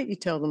 It's great you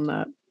tell them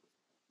that.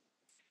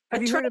 I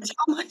try to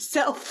tell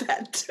myself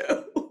that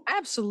too.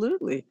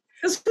 Absolutely.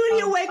 Because who do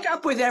you wake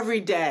up with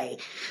every day?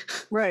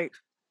 Right.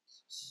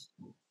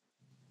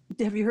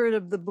 Have you heard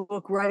of the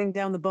book Writing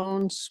Down the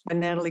Bones by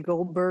Natalie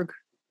Goldberg?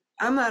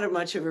 I'm not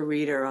much of a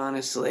reader,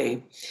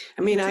 honestly.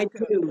 I mean, I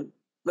do,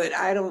 but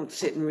I don't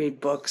sit and read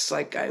books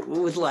like I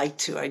would like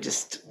to. I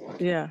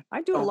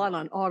do a lot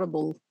on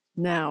Audible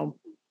now,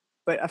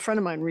 but a friend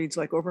of mine reads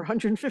like over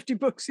 150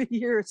 books a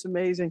year. It's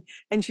amazing.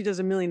 And she does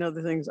a million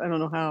other things. I don't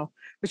know how,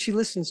 but she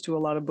listens to a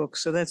lot of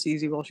books. So that's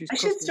easy while she's I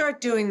should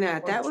start doing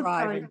that. That would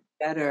probably be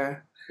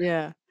better.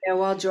 Yeah. Yeah,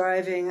 while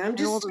driving. All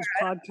those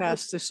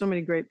podcasts. There's so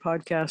many great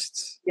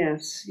podcasts.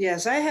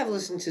 Yes. I have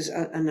listened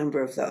to a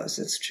number of those.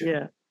 That's true.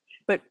 Yeah.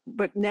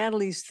 But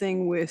Natalie's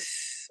thing with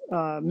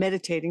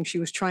meditating, she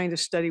was trying to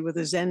study with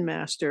a Zen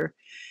master,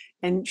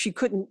 and she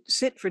couldn't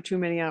sit for too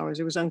many hours.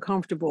 It was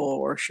uncomfortable,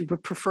 or she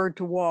would prefer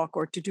to walk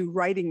or to do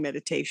writing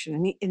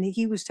meditation. And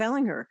he was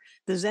telling her,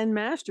 the Zen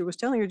master was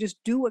telling her,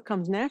 just do what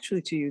comes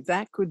naturally to you.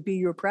 That could be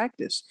your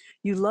practice.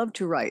 You love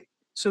to write.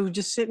 So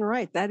just sit and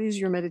write. That is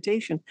your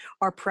meditation.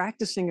 Our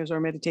practicing is our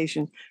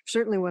meditation.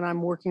 Certainly when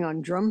I'm working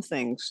on drum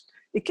things,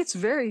 it gets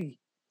very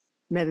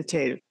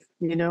meditative,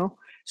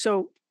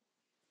 So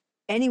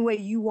any way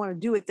you want to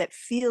do it that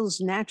feels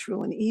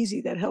natural and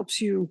easy, that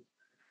helps you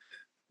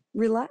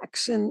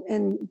relax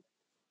and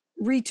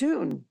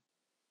retune.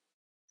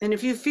 And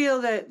if you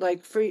feel that,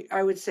 like,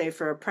 I would say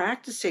for a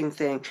practicing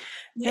thing,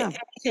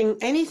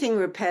 anything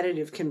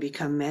repetitive can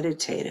become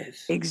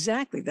meditative.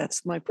 Exactly.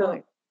 That's my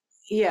point.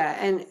 Yeah,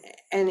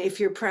 and if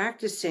you're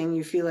practicing,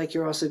 you feel like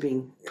you're also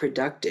being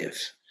productive.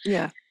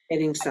 Yeah.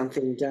 Getting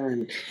something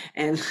done.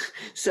 And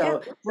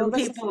so some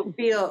people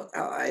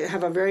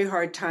have a very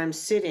hard time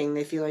sitting.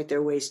 They feel like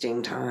they're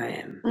wasting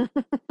time.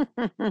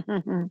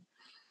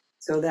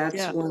 So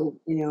that's one,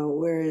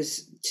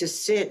 whereas to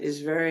sit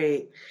is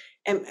very,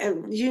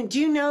 and do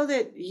you know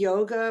that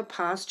yoga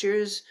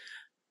postures,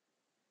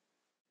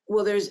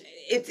 well,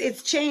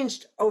 it's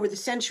changed over the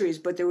centuries,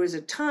 but there was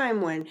a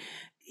time when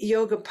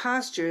yoga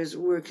postures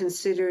were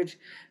considered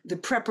the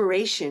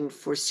preparation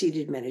for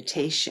seated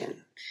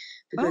meditation.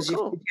 Because if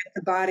you get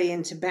the body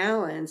into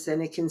balance,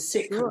 then it can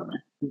sit for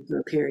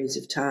periods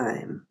of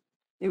time.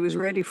 It was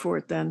ready for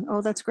it then.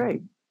 Oh, that's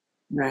great.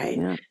 Right.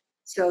 Yeah.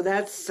 So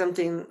that's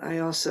something I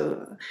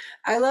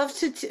love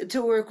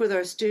to work with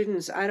our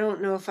students. I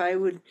don't know if I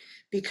would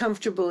be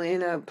comfortable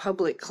in a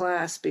public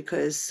class,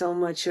 because so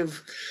much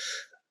of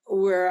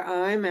where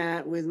I'm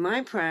at with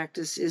my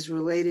practice is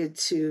related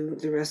to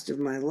the rest of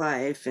my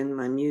life and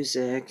my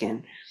music.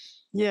 And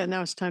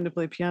now it's time to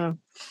play piano.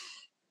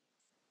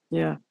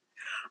 Yeah.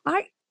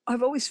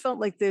 I've always felt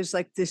like there's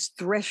like this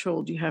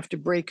threshold you have to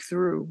break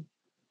through.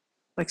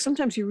 Like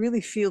sometimes you really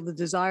feel the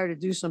desire to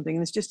do something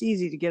and it's just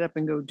easy to get up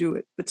and go do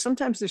it. But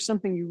sometimes there's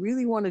something you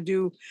really want to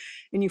do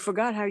and you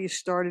forgot how you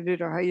started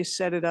it or how you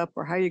set it up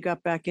or how you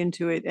got back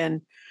into it.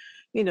 And,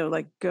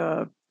 like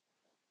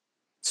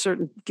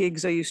certain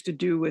gigs I used to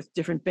do with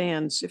different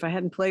bands, if I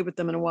hadn't played with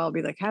them in a while, I'd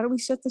be like, how do we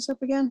set this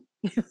up again?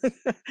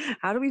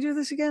 How do we do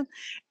this again?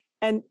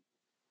 And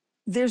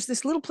there's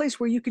this little place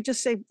where you could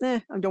just say,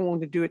 I don't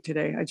want to do it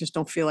today. I just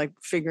don't feel like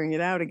figuring it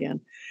out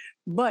again.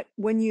 But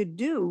when you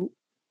do,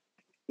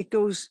 it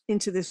goes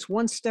into this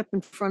one step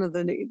in front of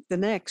the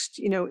next,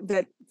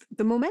 that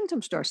the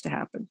momentum starts to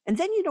happen. And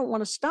then you don't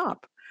want to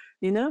stop,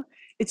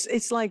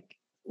 It's like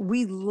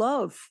we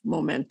love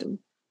momentum,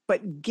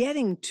 but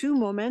getting to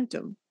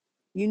momentum,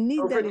 you need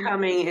that.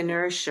 Overcoming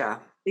inertia.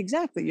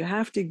 Exactly. You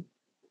have to,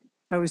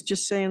 I was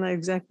just saying that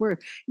exact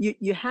word.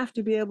 You have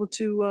to be able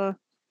to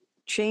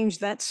change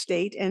that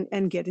state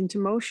and get into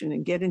motion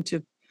and get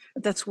into,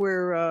 that's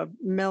where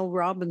Mel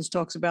Robbins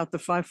talks about the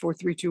 5, 4,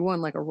 3, 2,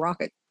 1, like a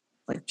rocket,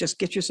 like just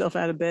get yourself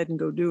out of bed and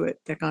go do it,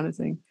 that kind of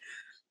thing.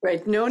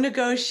 Right. No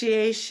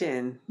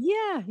negotiation.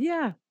 Yeah.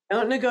 Yeah.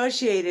 Don't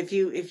negotiate if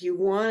you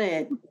want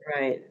it.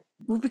 Right.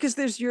 Well, because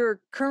there's your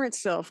current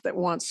self that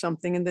wants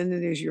something, and then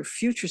there's your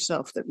future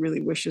self that really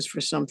wishes for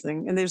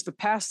something, and there's the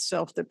past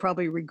self that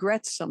probably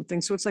regrets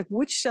something. So it's like,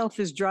 which self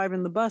is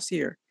driving the bus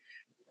here?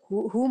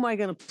 Who am I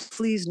going to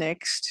please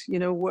next?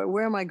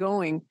 Where am I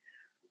going?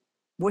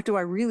 What do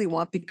I really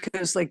want?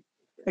 Because, like,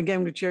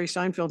 again, with Jerry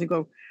Seinfeld, he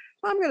go,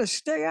 I'm going to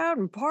stay out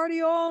and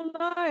party all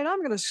night. I'm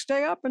going to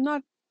stay up and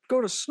not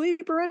go to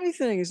sleep or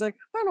anything. He's like,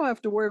 I don't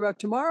have to worry about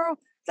tomorrow.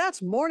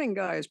 That's morning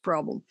guy's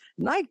problem.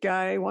 Night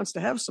guy wants to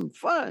have some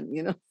fun,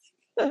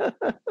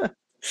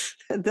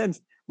 And then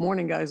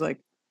morning guy's like,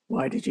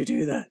 why did you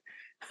do that?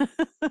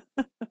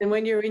 And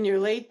when you're in your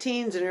late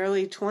teens and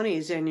early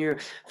 20s and your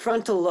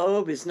frontal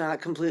lobe is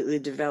not completely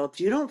developed,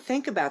 you don't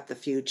think about the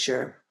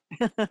future.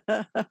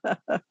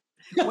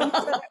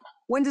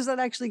 When does that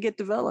actually get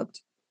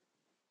developed?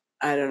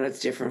 I don't know. It's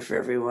different for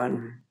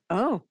everyone.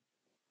 Oh.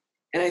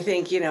 And I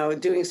think,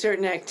 doing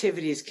certain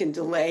activities can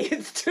delay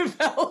its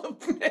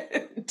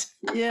development.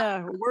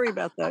 Yeah, worry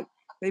about that.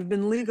 They've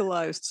been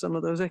legalized, some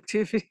of those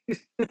activities.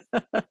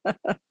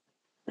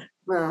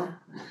 Well,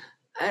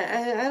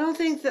 I don't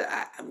think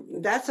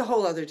that's a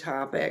whole other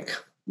topic.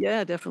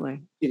 Yeah,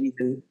 definitely. You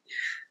even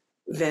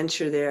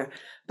venture there.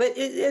 But,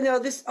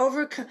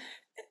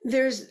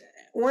 there's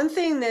one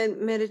thing that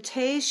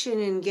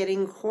meditation and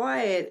getting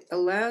quiet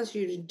allows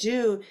you to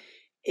do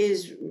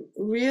is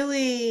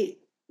really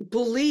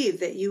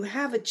believe that you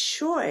have a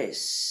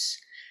choice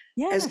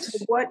as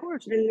to what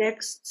the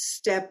next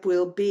step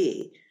will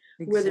be.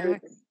 Exactly. Whether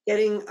it's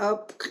getting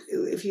up,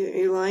 if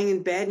you're lying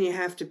in bed and you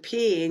have to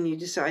pee and you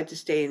decide to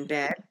stay in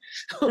bed,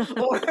 or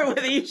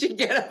whether you should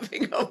get up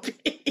and go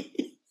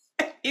pee.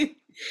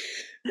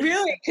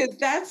 Really, because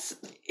that's,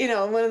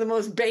 one of the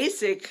most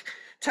basic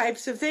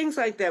types of things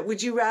like that.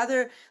 Would you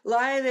rather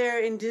lie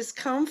there in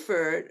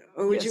discomfort,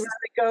 or would you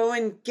rather go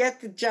and get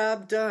the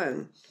job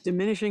done?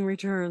 Diminishing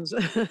returns.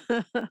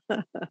 And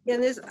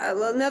there's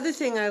another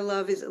thing I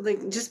love is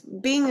like just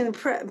being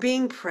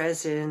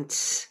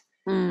present.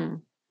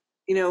 Mm.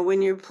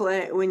 When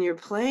you're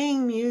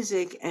playing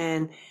music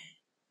and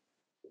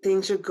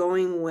things are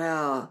going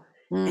well,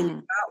 and you're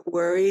not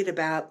worried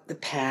about the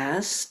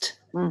past,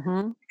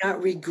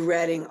 not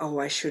regretting, oh,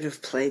 I should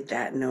have played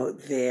that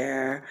note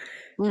there.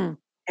 Mm.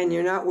 And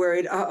you're not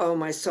worried,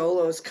 my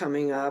solo's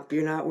coming up.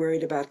 You're not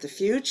worried about the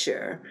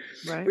future.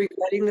 Right.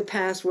 Regretting the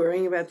past,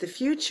 worrying about the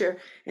future,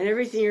 and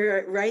everything,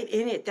 you're right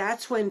in it.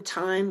 That's when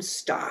time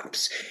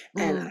stops.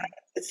 And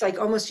it's like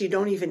almost you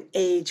don't even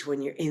age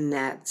when you're in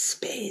that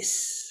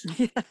space.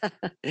 Yeah.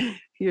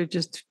 You're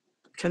just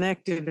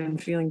connected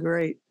and feeling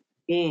great.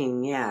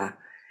 Yeah.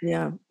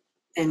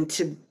 And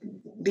to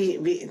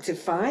to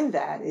find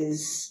that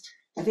is,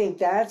 I think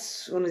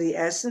that's one of the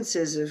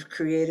essences of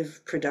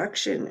creative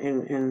production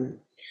and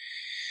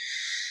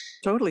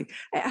totally.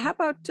 How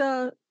about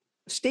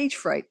stage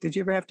fright? Did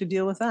you ever have to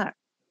deal with that?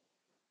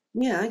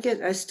 Yeah,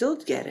 I still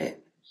get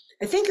it.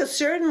 I think a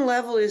certain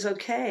level is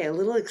okay. A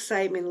little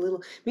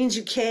excitement, means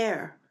you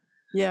care.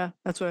 Yeah,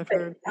 that's what I've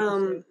heard.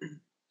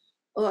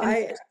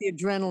 The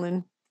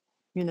adrenaline,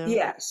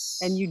 Yes.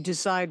 And you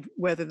decide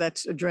whether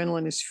that's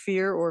adrenaline is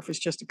fear or if it's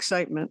just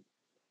excitement.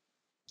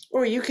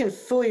 Or you can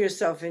fool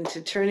yourself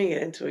into turning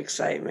it into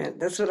excitement.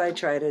 That's what I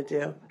try to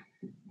do.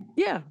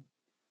 Yeah.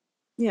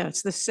 Yeah,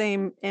 it's the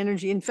same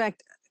energy. In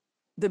fact,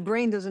 the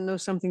brain doesn't know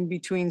something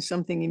between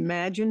something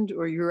imagined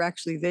or you're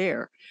actually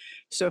there.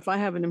 So if I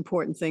have an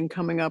important thing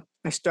coming up,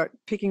 I start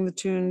picking the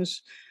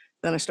tunes,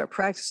 then I start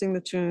practicing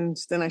the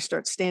tunes, then I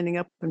start standing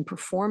up and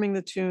performing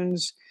the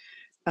tunes.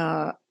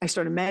 I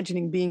start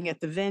imagining being at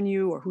the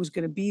venue or who's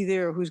going to be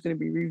there or who's going to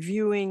be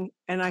reviewing.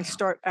 And I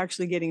start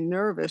actually getting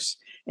nervous.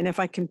 And if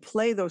I can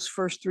play those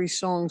first 3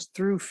 songs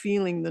through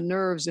feeling the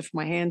nerves, if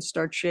my hands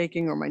start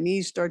shaking or my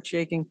knees start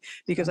shaking,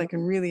 because I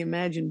can really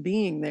imagine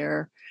being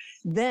there,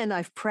 then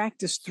I've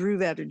practiced through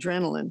that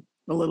adrenaline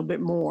a little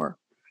bit more.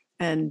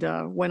 And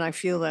when I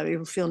feel that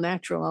it'll feel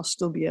natural, I'll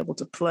still be able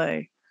to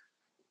play.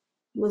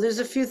 Well, there's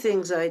a few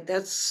things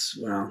there's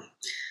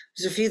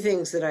a few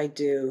things that I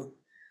do.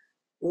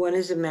 One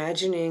is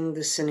imagining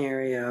the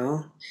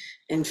scenario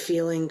and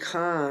feeling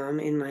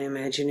calm in my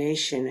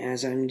imagination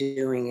as I'm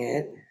doing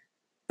it.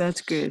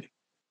 That's good.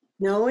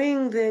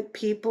 Knowing that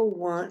people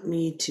want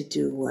me to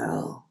do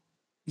well.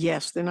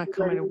 Yes, they're not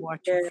coming to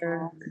watch you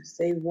fall.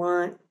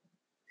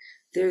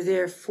 They're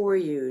there for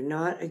you,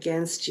 not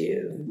against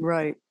you.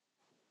 Right.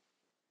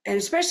 And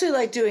especially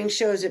like doing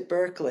shows at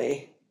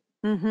Berkeley.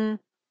 Mm-hmm.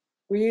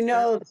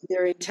 Where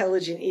there are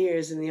intelligent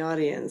ears in the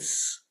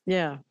audience.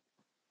 Yeah.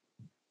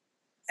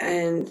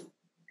 And,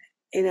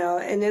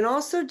 and then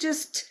also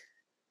just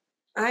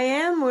I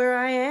am where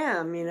I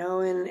am,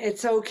 and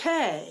it's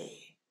okay.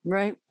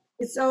 Right.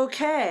 It's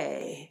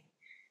okay.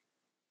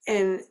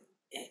 And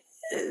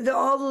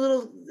all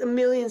the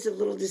millions of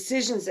little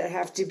decisions that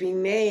have to be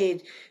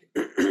made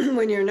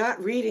when you're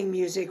not reading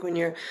music, when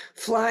you're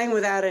flying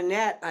without a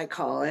net, I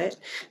call it.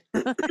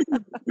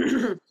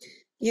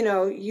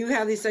 You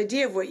have this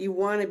idea of what you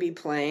want to be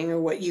playing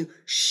or what you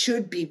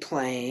should be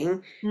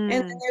playing. And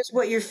then there's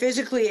what you're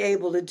physically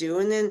able to do.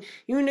 And then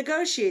you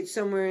negotiate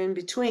somewhere in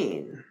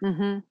between.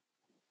 Mm-hmm.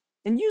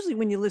 And usually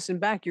when you listen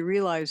back, you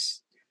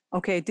realize,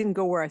 okay, it didn't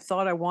go where I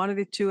thought I wanted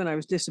it to, and I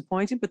was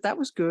disappointed, but that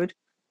was good,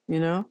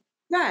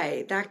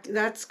 Right.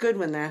 That's good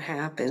when that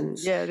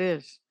happens. Yeah, it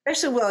is.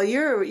 Especially, well,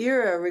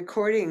 you're a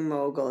recording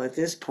mogul at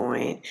this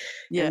point.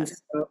 Yeah. And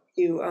so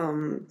you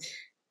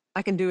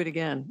I can do it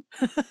again.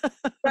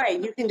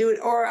 right, you can do it,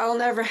 or I'll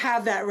never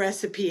have that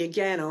recipe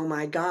again. Oh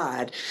my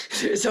God.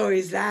 There's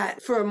always that.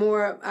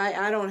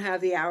 I don't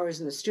have the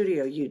hours in the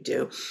studio you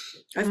do.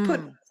 I've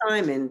put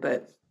time in,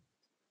 but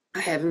I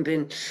haven't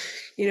been,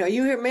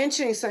 you were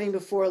mentioning something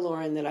before,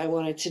 Lauren, that I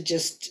wanted to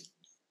just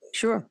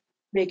Sure.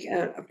 make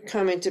a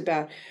comment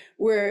about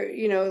where,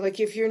 like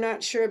if you're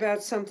not sure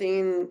about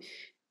something,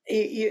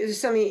 it's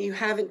something you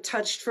haven't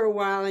touched for a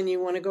while and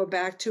you want to go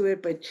back to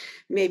it, but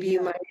maybe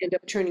you might end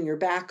up turning your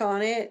back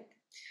on it.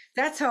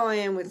 That's how I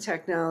am with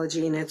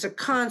technology, and it's a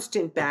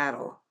constant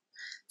battle.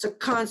 It's a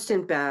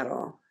constant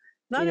battle.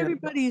 Not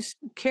everybody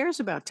cares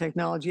about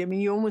technology. I mean,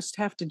 you almost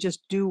have to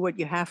just do what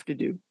you have to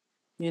do,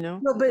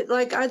 No, but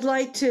like I'd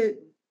like to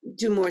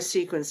do more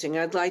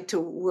sequencing. I'd like to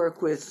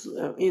work with,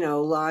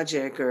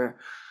 Logic or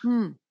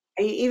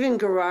even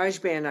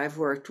GarageBand I've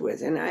worked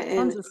with. And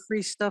tons of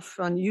free stuff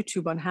on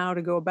YouTube on how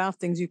to go about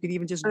things. You could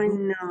even just Google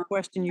the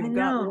question you've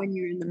got when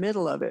you're in the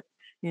middle of it,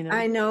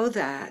 I know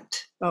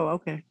that. Oh,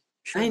 okay.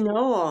 Sure. I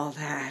know all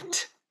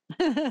that.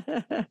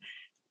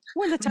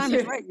 When the time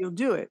is right, you'll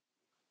do it.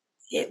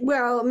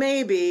 Well,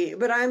 maybe,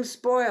 but I'm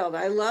spoiled.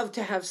 I love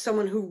to have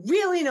someone who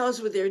really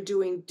knows what they're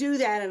doing do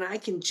that, and I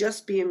can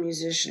just be a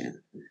musician.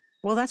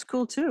 Well, that's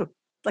cool too.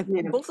 Like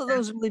both of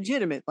those are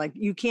legitimate. Like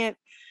you can't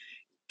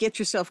get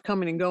yourself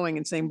coming and going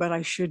and saying, but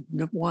I should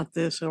want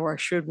this or I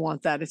should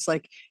want that. It's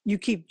like you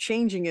keep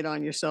changing it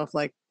on yourself.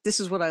 Like, this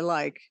is what I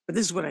like, but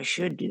this is what I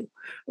should do.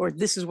 Or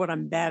this is what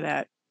I'm bad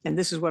at. And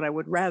this is what I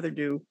would rather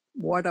do.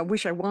 What I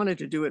wish I wanted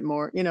to do it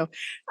more.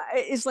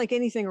 It's like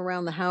anything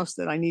around the house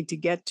that I need to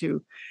get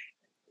to.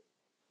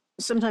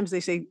 Sometimes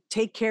they say,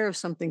 take care of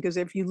something, because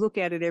if you look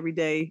at it every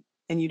day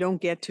and you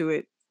don't get to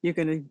it, you're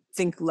going to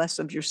think less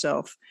of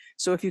yourself.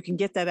 So if you can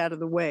get that out of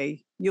the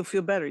way, you'll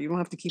feel better. You don't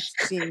have to keep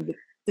seeing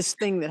this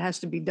thing that has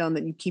to be done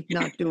that you keep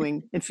not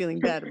doing and feeling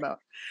bad about.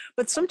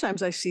 But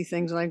sometimes I see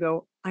things and I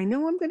go, I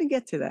know I'm going to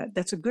get to that.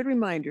 That's a good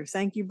reminder.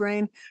 Thank you,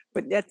 brain.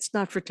 But that's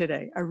not for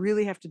today. I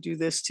really have to do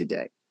this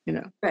today.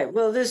 Right.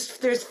 Well,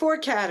 there's 4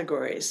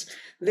 categories.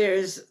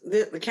 There's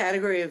the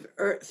category of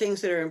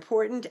things that are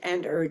important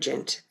and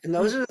urgent. And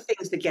those are the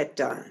things that get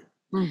done.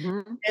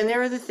 Mm-hmm. And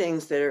there are the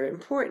things that are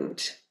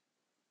important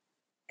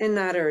and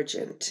not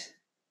urgent.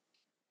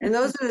 And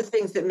those are the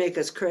things that make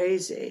us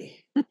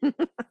crazy.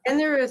 And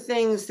there are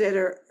things that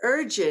are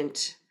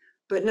urgent,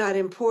 but not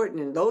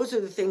important. And those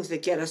are the things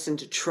that get us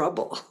into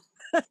trouble.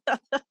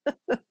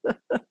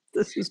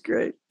 This is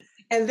great.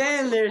 And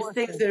then there's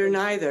things that are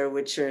neither,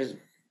 which are,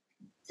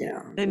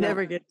 they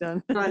never get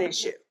done.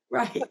 Non-issue.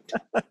 Right.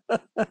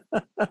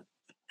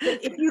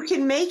 If you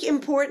can make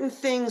important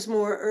things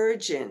more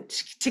urgent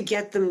to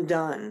get them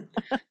done,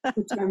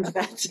 sometimes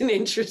that's an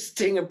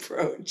interesting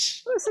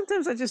approach. Well,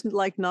 sometimes I just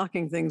like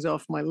knocking things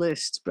off my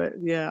list, but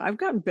yeah, I've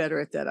gotten better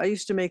at that. I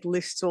used to make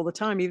lists all the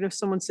time, even if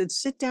someone said,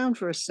 sit down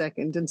for a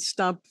second and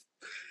stop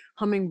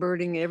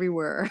hummingbirding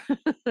everywhere.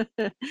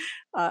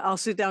 I'll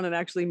sit down and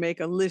actually make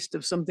a list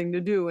of something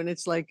to do. And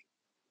it's like,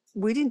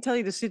 we didn't tell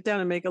you to sit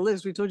down and make a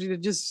list. We told you to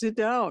just sit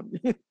down.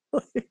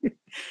 But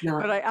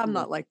I'm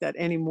not like that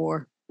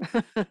anymore.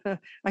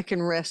 I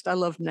can rest. I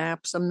love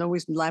naps. I'm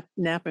always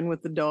napping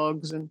with the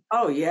dogs. And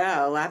oh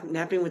yeah,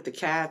 napping with the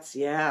cats.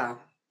 Yeah,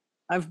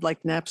 I've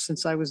liked naps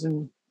since I was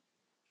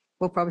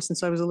probably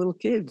since I was a little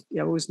kid.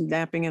 I was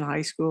napping in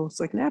high school. It's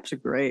like naps are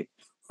great.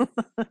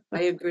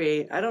 I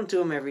agree. I don't do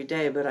them every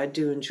day, but I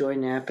do enjoy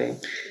napping,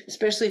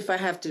 especially if I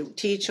have to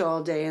teach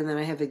all day and then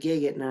I have a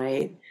gig at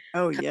night.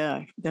 Oh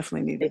yeah,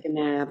 definitely need take a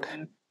nap.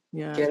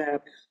 Yeah, get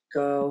up,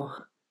 go.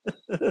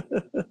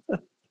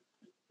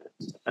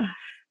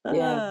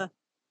 Yeah.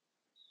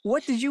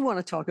 What did you want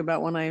to talk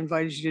about when I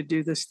invited you to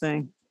do this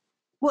thing?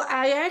 Well,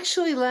 I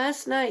actually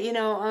last night,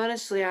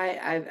 honestly,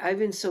 I've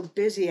been so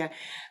busy. I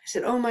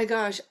said, oh my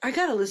gosh, I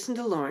got to listen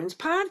to Lauren's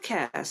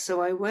podcast.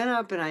 So I went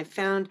up and I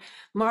found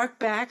Mark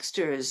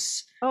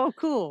Baxter's. Oh,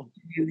 cool.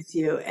 With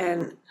you.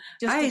 And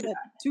just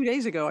 2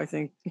 days ago, I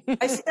think.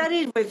 I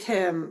studied with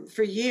him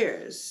for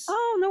years.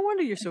 Oh, no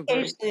wonder you're so great.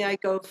 Occasionally I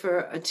go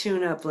for a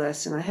tune-up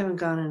lesson. I haven't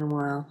gone in a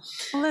while.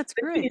 Oh, that's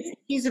great.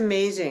 He's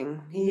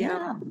amazing.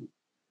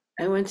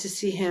 I went to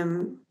see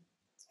him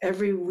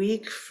every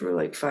week for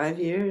like 5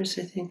 years,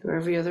 I think, or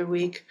every other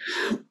week.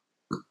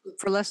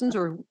 For lessons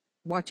or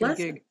watching a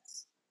gig?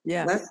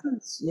 Yeah.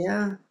 Lessons,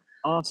 yeah.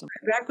 Awesome.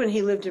 Back when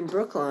he lived in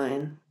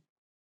Brookline.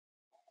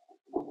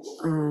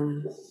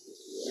 Um,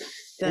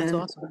 That's and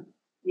awesome.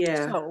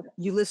 yeah, So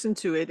you listened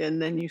to it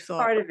and then you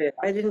thought, part of it.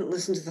 I didn't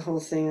listen to the whole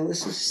thing. I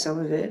listened to some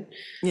of it.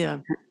 yeah,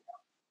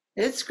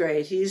 It's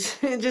great. He's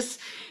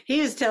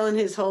he was telling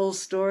his whole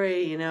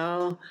story, you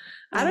know.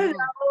 I I don't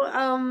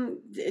know.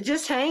 know.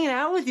 Just hanging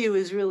out with you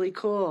is really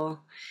cool.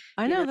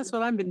 I You know know, that's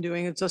what I've been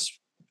doing. It's just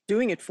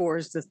doing it for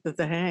is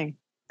the hang.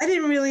 I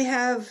didn't really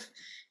have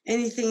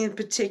anything in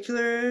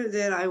particular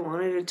that I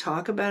wanted to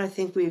talk about. I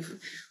think we've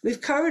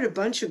covered a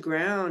bunch of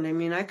ground. I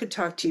mean, I could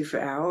talk to you for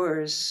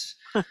hours.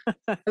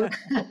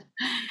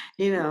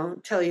 You know,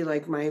 tell you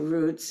like my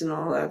roots and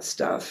all that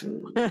stuff.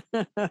 And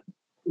you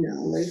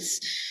know, it's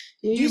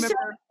Do you you said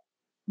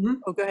remember?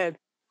 hmm? Oh, go ahead.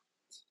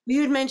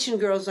 You had mentioned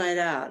Girls' Night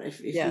Out.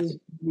 Yes.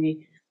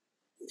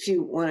 If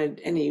you wanted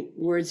any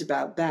words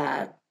about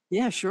that,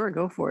 Yeah, sure.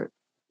 Go for it.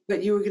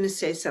 but you were going to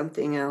say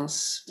something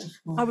else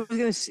I before. was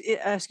going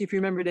to ask you if you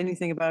remembered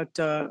anything about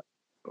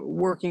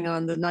working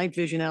on the Night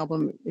Vision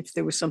album, if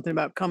there was something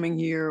about coming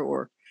here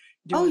or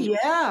Oh doing.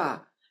 yeah,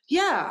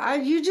 yeah.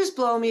 You just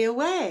blow me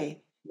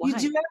away. You Why?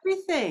 do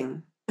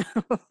everything.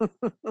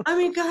 I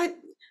mean, God,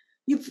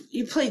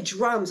 you play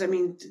drums. I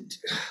mean,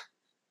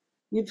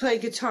 you play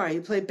guitar,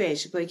 you play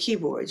bass, you play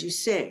keyboards, you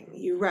sing,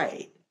 you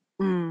write,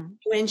 Mm.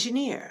 you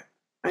engineer.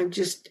 I'm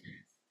just,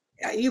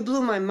 you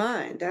blew my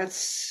mind. I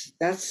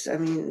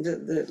mean,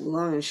 the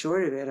long and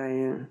short of it, I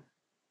am.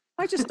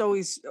 I just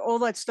always, all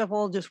that stuff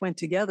all just went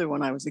together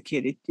when I was a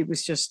kid. It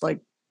was just like,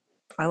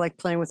 I like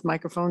playing with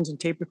microphones and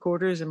tape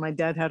recorders, and my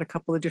dad had a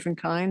couple of different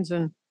kinds.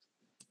 And,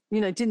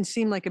 it didn't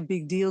seem like a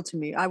big deal to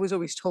me. I was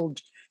always told,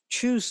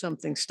 choose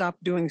something, stop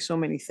doing so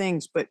many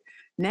things. But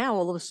now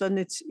all of a sudden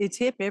it's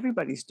hip.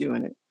 Everybody's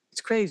doing it.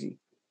 It's crazy.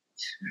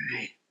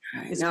 Right,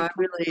 right. It's No, I become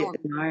really normal.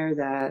 admire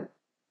that.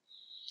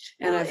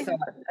 And Well,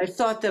 I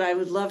thought that I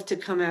would love to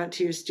come out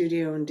to your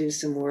studio and do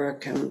some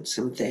work on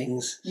some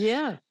things,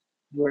 yeah,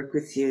 work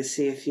with you,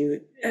 see if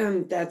you,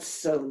 that's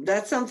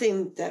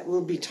something that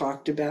will be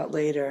talked about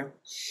later.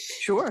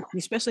 sure.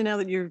 Especially now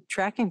that you're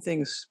tracking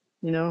things,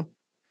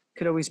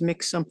 could always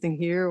mix something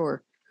here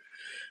or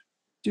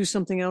do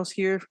something else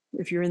here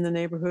if you're in the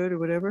neighborhood or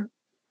whatever.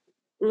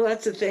 Well,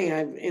 that's the thing.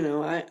 I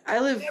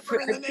live,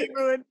 Never in the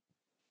neighborhood.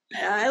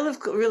 I live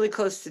really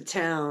close to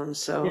town,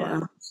 so Yeah.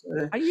 I'm sort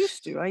of, I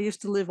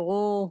used to live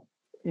all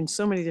in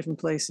so many different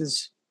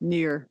places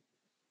near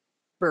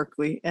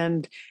Berkeley,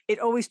 and it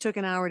always took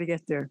an hour to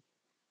get there.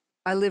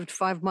 I lived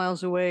 5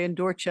 miles away in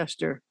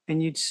Dorchester,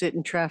 and you'd sit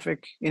in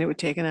traffic, and it would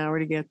take an hour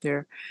to get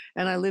there.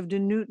 And I lived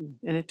in Newton,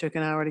 and it took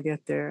an hour to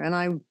get there. And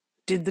I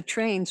did the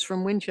trains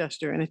from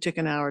Winchester, and it took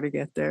an hour to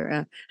get there.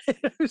 And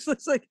it was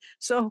just like,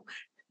 so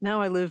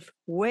now I live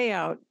way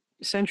out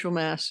central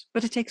Mass,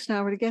 but it takes an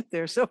hour to get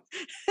there. So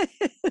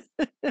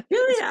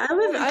really,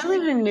 I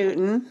live in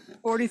Newton,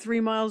 43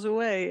 miles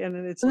away, and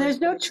then it's and like,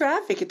 there's no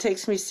traffic. It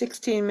takes me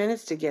 16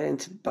 minutes to get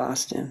into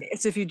Boston.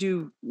 it's if you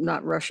do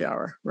not rush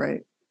hour,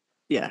 right?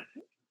 Yeah.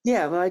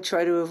 Yeah, well, I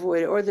try to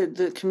avoid it. Or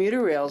the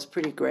commuter rail is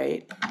pretty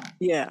great.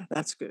 Yeah,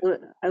 that's good.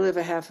 I live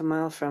a half a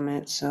mile from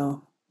it,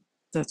 so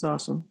That's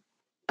awesome.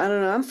 I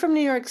don't know. I'm from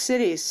New York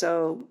City,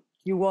 so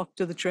You walk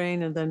to the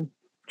train and then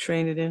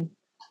train it in.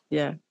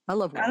 Yeah, I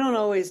love I walking. don't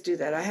always do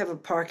that. I have a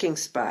parking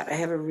spot. I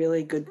have a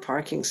really good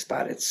parking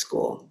spot at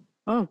school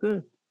Oh,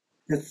 good.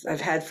 that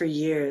I've had for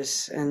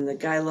years, and the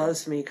guy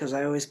loves me because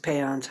I always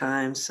pay on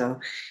time, so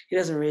he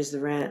doesn't raise the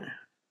rent.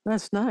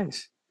 That's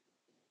nice.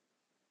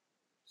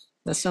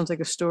 That sounds like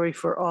a story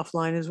for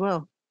offline as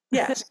well.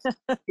 Yes,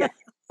 yes.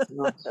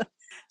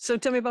 So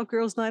tell me about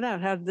Girls' Night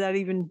Out. How did that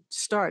even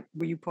start?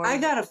 Were you part I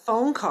of got a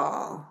phone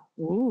call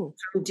it? Ooh,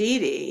 from Dee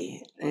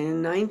Dee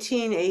in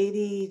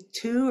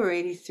 1982 or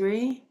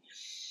 83.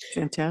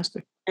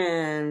 fantastic.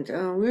 And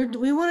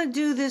we want to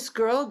do this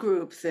girl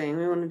group thing.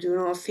 We want to do an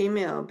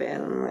all-female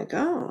band. I'm like,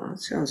 oh, that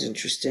sounds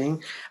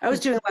interesting. I was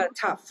doing a lot of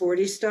top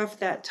 40 stuff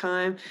that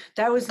time.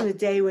 That was in the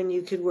day when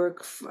you could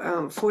work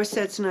 4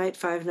 sets a night,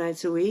 5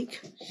 nights a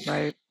week.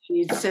 Right.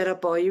 You'd set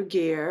up all your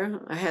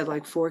gear. I had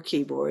like 4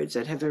 keyboards.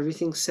 I'd have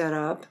everything set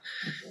up,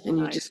 and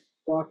you Nice. just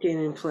walk in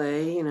and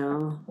play, you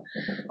know.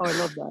 Oh, I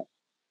love that.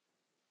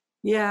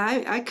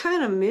 Yeah, I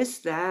kind of miss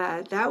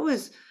that. That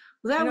was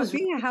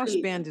Being a house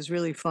really, band is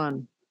really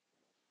fun.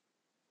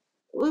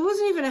 well, it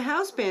wasn't even a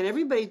house band.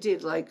 Everybody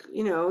did like,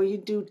 you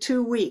do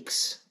 2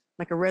 weeks.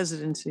 Like a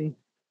residency.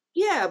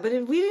 Yeah, but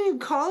we didn't even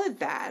call it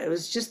that. It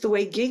was just the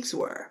way gigs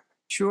were,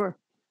 Sure.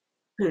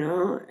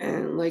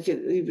 and like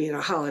you'd be at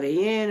a Holiday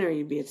Inn or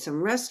you'd be at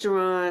some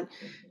restaurant,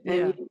 and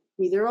Yeah. you'd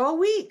be there all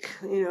week,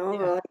 Yeah.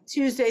 like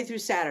Tuesday through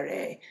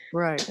Saturday.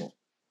 Right.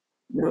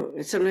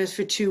 Sometimes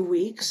for 2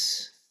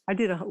 weeks. I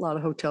did a lot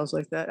of hotels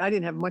like that. I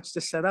didn't have much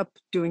to set up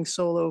doing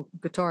solo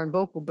guitar and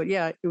vocal, but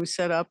yeah, it was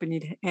set up and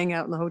you'd hang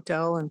out in the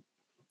hotel and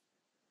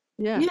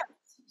yeah. Yeah,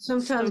 So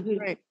sometimes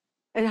great.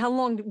 And how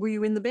long were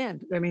you in the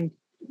band? I mean,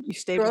 you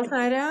stayed with Girls'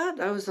 Night Out.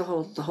 I was the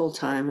whole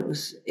time.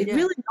 It Yeah.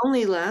 really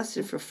only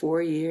lasted for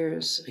 4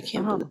 years. I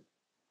can't Uh-huh. believe.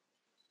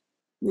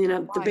 You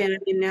know, the Why? band, I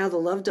mean, now the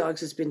Love Dogs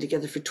has been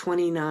together for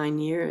 29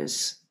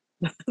 years.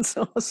 That's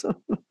awesome.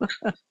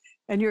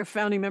 And you're a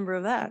founding member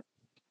of that.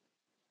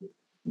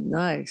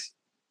 Nice.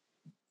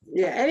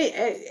 Yeah.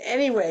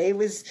 Anyway, it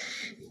was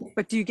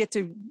But do you get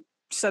to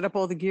set up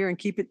all the gear and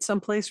keep it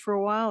someplace for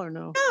a while or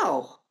no?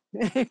 no,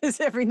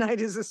 Because every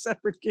night is a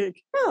separate gig.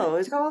 no,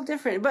 it's all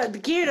different. But the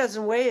gear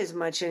doesn't weigh as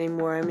much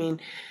anymore. I mean,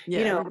 Yeah,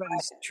 you know,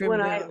 everybody's trimmed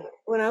down.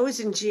 when I was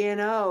in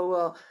GNO,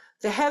 well,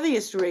 the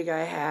heaviest rig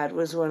I had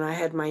was when I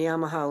had my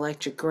Yamaha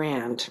Electric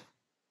Grand.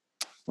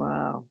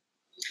 Wow.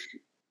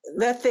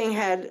 That thing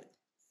had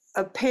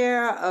a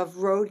pair of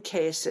road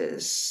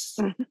cases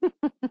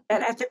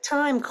that at the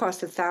time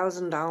cost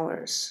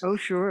 $1,000. Oh,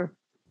 sure.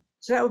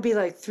 So that would be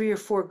like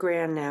 $3 or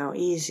 $4 now,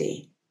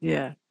 easy.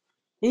 Yeah.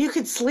 And you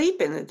could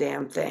sleep in the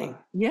damn thing.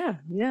 Yeah.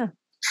 Yeah.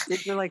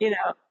 They're like, You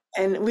know,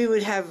 and we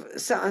would have,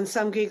 on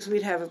some gigs,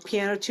 we'd have a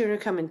piano tuner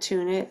come and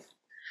tune it.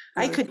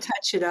 I could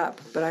touch it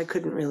up, but I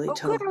couldn't really oh,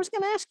 tone. good. I was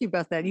going to ask you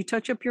about that. You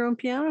touch up your own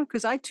piano?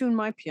 Because I tune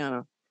my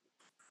piano.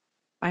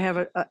 I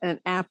have an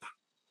app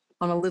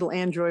on a little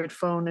Android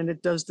phone, and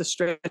it does the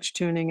stretch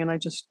tuning. And I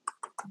just,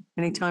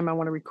 anytime I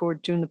want to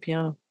record, tune the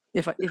piano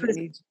if it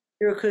needs.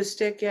 Your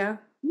acoustic, yeah.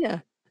 Yeah.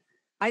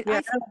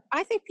 Yeah.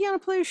 I think piano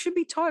players should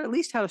be taught at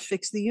least how to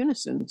fix the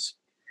unisons.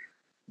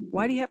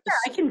 Why do you have to?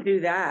 I can do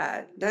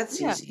that. That's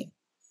Yeah. easy.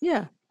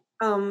 Yeah.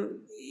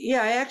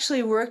 Yeah, I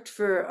actually worked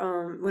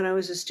for, when I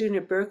was a student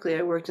at Berkeley,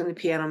 I worked in the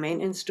piano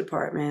maintenance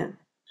department.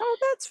 Oh,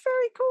 that's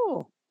very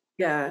cool.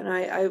 Yeah, and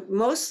I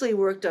mostly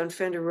worked on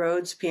Fender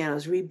Rhodes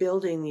pianos,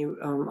 rebuilding the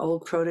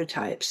old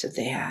prototypes that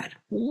they had.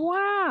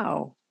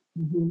 Wow.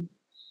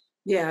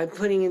 Yeah,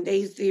 putting in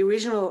the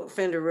original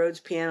Fender Rhodes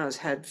pianos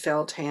had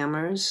felt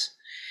hammers.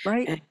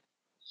 Right.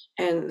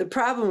 And the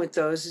problem with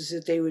those is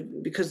that they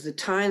would, because the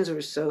tines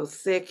were so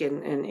thick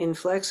and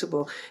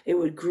inflexible, it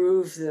would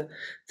groove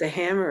the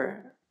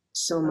hammer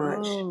so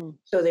much. Oh.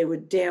 So they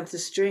would damp the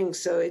strings.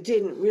 So it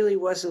really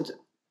wasn't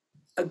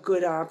a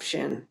good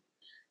option.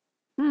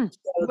 So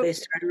they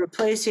started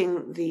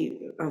replacing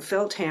the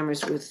felt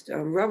hammers with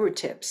rubber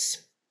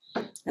tips,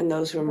 and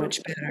those were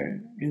much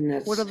better. And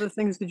that's What other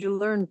things did you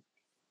learn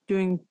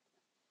doing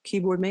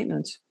keyboard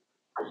maintenance?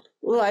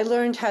 well, I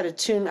learned how to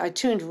tune. I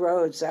tuned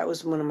Rhodes. That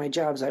was one of my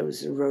jobs. I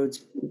was a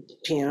Rhodes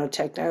piano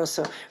tech. I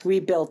also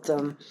rebuilt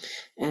them,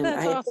 and That's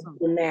I had awesome.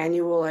 the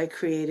manual I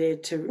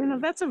created to. You know,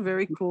 that's a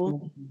very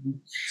cool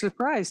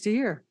surprise to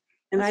hear.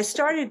 And I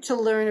started to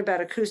learn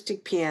about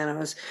acoustic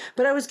pianos,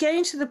 but I was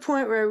getting to the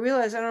point where I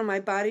realized, I don't know, my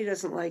body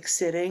doesn't like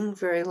sitting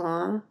very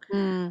long.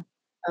 And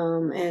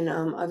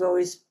I've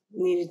always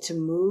needed to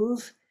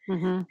move,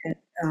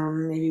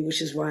 maybe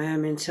which is why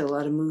I'm into a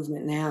lot of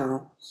movement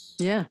now.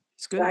 Yeah,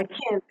 it's good. But I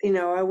can't,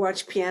 I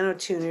watch piano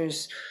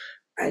tuners.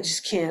 I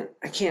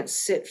can't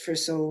sit for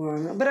so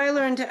long. But I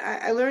learned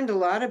a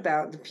lot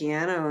about the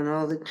piano and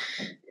all the.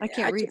 I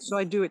can't read, so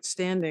I do it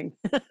standing.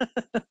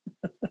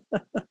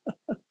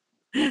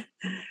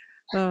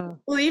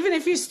 Well, even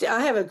if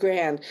I have a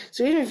grand,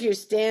 so even if you're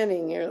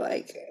standing, you're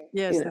like.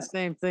 Yeah, it's the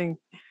same thing.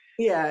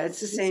 Yeah,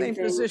 it's the same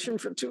thing. Position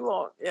for too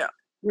long. Yeah.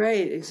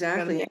 Right,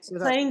 exactly.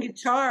 Playing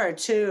guitar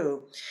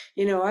too.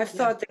 I've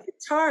thought that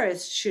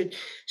guitarists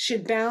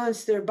should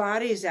balance their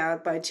bodies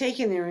out by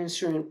taking their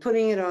instrument,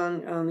 putting it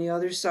on the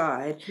other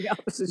side. The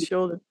opposite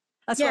shoulder.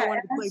 That's why I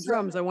wanted to play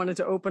drums. I wanted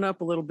to open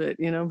up a little bit,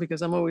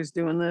 because I'm always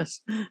doing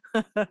this.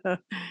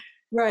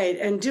 Right.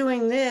 And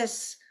doing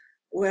this,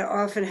 what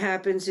often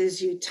happens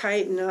is you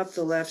tighten up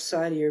the left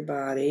side of your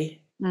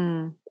body.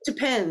 It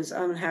depends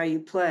on how you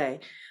play.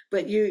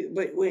 But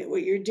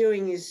what you're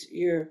doing is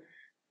you're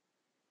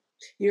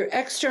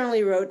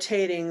externally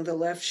rotating the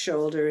left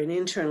shoulder and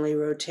internally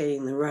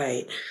rotating the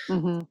right.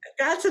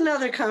 That's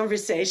another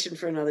conversation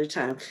for another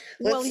time.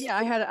 Well, yeah,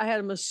 I had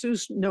a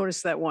masseuse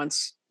notice that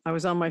once. I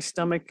was on my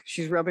stomach.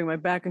 She's rubbing my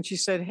back, and she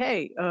said,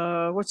 "Hey,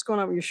 what's going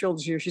on with your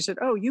shoulders here?" She said,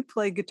 "Oh, you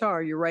play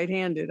guitar. You're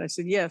right-handed." I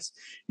said, "Yes."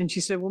 And she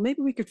said, "Well,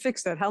 maybe we could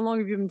fix that. How long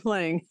have you been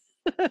playing?"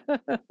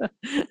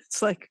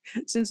 It's like,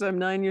 since I'm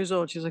 9 years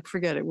old. She's like,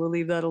 "Forget it. We'll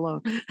leave that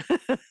alone."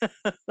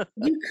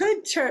 You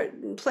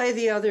could play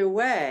the other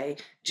way.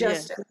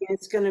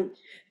 It's going to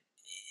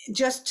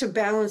just to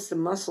balance the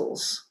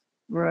muscles.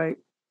 Right.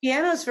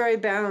 Piano is very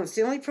balanced.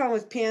 The only problem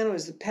with piano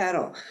is the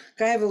pedal.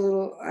 I have a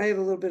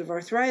little bit of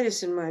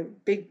arthritis in my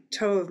big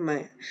toe of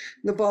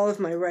the ball of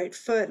my right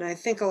foot, and I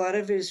think a lot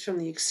of it is from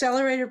the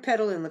accelerator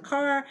pedal in the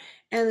car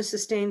and the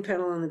sustain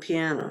pedal on the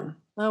piano.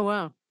 Oh,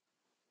 wow.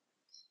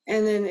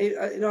 And then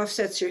it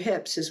offsets your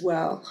hips as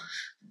well.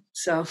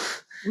 So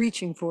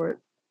reaching for it.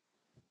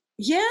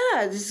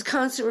 Yeah, this is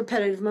constant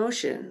repetitive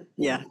motion.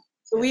 Yeah.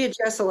 So we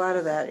address a lot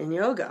of that in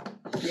yoga.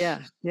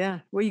 Yeah, yeah.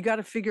 Well, you got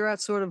to figure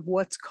out sort of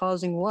what's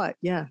causing what.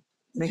 Yeah,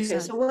 makes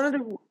sense. So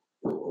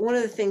one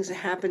of the things that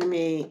happened to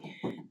me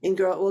in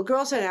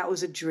Girls Night Out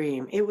was a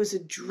dream. It was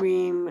a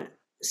dream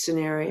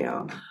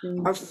scenario.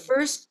 Our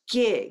first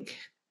gig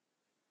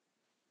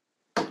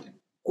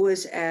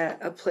was at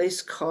a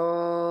place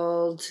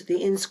called the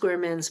Inn Square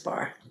Men's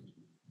Bar.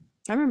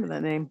 I remember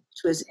that name.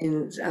 Which was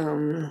in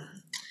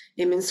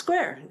Inman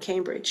Square in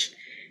Cambridge.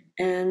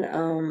 And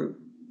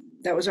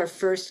that was our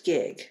first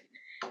gig.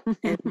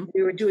 And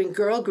we were doing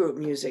girl group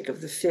music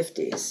of the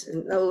 50s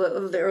and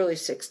of the early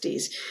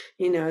 60s,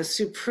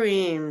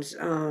 Supremes,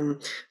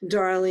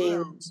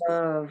 Darlene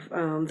Love,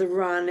 the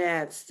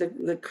Ronettes,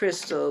 the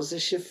Crystals, the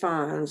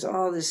Chiffons,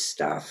 all this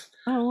stuff.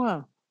 Oh,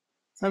 wow.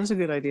 That was a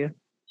good idea.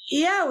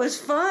 Yeah, it was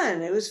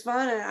fun. It was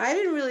fun. And I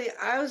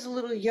was a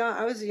little young.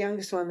 I was the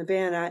youngest one in the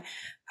band. I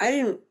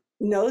didn't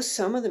know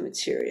some of the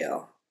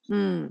material.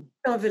 Some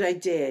of it I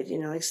did,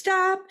 like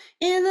Stop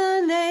in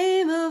the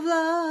Name of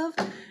Love.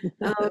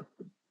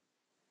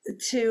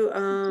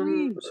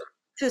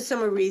 To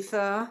some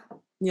Aretha.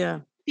 Yeah.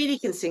 Dee Dee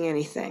can sing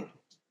anything.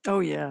 Oh,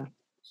 yeah.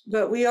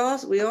 But we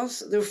also,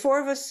 there were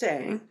 4 of us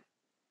sang.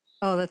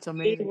 Oh, that's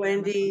amazing.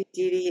 Wendy,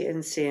 Dee Dee,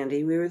 and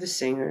Sandy. We were the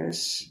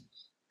singers.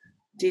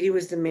 Dee Dee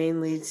was the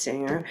main lead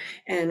singer.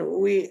 And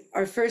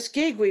our first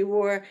gig, we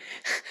wore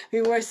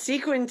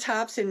sequin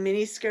tops and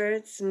mini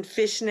skirts and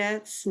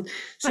fishnets. And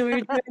so we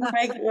were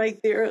doing like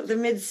the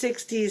mid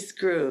 60s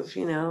groove,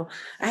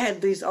 I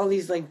had all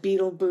these like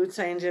Beatle boots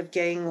I ended up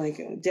getting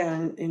like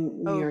down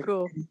in New York.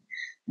 Cool.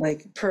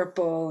 Like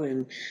purple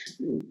and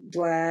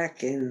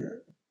black and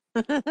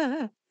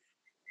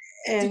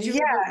did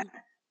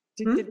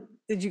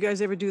you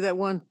guys ever do that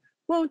one?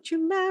 Won't you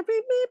marry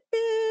me,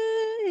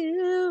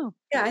 Bill?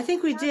 Yeah, I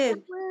think we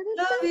did.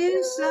 Love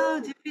you so.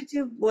 Did we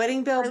do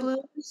Wedding Bell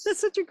Blues? That's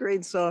such a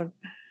great song.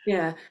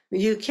 Yeah.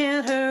 You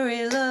can't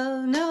hurry,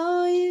 love.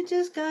 No, you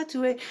just got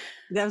to wait.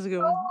 That was a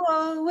good one.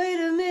 Oh, wait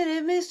a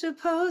minute, Mr.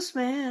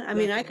 Postman. I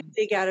mean, I could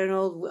dig out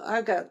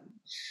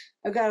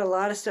I've got a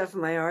lot of stuff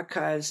in my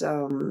archives,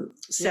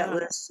 set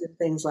lists and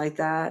things like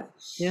that.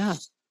 Yeah.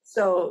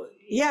 So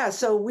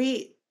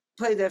we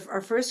played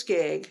our first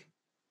gig.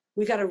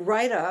 We got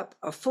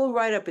a full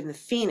write-up in the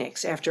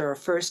Phoenix after our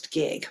first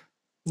gig.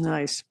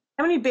 Nice.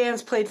 How many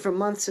bands played for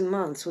months and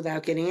months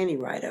without getting any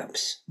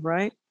write-ups?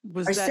 Right.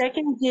 Our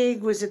second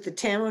gig was at the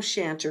Tam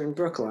O'Shanter in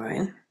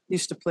Brookline.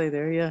 Used to play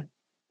there, yeah.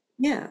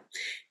 Yeah.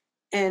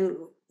 And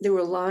there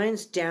were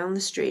lines down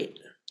the street.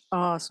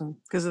 Awesome.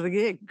 Because of the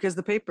gig, because of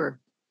the paper.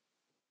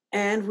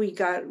 And we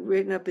got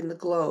written up in the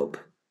Globe.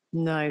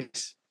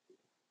 Nice.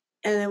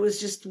 And it was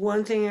just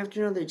one thing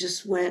after another. It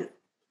just went.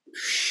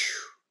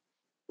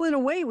 Well, in a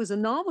way, it was a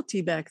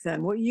novelty back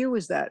then. What year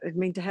was that? I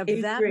mean, to have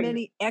 83. that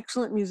many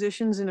excellent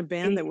musicians in a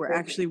band 83. That were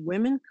actually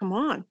women? Come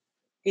on.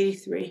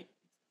 83.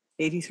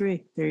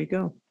 83. There you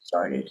go.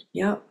 Started.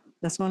 Yep.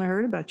 That's when I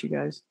heard about you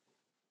guys.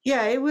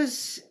 Yeah, it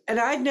was. And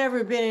I'd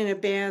never been in a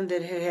band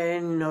that had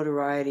any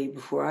notoriety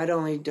before. I'd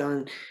only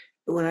done.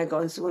 When I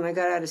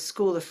got out of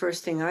school, the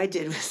first thing I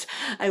did was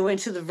I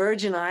went to the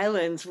Virgin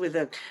Islands with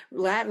a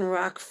Latin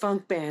rock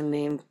funk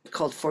band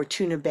called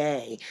Fortuna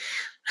Bay.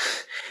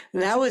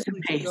 And that was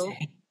amazing.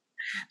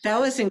 That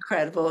was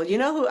incredible. You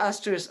know who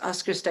Oscar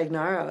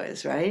Stagnaro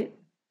is, right?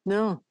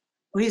 No.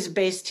 Well, he's a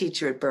bass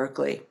teacher at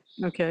Berkeley.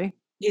 Okay.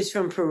 He's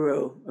from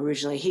Peru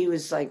originally. He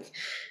was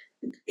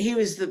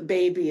the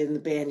baby in the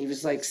band. He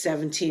was like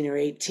 17 or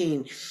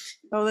 18.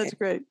 Oh, that's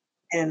great.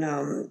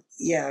 And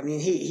yeah, I mean,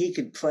 he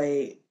could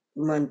play.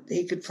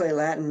 He could play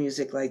Latin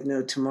music like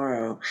no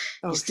tomorrow.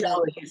 Oh,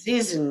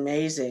 he's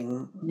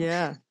amazing.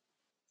 Yeah.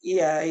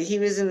 Yeah, he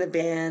was in the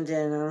band,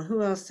 and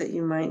who else that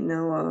you might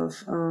know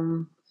of?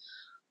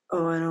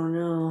 I don't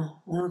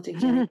know. I don't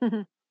think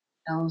anyone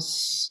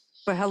else.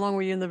 But how long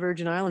were you in the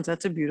Virgin Islands?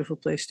 That's a beautiful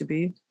place to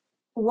be.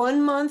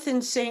 1 month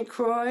in St.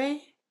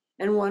 Croix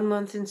and 1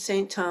 month in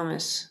St.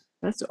 Thomas.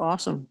 That's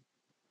awesome.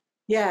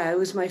 Yeah, it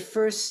was my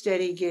first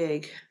steady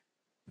gig.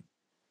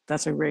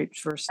 That's a great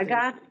first gig.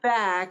 I got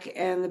back,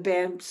 and the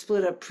band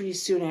split up pretty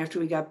soon after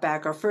we got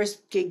back. Our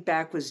first gig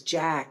back was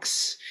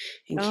Jack's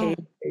in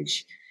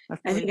Cambridge.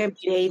 I think I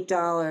paid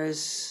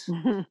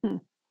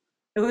 $8.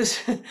 It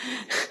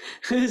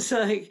was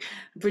like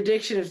a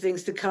prediction of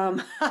things to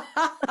come.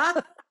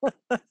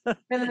 And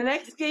the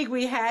next gig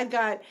we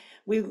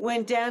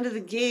went down to the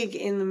gig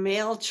in the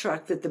mail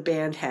truck that the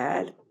band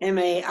had,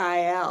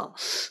 MAIL.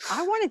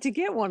 I wanted to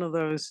get one of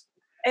those.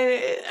 And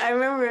I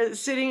remember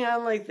sitting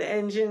on like the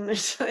engine or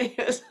something.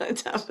 It was on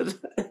top of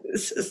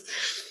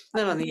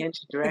not on the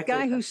engine directly. The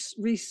guy who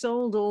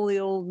resold all the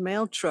old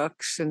mail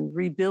trucks and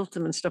rebuilt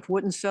them and stuff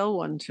wouldn't sell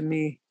one to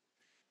me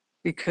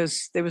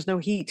because there was no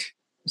heat.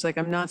 It's like,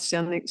 I'm not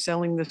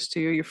selling this to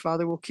you. Your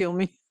father will kill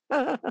me.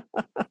 Well,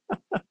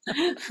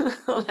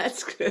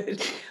 that's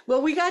good.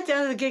 Well, we got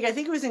down to the gig. I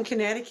think it was in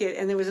Connecticut,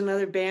 and there was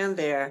another band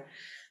there.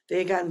 They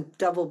had gotten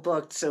double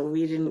booked, so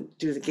we didn't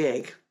do the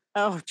gig.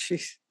 Oh,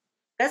 jeez.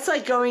 That's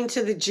like going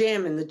to the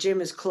gym and the gym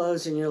is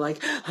closed and you're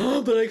like,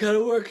 oh, but I got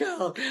to work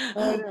out.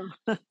 Or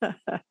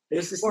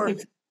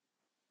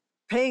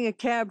paying a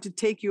cab to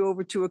take you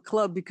over to a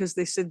club because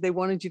they said they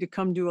wanted you to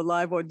come do a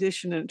live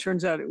audition. And it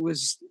turns out it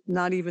was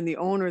not even the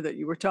owner that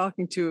you were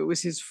talking to. It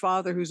was his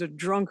father, who's a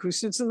drunk who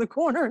sits in the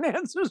corner and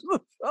answers the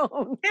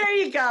phone. There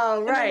you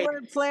go. Right. They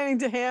weren't planning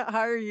to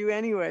hire you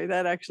anyway.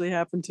 That actually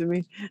happened to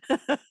me.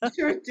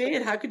 Sure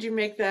did. How could you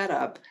make that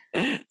up?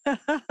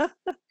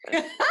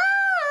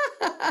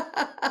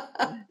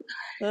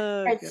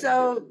 Oh, right,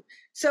 so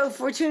So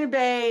Fortuna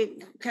Bay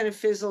kind of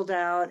fizzled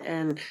out,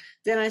 and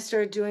then I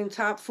started doing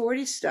top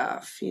 40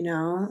 stuff,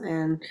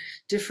 and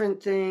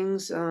different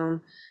things.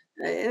 And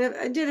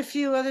I did a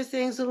few other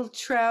things, a little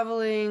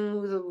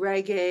traveling with a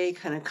reggae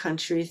kind of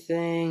country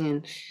thing.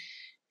 And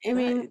I That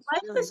mean, is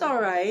life really was good.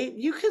 all right.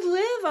 You could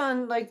live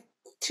on like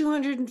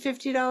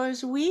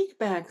 $250 a week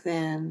back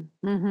then.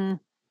 Mm-hmm.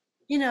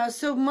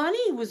 So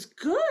money was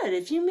good.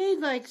 If you made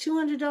like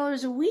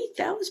 $200 a week,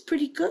 that was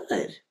pretty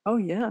good. Oh,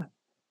 yeah.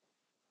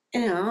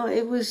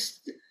 It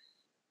was.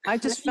 I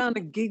just found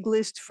a gig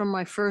list from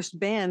my first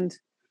band,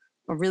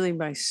 or really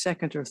my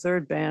second or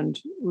third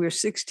band. We were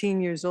 16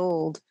 years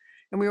old,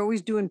 and we were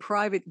always doing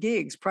private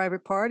gigs,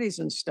 private parties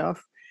and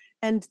stuff.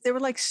 And there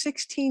were like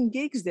 16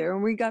 gigs there,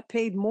 and we got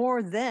paid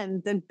more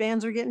then than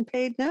bands are getting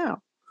paid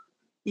now.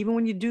 Even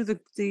when you do the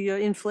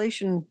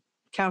inflation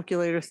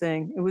calculator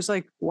thing, it was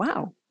like,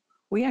 wow,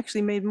 we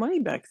actually made money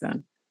back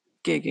then,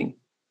 gigging.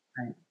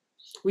 Right.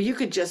 Well, you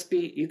could just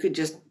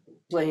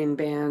play in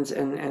bands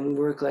and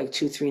work like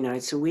 2, 3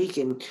 nights a week.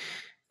 And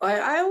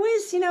I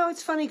always,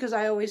 it's funny because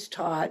I always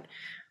taught.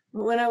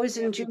 When I was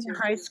Yeah, in me junior too.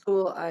 high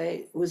school,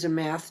 I was a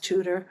math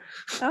tutor.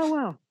 Oh,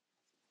 wow.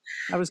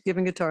 I was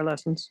giving guitar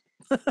lessons.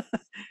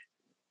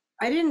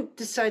 I didn't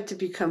decide to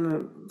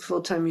become a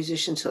full-time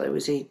musician until I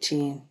was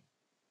 18.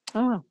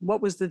 Oh,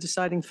 what was the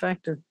deciding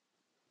factor?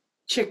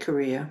 Chick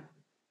Corea.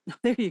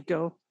 There you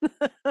go.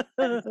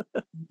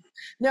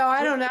 No,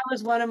 I don't know. That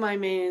was one of my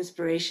main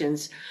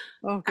inspirations.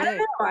 I don't Okay.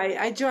 know.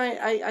 I joined.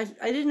 I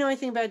didn't know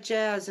anything about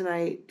jazz, and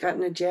I got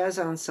in a jazz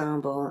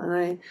ensemble, and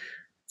I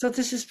thought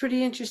this is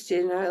pretty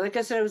interesting. Like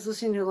I said, I was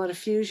listening to a lot of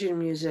fusion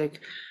music.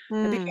 I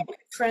Mm. became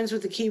friends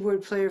with the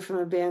keyboard player from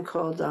a band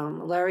called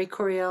Larry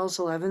Coryell's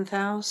 11th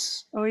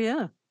House, Oh,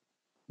 yeah.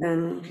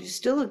 and he's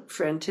still a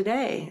friend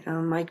today,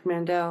 Mike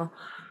Mandel.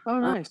 Oh, Uh,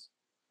 nice.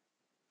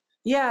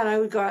 yeah, and I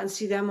would go out and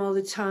see them all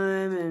the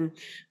time, and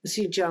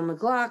see John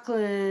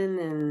McLaughlin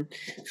and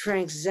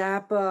Frank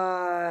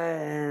Zappa,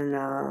 and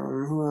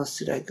who else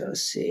did I go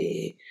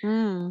see?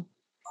 Mm.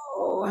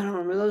 Oh, I don't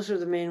remember. Those were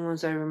the main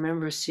ones I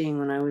remember seeing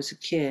when I was a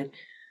kid.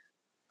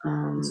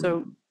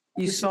 So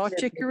you Listen saw to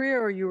Chick Corea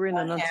or you were in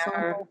Jan an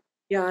Hammer, ensemble?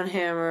 Jan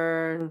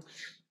Hammer.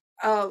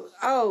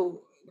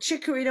 Oh,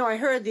 Chick Corea. I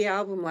heard the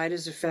album Light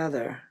as a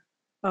Feather.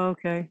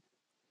 Okay.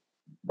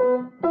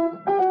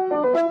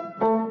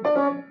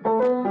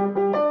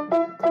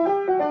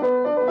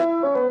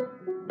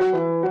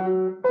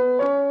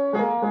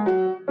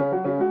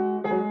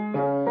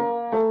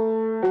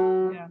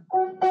 Yeah.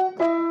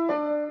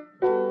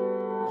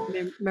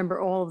 Remember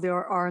all of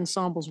our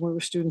ensembles when we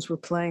were students were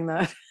playing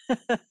that.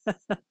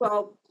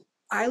 Well,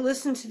 I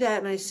listened to that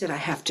and I said, I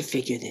have to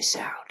figure this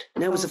out.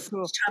 And that was the Oh,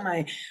 cool. first time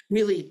I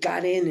really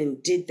got in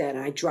and did that.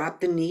 And I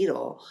dropped the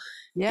needle.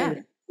 Yeah.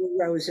 And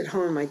I was at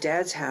home in my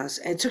dad's house.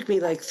 And it took me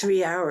like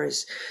 3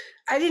 hours.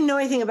 I didn't know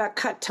anything about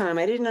cut time.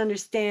 I didn't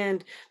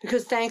understand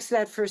because thanks to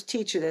that first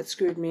teacher that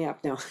screwed me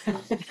up. No,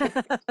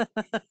 yeah,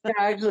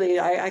 actually,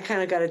 I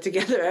kind of got it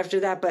together after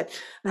that, but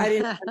I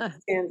didn't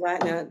understand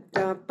Latin.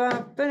 I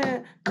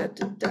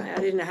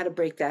didn't know how to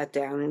break that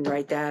down and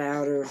write that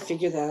out or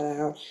figure that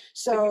out. But you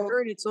So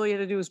heard it, so all you had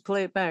to do was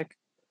play it back.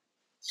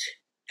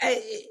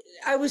 I,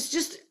 I was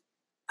just,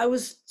 I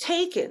was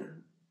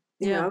taken,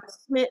 Yeah. I was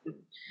smitten.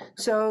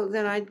 So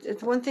then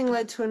one thing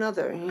led to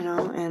another,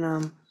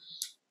 and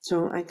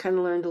so I kind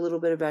of learned a little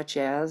bit about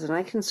jazz, and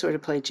I can sort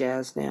of play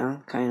jazz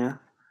now, kind of.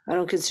 I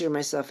don't consider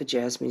myself a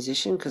jazz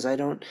musician because I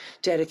don't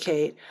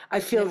dedicate. I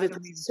feel Yeah, I that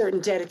don't there's a even.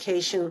 certain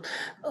dedication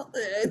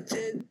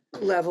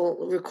level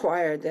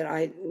required that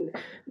I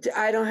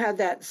don't have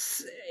that,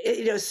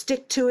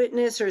 stick to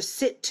itness or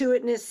sit to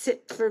itness,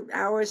 sit for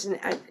hours, and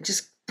I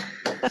just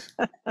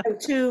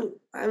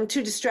I'm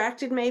too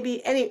distracted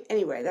maybe.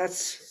 Anyway,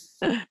 that's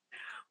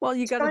Well,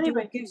 you got so to do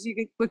anyway.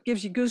 what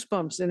gives you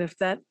goosebumps, and if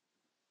that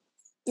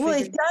Well,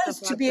 figuring it that does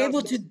stuff to out be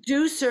able to doesn't,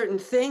 do certain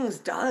things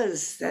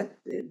does that,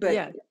 but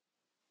yeah,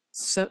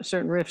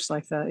 certain riffs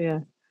like that, yeah,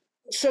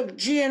 so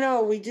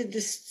GNO, we did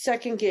this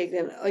second gig,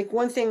 then like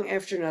one thing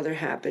after another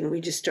happened. We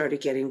just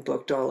started getting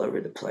booked all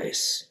over the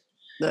place.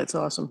 that's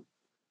awesome.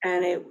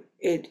 And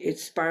it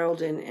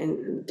spiraled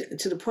and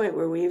to the point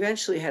where we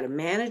eventually had a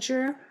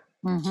manager,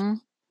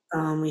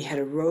 Mm-hmm. we had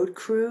a road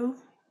crew,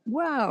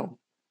 Wow,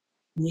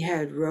 we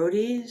had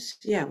roadies.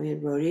 Yeah, we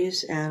had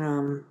roadies,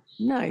 and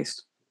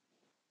nice.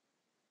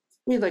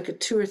 we had like a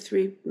 2 or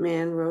 3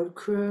 man road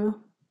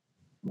crew.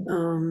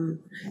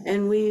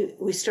 And we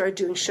started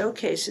doing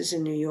showcases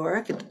in New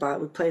York at the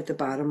bottom. We played at the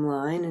Bottom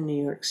Line in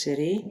New York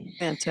City.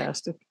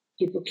 Fantastic.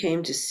 People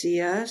came to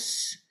see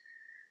us.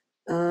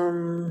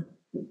 Um,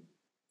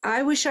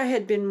 I wish I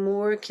had been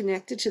more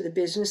connected to the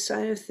business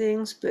side of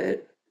things,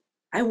 but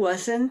I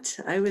wasn't.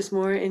 I was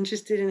more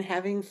interested in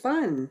having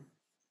fun.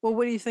 Well,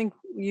 what do you think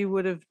you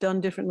would have done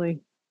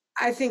differently?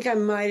 I think I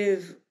might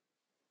have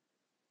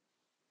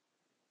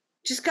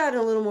just gotten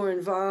a little more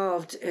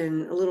involved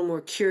and a little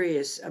more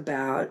curious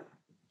about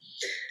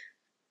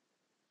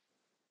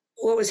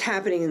what was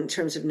happening in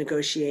terms of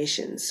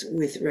negotiations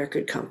with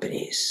record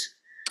companies.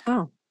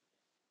 Oh,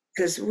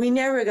 Because we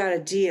never got a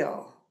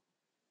deal.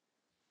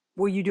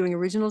 Were you doing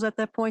originals at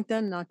that point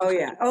then? Not just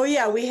Oh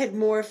yeah. We had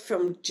morphed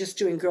from just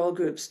doing girl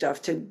group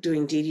stuff to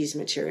doing Dee Dee's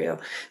material.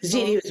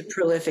 Dee Dee was a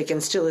prolific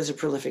and still is a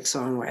prolific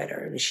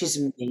songwriter. I mean, she's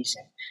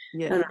amazing.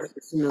 I don't know if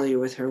you're familiar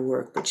with her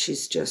work, but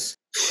she's just,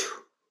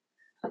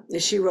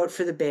 she wrote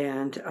for the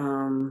band.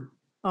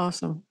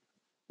 Awesome.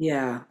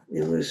 Yeah,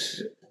 it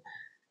was,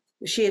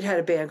 she had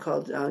a band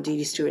called Dee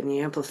Dee Stewart and the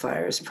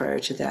Amplifiers prior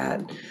to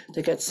that.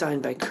 They got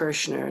signed by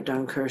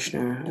Don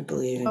Kirshner, I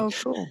believe. Oh,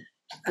 cool.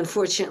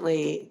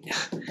 Unfortunately,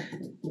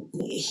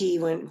 he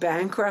went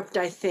bankrupt,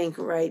 I think,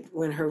 right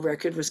when her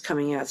record was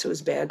coming out. So it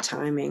was bad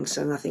timing.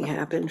 So nothing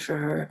happened for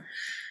her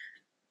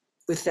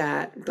with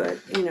that. But,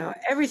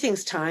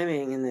 everything's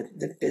timing in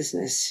the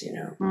business,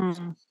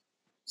 Mm-hmm.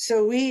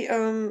 So we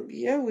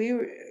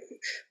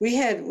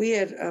had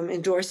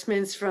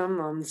endorsements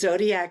from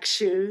Zodiac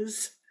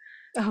Shoes.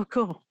 Oh,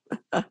 cool.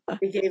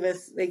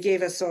 They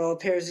gave us all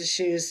pairs of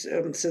shoes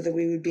so that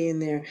we would be in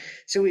there.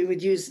 So we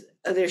would use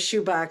their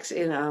shoebox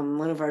in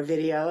one of our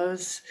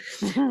videos.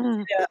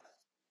 Video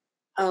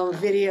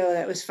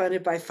that was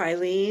funded by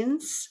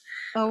Filene's.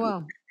 Oh,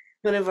 wow.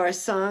 One of our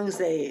songs,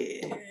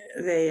 they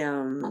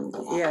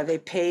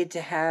paid to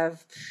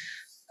have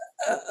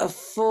a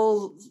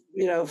full,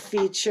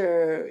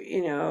 feature,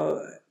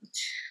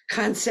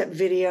 concept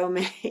video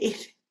made.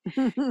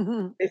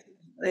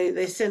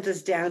 They sent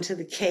us down to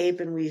the Cape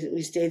and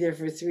we stayed there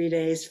for 3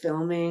 days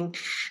filming.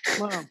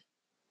 Wow.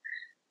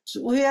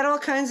 We had all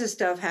kinds of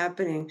stuff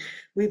happening.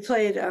 We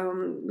played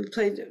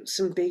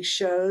some big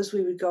shows.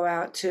 We would go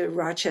out to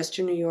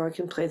Rochester, New York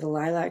and play the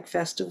Lilac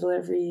Festival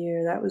every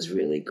year. That was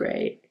really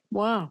great.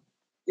 Wow.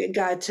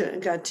 Got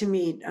to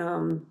meet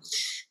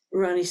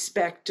Ronnie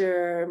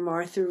Spector,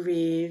 Martha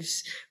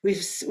Reeves. We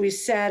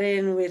sat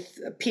in with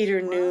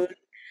Peter Noon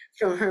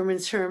from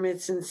Herman's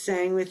Hermits and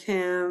sang with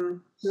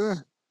him.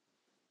 Sure.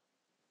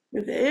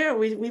 Yeah,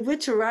 we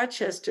went to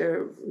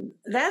Rochester.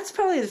 That's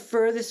probably the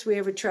furthest we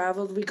ever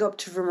traveled. We go up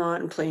to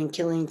Vermont and play in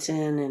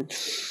Killington, and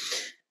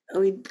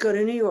we'd go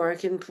to New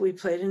York and we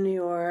played in New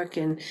York.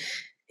 And,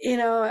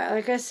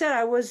 like I said,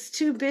 I was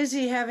too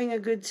busy having a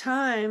good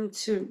time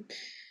to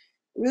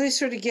really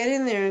sort of get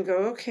in there and go,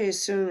 okay,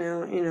 so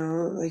now,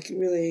 like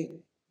really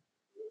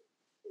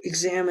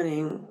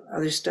examining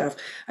other stuff.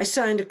 I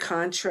signed a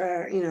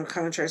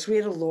contracts. We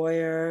had a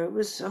lawyer. It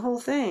was a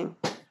whole thing.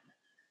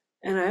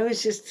 And I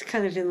was just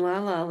kind of in la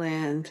la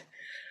land.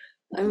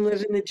 I'm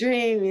living the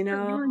dream, You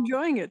were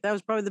enjoying it. That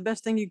was probably the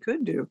best thing you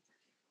could do.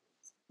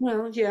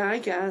 Well, yeah, I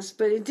guess,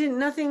 but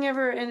nothing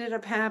ever ended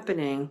up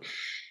happening.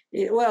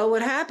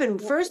 What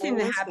happened, first thing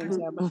that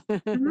happened.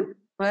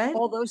 What?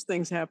 All those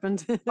things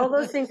happened. All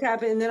those things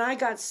happened, and then I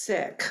got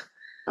sick.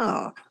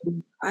 Oh.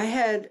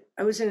 I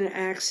was in an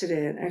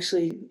accident.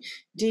 Actually,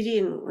 Dee Dee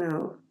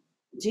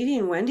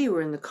and Wendy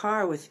were in the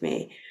car with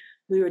me.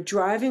 We were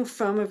driving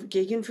from a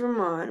gig in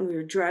Vermont, and we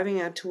were driving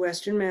out to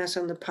Western Mass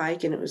on the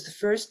Pike, and it was the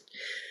first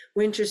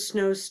winter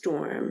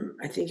snowstorm.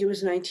 I think it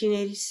was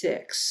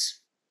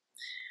 1986.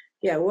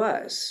 Yeah, it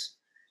was.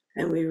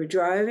 And we were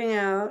driving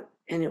out,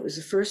 and it was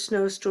the first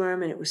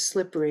snowstorm, and it was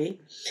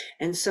slippery.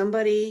 And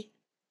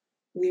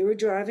we were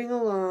driving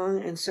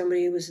along, and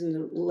somebody who was in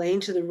the lane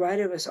to the right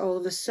of us all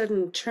of a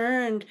sudden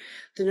turned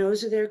the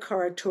nose of their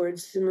car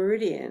towards the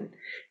Meridian.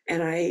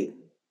 And I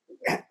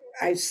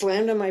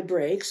slammed on my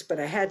brakes, but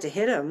I had to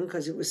hit them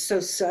because it was so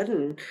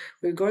sudden.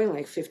 We were going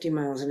like 50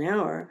 miles an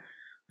hour,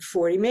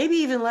 40, maybe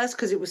even less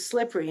because it was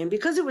slippery. And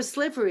because it was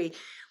slippery,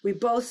 we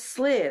both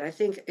slid. I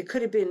think it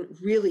could have been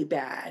really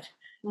bad.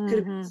 Could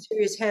have been a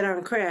serious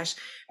head-on crash.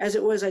 As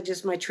it was,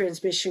 my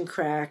transmission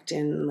cracked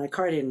and my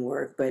car didn't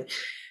work,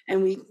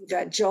 and we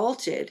got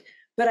jolted.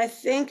 But I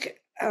think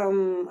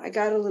I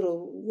got a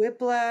little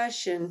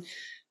whiplash and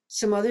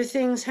some other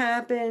things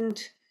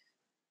happened.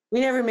 We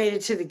never made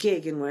it to the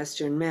gig in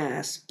Western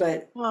Mass,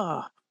 but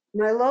my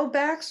low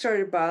back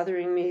started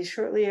bothering me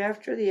shortly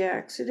after the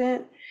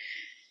accident.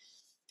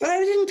 But I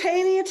didn't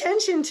pay any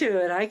attention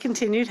to it. I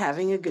continued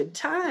having a good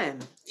time.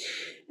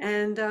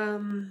 And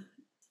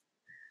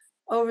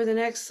over the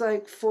next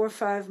 4 or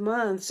 5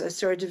 months, I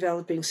started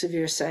developing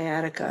severe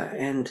sciatica,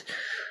 and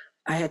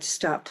I had to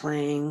stop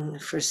playing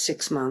for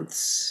 6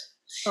 months.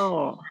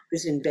 Oh. I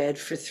was in bed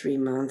for 3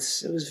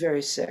 months. It was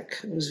very sick.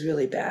 It was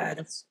really bad.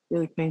 That's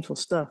really painful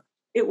stuff.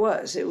 It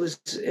was,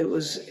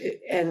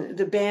 and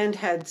the band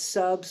had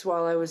subs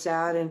while I was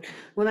out. And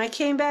when I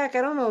came back,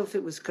 I don't know if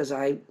it was because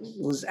I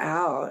was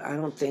out. I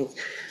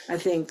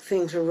think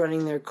things were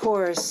running their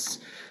course.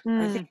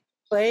 I think I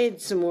played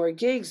some more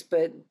gigs,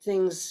 but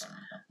things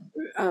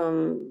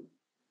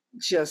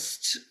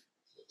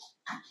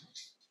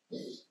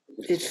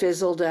it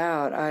fizzled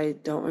out. I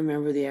don't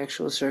remember the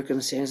actual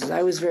circumstances.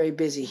 I was very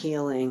busy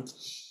healing.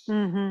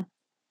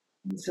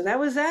 So that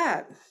was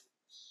that.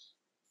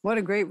 What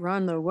a great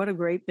run, though. What a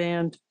great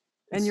band.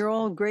 And you're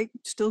all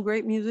still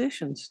great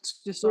musicians.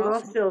 It's just We're awesome.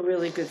 all still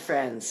really good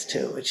friends,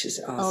 too, which is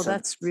awesome. Oh,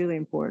 that's really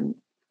important.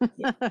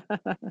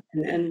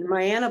 And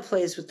Mariana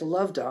plays with the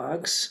Love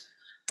Dogs.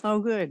 Oh,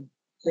 good.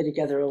 Play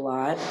together a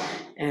lot.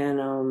 And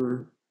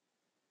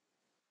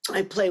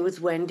I play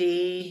with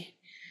Wendy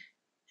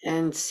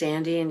and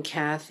Sandy and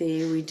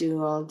Kathy. We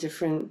do all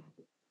different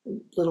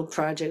little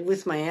projects.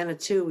 With my Anna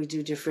too, we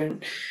do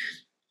different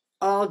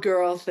all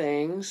girl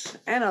things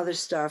and other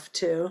stuff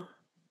too.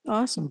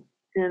 Awesome.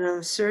 And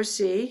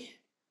Cersei.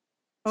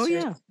 Oh,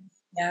 yeah.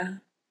 Yeah.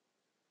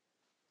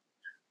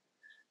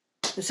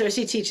 And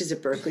Cersei teaches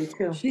at Berkeley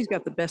too. She's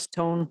got the best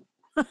tone.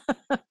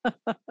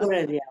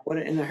 What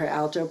in her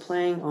alto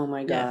playing? Oh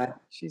my God. Yeah,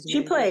 she's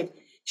amazing.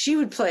 She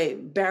would play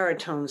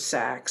baritone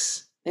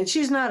sax. And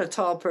she's not a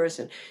tall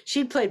person.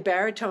 She played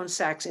baritone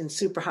sax in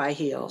super high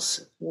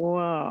heels.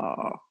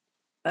 Wow.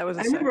 That was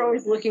I remember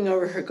always looking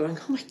over her going,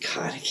 oh my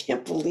God, I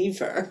can't believe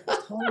her.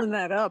 holding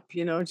that up,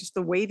 just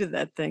the weight of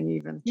that thing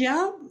even.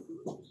 Yeah.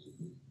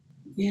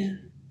 Yeah.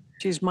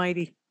 She's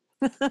mighty.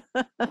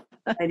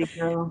 Mighty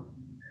girl.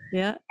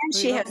 Yeah. And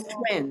she has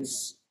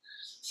twins.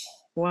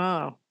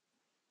 Wow.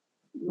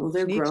 Well,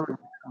 they're grown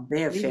now.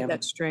 They have family.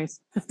 That strength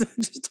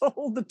just to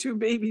hold the two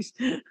babies.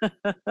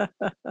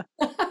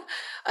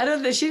 I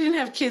don't think she didn't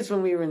have kids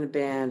when we were in the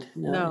band.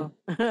 No.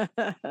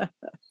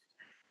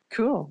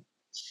 Cool.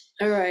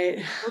 All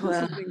right. Well,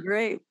 this has been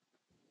great.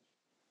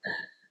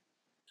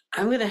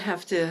 I'm going to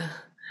have to.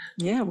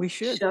 Yeah, we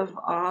should shove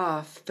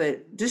off,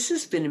 but this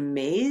has been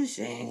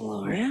amazing,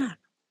 Laura. Yeah.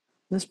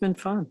 This has been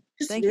fun.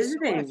 Just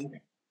visiting. You so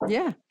much.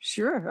 Yeah,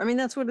 sure. I mean,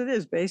 that's what it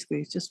is,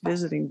 basically. It's just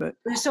visiting, but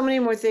there's so many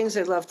more things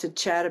I'd love to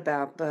chat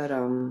about, but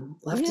we'll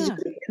have to do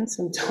it again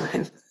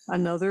sometime.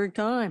 Another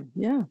time.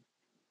 Yeah.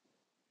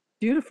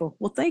 Beautiful.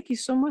 Well, thank you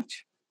so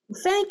much.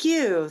 Thank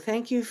you.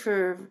 Thank you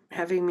for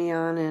having me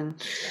on,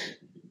 and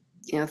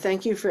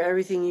thank you for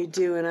everything you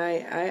do. And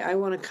I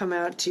want to come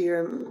out to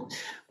your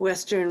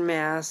Western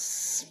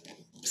Mass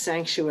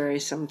sanctuary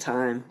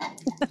sometime.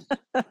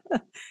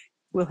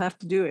 We'll have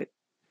to do it.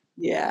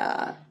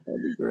 Yeah.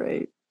 That'd be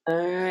great. All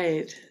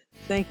right.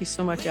 Thank you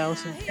so much,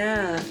 Allison.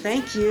 Yeah,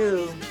 thank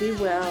you. Be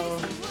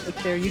well. Take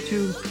care. You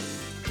too.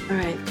 All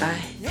right.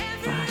 Bye.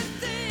 Bye.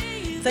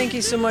 Thank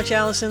you so much,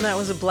 Allison. That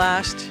was a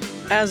blast.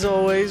 As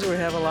always, we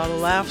have a lot of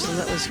laughs, and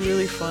that was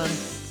really fun.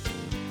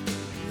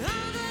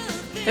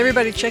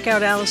 Everybody check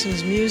out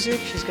Allison's music.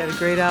 She's got a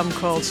great album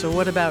called So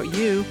What About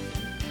You?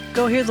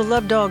 Go hear the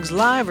Love Dogs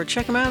live or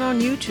check them out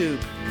on YouTube.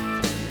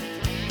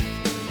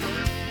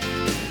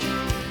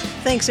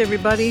 Thanks,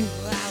 everybody.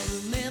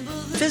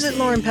 Visit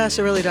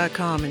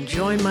LaurenPassarelli.com and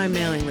join my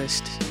mailing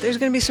list. There's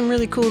going to be some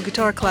really cool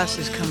guitar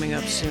classes coming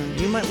up soon.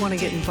 You might want to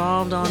get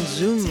involved on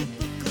Zoom.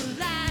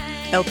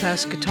 El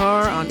Paso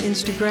Guitar on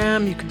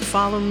Instagram. You can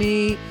follow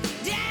me.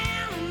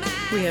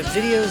 We have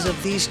videos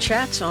of these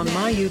chats on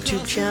my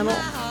YouTube channel.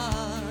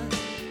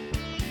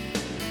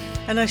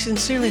 And I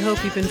sincerely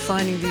hope you've been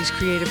finding these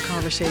creative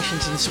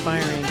conversations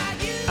inspiring.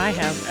 I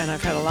have, and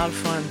I've had a lot of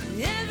fun.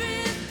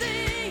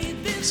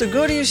 So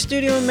go to your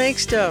studio and make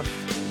stuff.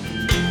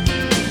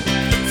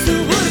 So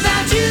what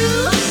about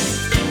you?